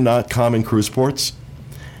because these are not common cruise ports.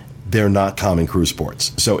 They're not common cruise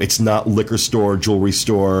ports. So it's not liquor store, jewelry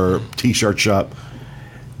store, T-shirt shop.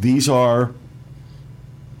 These are,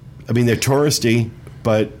 they're touristy,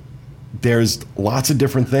 but there's lots of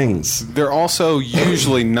different things. They're also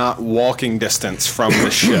usually not walking distance from the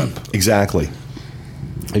ship. Exactly.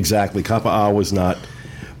 Kapa'a was not.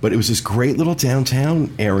 But it was this great little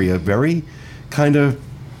downtown area, very kind of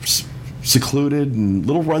secluded and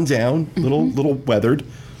little rundown, little weathered.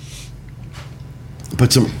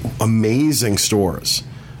 But some amazing stores.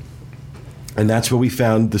 And that's where we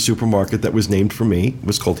found the supermarket that was named for me. It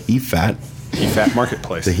was called He-Fat. He-Fat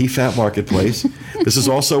Marketplace. The He-Fat Marketplace. This is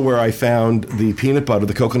also where I found the peanut butter,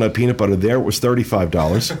 the coconut peanut butter. There it was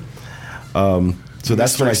 $35. So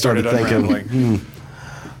that's when I started thinking,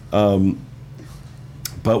 but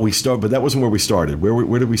that wasn't where we started.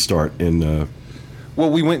 Where did we start in? Well,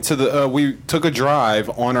 we went to we took a drive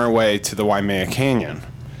on our way to the Waimea Canyon.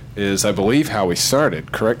 Is, I believe, how we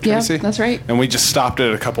started, correct, Tracy? Yeah, that's right. And we just stopped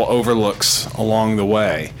at a couple overlooks along the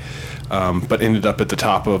way. but ended up at the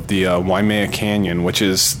top of the Waimea Canyon, which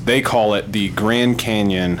is, they call it the Grand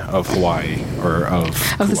Canyon of Hawaii, or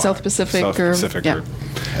of the South Pacific. South Pacific. Yeah.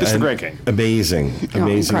 It's the Grand Canyon. Amazing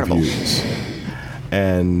Incredible. views.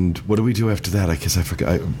 And what do we do after that? I guess I forgot.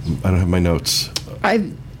 I don't have my notes. I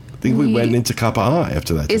think we went into Kapa'a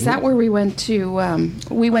after that. Is that where we went to?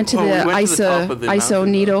 We went to the we went to the top of the ISO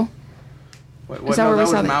mountain, Needle. What, Is that where we that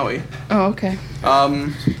saw was that? Maui. Oh, okay.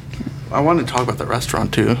 I wanted to talk about the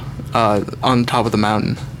restaurant too, on top of the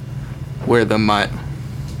mountain, where the Maya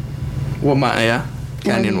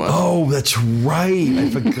Canyon was. Oh, that's right. I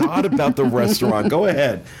forgot about the restaurant. Go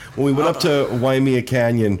ahead. When we went up to Waimea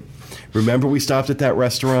Canyon, remember we stopped at that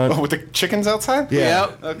restaurant? Oh, with the chickens outside? Yeah.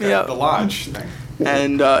 Yep. Okay, Yep. the lodge thing.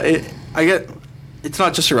 And it's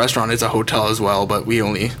not just a restaurant; it's a hotel as well. But we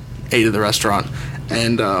only ate at the restaurant,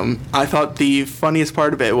 and I thought the funniest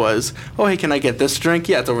part of it was, "Oh, hey, can I get this drink?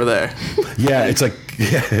 Yeah, it's over there." Yeah, it's like,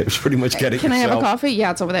 it was pretty much getting Can I have a yourself. coffee?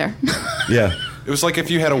 Yeah, it's over there. Yeah. It was like if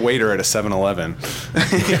you had a waiter at a 7-Eleven.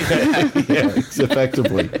 Yeah,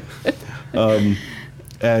 effectively.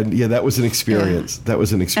 And yeah, that was an experience. That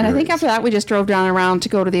was an And experience. I think after that, we just drove down and around to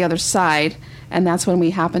go to the other side, and that's when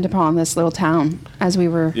we happened upon this little town as we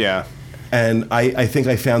were. Yeah. And I think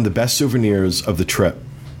I found the best souvenirs of the trip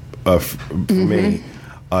for me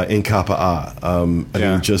in Kapa'a. I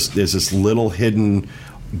Yeah. mean, just there's this little hidden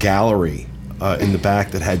gallery in the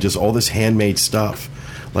back that had just all this handmade stuff.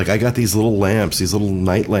 Like I got these little lamps, these little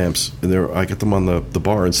night lamps, and I got them on the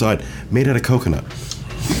bar inside, made out of coconut,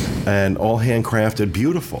 and all handcrafted,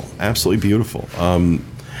 beautiful, absolutely beautiful,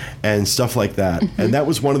 and stuff like that. And that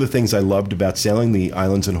was one of the things I loved about sailing the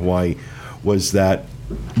islands in Hawaii, was that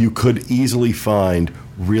you could easily find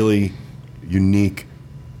really unique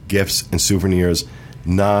gifts and souvenirs.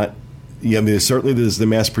 Not, yeah, I mean, there's the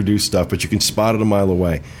mass-produced stuff, but you can spot it a mile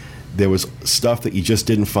away. There was stuff that you just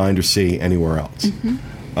didn't find or see anywhere else.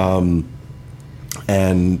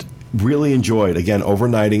 And really enjoyed, again,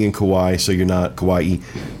 overnighting in Kauai, so you're not,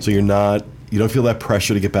 you don't feel that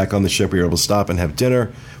pressure to get back on the ship. You're able to stop and have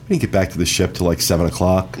dinner. We didn't get back to the ship till like 7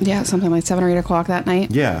 o'clock. Yeah, something like 7 or 8 o'clock that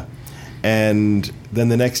night. Yeah. And then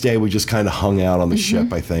the next day we just kind of hung out on the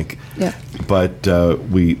ship, I think. Yeah. But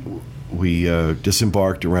we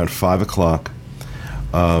disembarked around 5 o'clock,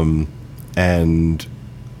 and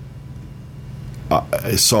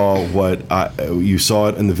I saw you saw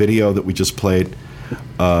it in the video that we just played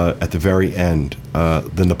at the very end,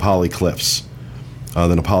 the Nepali cliffs,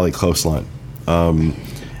 the Nepali coastline.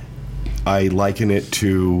 I liken it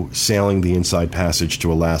to sailing the Inside Passage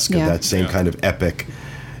to Alaska, Yeah. that same kind of epic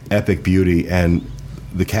beauty. And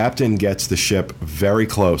the captain gets the ship very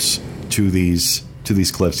close to these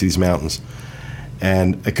cliffs, these mountains.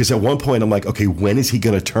 And because at one point I'm like, okay, when is he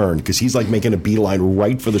going to turn? Because he's like making a beeline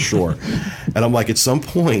right for the shore. And I'm like, at some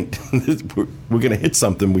point, we're going to hit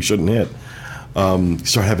something we shouldn't hit.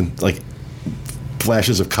 Start having like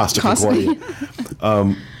flashes of Costa Concordia.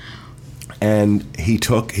 And he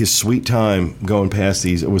took his sweet time going past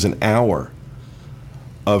these. It was an hour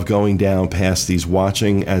of going down past these,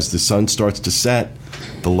 watching as the sun starts to set,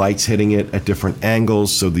 the lights hitting it at different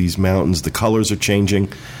angles. So these mountains, the colors are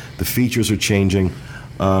changing, the features are changing.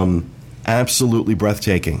 Absolutely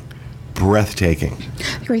breathtaking.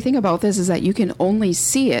 The great thing about this is that you can only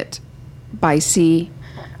see it by sea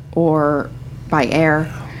or by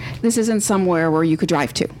air. This isn't somewhere where you could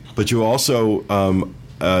drive to. But you also,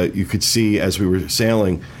 you could see as we were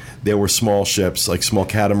sailing, there were small ships, like small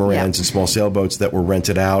catamarans and small sailboats that were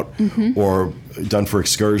rented out or done for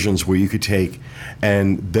excursions where you could take,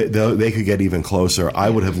 and they could get even closer.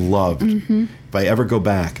 I would have loved, if I ever go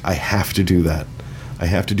back, I have to do that. I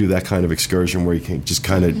have to do that kind of excursion where you can just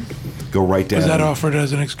kind of go right down. Was that offered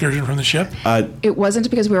as an excursion from the ship? It wasn't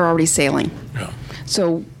because we were already sailing. No.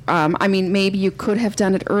 So, I mean, maybe you could have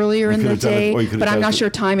done it earlier in could the have done it, day, or you could have but done I'm it not the- sure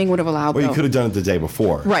timing would have allowed. Well, you though. could have done it the day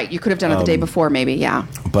before. Right, you could have done it the day before, maybe. Yeah.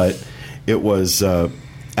 But it was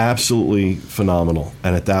absolutely phenomenal.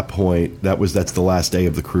 And at that point, that's the last day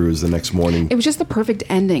of the cruise. The next morning, It was just the perfect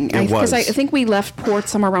ending. Because I was. think we left port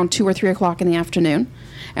somewhere around 2 or 3 o'clock in the afternoon,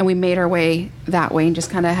 and we made our way that way and just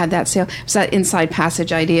kind of had that sail. It was that Inside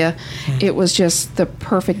Passage idea. It was just the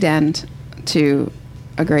perfect end to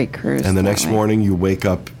a great cruise. and the that next way. morning you wake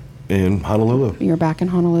up in Honolulu. You're back in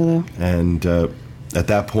Honolulu. And at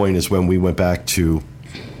that point is when we went back to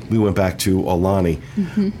Aulani.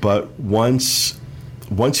 But once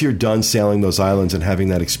you're done sailing those islands and having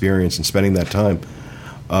that experience and spending that time,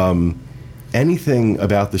 anything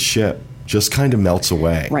about the ship just kind of melts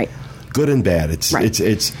away. Right. Good and bad. It's Right.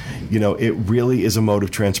 it's it really is a mode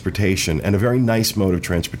of transportation, and a very nice mode of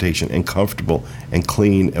transportation, and comfortable and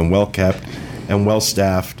clean and well kept and well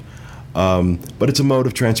staffed. but it's a mode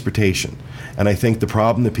of transportation. And I think the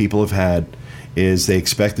problem that people have had is they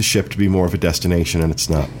expect the ship to be more of a destination, and it's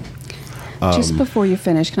not. Just before you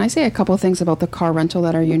finish, can I say a couple of things about the car rental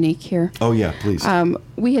that are unique here? Oh, yeah, please.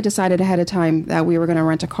 We had decided ahead of time that we were going to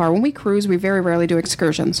rent a car. When we cruise, we very rarely do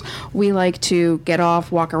excursions. We like to get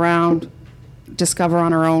off, walk around, discover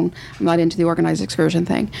on our own. I'm not into the organized excursion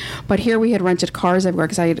thing. But here we had rented cars everywhere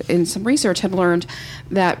because I, in some research, had learned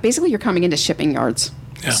that basically you're coming into shipping yards.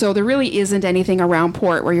 Yeah. So there really isn't anything around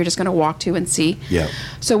port where you're just going to walk to and see. Yeah.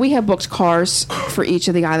 So we had booked cars for each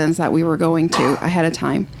of the islands that we were going to ahead of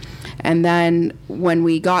time. And then when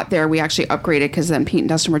we got there, we actually upgraded because then Pete and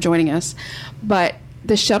Dustin were joining us. But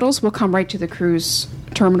the shuttles will come right to the cruise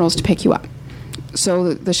terminals to pick you up.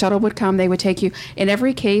 So the shuttle would come, they would take you. In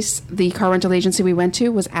every case, the car rental agency we went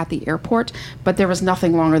to was at the airport, but there was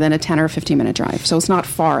nothing longer than a 10 or 15-minute drive. So it's not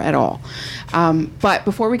far at all. But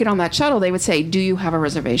before we get on that shuttle, they would say, do you have a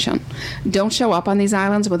reservation? Don't show up on these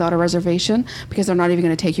islands without a reservation because they're not even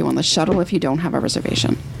going to take you on the shuttle if you don't have a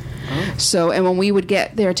reservation. So, and when we would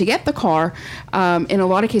get there to get the car, in a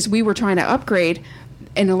lot of cases, we were trying to upgrade.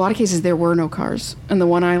 In a lot of cases, there were no cars. On the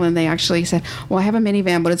one island, they actually said, well, I have a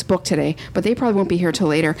minivan, but it's booked today. But they probably won't be here till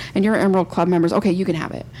later. And you're Emerald Club members. Okay, you can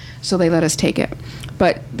have it. So they let us take it.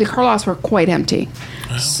 But the car lots were quite empty.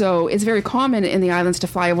 Wow. So it's very common in the islands to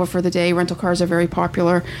fly over for the day. Rental cars are very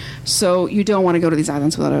popular. So you don't want to go to these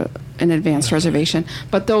islands without an advanced reservation.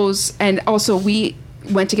 But those, and also we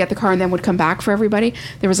went to get the car and then would come back for everybody.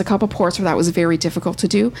 There was a couple ports where that was very difficult to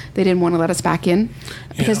do. They didn't want to let us back in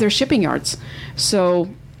because they're shipping yards. So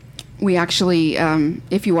we actually,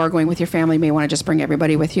 if you are going with your family, you may want to just bring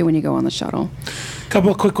everybody with you when you go on the shuttle. A couple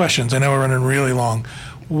of quick questions. I know we're running really long.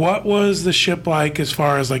 What was the ship like as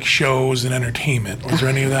far as like shows and entertainment? Was there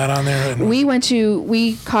any of that on there?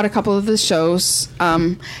 We caught a couple of the shows.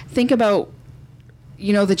 Think about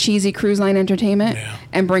the cheesy cruise line entertainment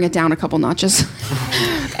and bring it down a couple notches.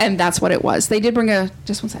 And that's what it was. They did bring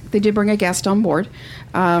They did bring a guest on board.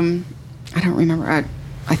 I don't remember.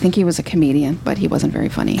 I think he was a comedian, but he wasn't very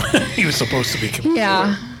funny. He was supposed to be a comedian.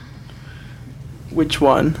 Yeah. Which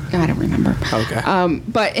one? I don't remember. Okay.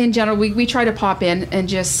 But in general, we try to pop in and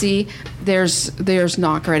just see there's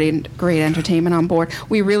not great entertainment on board.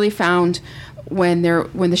 We really found when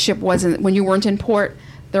the ship when you weren't in port,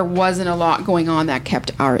 there wasn't a lot going on that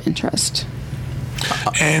kept our interest.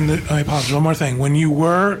 And I apologize, one more thing. When you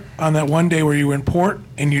were on that one day where you were in port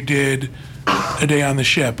and you did a day on the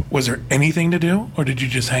ship, was there anything to do, or did you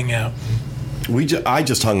just hang out? I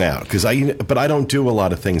just hung out but I don't do a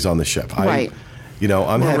lot of things on the ship. Right.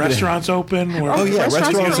 I'm happy restaurants open?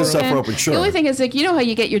 Restaurants and stuff are open, sure. The only thing is, how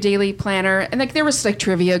you get your daily planner, and there was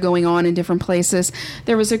trivia going on in different places.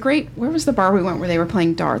 There was where was the bar we went where they were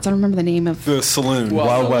playing darts? I don't remember the name of the saloon.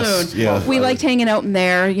 Wild West. Yeah. We liked hanging out in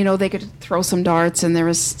there. They could throw some darts, and there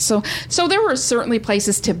was so there were certainly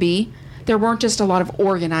places to be. There weren't just a lot of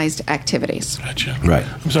organized activities. Gotcha. Right.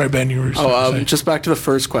 I'm sorry, Ben. You were. Just back to the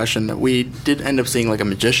first question. We did end up seeing a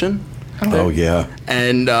magician. Oh yeah.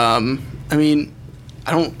 And I mean,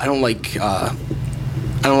 I don't like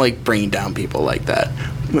bringing down people like that.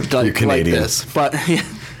 You're Canadian. Like this, but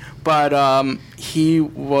he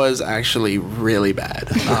was actually really bad.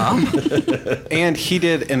 And he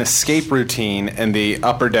did an escape routine in the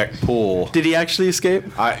upper deck pool. Did he actually escape?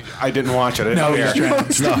 I didn't watch it. No, he was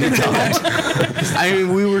drowned. No, he died. I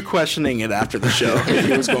mean, we were questioning it after the show if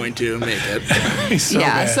he was going to make it. He's so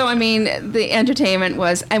bad. So I mean, the entertainment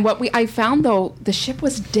was, and I found though, the ship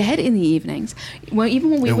was dead in the evenings. Well, even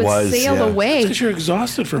when we sail away, because you're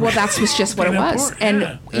exhausted from. Well, that's just what it was. And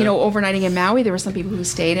overnighting in Maui, there were some people who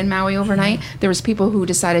stayed in Maui overnight. There was people who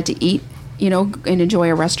decided to eat, and enjoy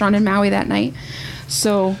a restaurant in Maui that night.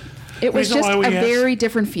 So it was just a very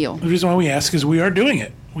different feel. The reason why we ask is we are doing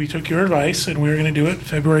it. We took your advice, and we're going to do it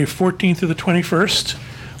February 14th to the 21st.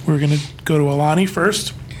 We're going to go to Aulani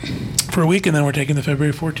first for a week, and then we're taking the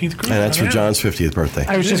February 14th cruise. And that's for John's 50th birthday.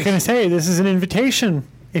 I was just going to say, this is an invitation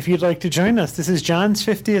if you'd like to join us. This is John's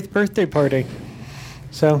 50th birthday party.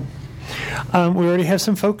 So we already have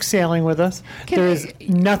some folks sailing with us. There is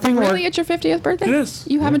nothing really at your 50th birthday? It is.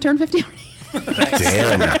 You haven't turned 50 already?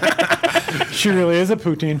 Damn. She really is a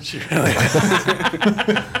poutine. She really is.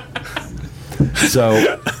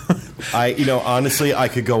 So, honestly, I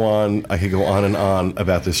could go on and on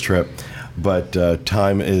about this trip, but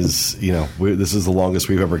time is, this is the longest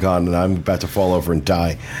we've ever gone, and I'm about to fall over and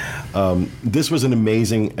die. This was an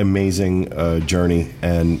amazing, amazing journey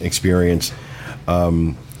and experience.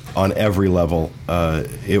 On every level,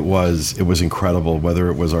 it was incredible. Whether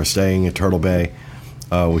it was our staying at Turtle Bay,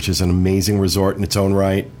 which is an amazing resort in its own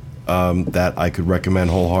right, that I could recommend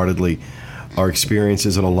wholeheartedly, our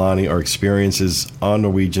experiences at Aulani, our experiences on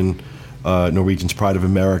Norwegian's Pride of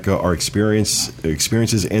America, our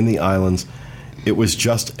experiences in the islands. It was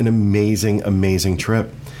just an amazing, amazing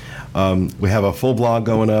trip. We have a full blog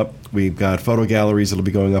going up. We've got photo galleries that'll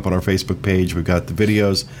be going up on our Facebook page. We've got the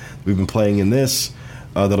videos we've been playing in this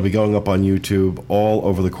that'll be going up on YouTube all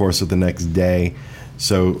over the course of the next day.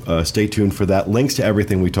 So stay tuned for that. Links to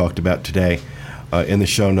everything we talked about today in the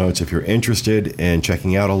show notes. If you're interested in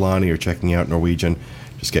checking out Aulani or checking out Norwegian,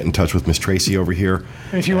 just get in touch with Miss Tracy over here.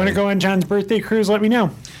 And if you want to go on John's birthday cruise, let me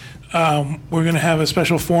know. We're going to have a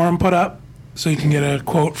special forum put up so you can get a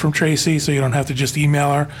quote from Tracy, so you don't have to just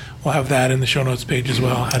email her. We'll have that in the show notes page as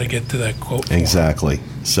well, how to get to that quote form. Exactly.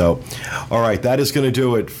 So, all right, that is going to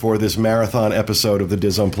do it for this marathon episode of the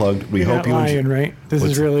Diz Unplugged. We hope you lying, right? This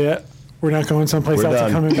is really it. We're not going someplace else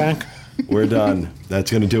and coming back. We're done.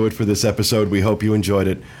 That's going to do it for this episode. We hope you enjoyed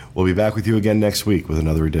it. We'll be back with you again next week with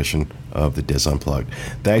another edition of the Diz Unplugged.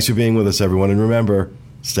 Thanks for being with us, everyone, and remember,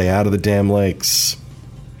 stay out of the damn lakes.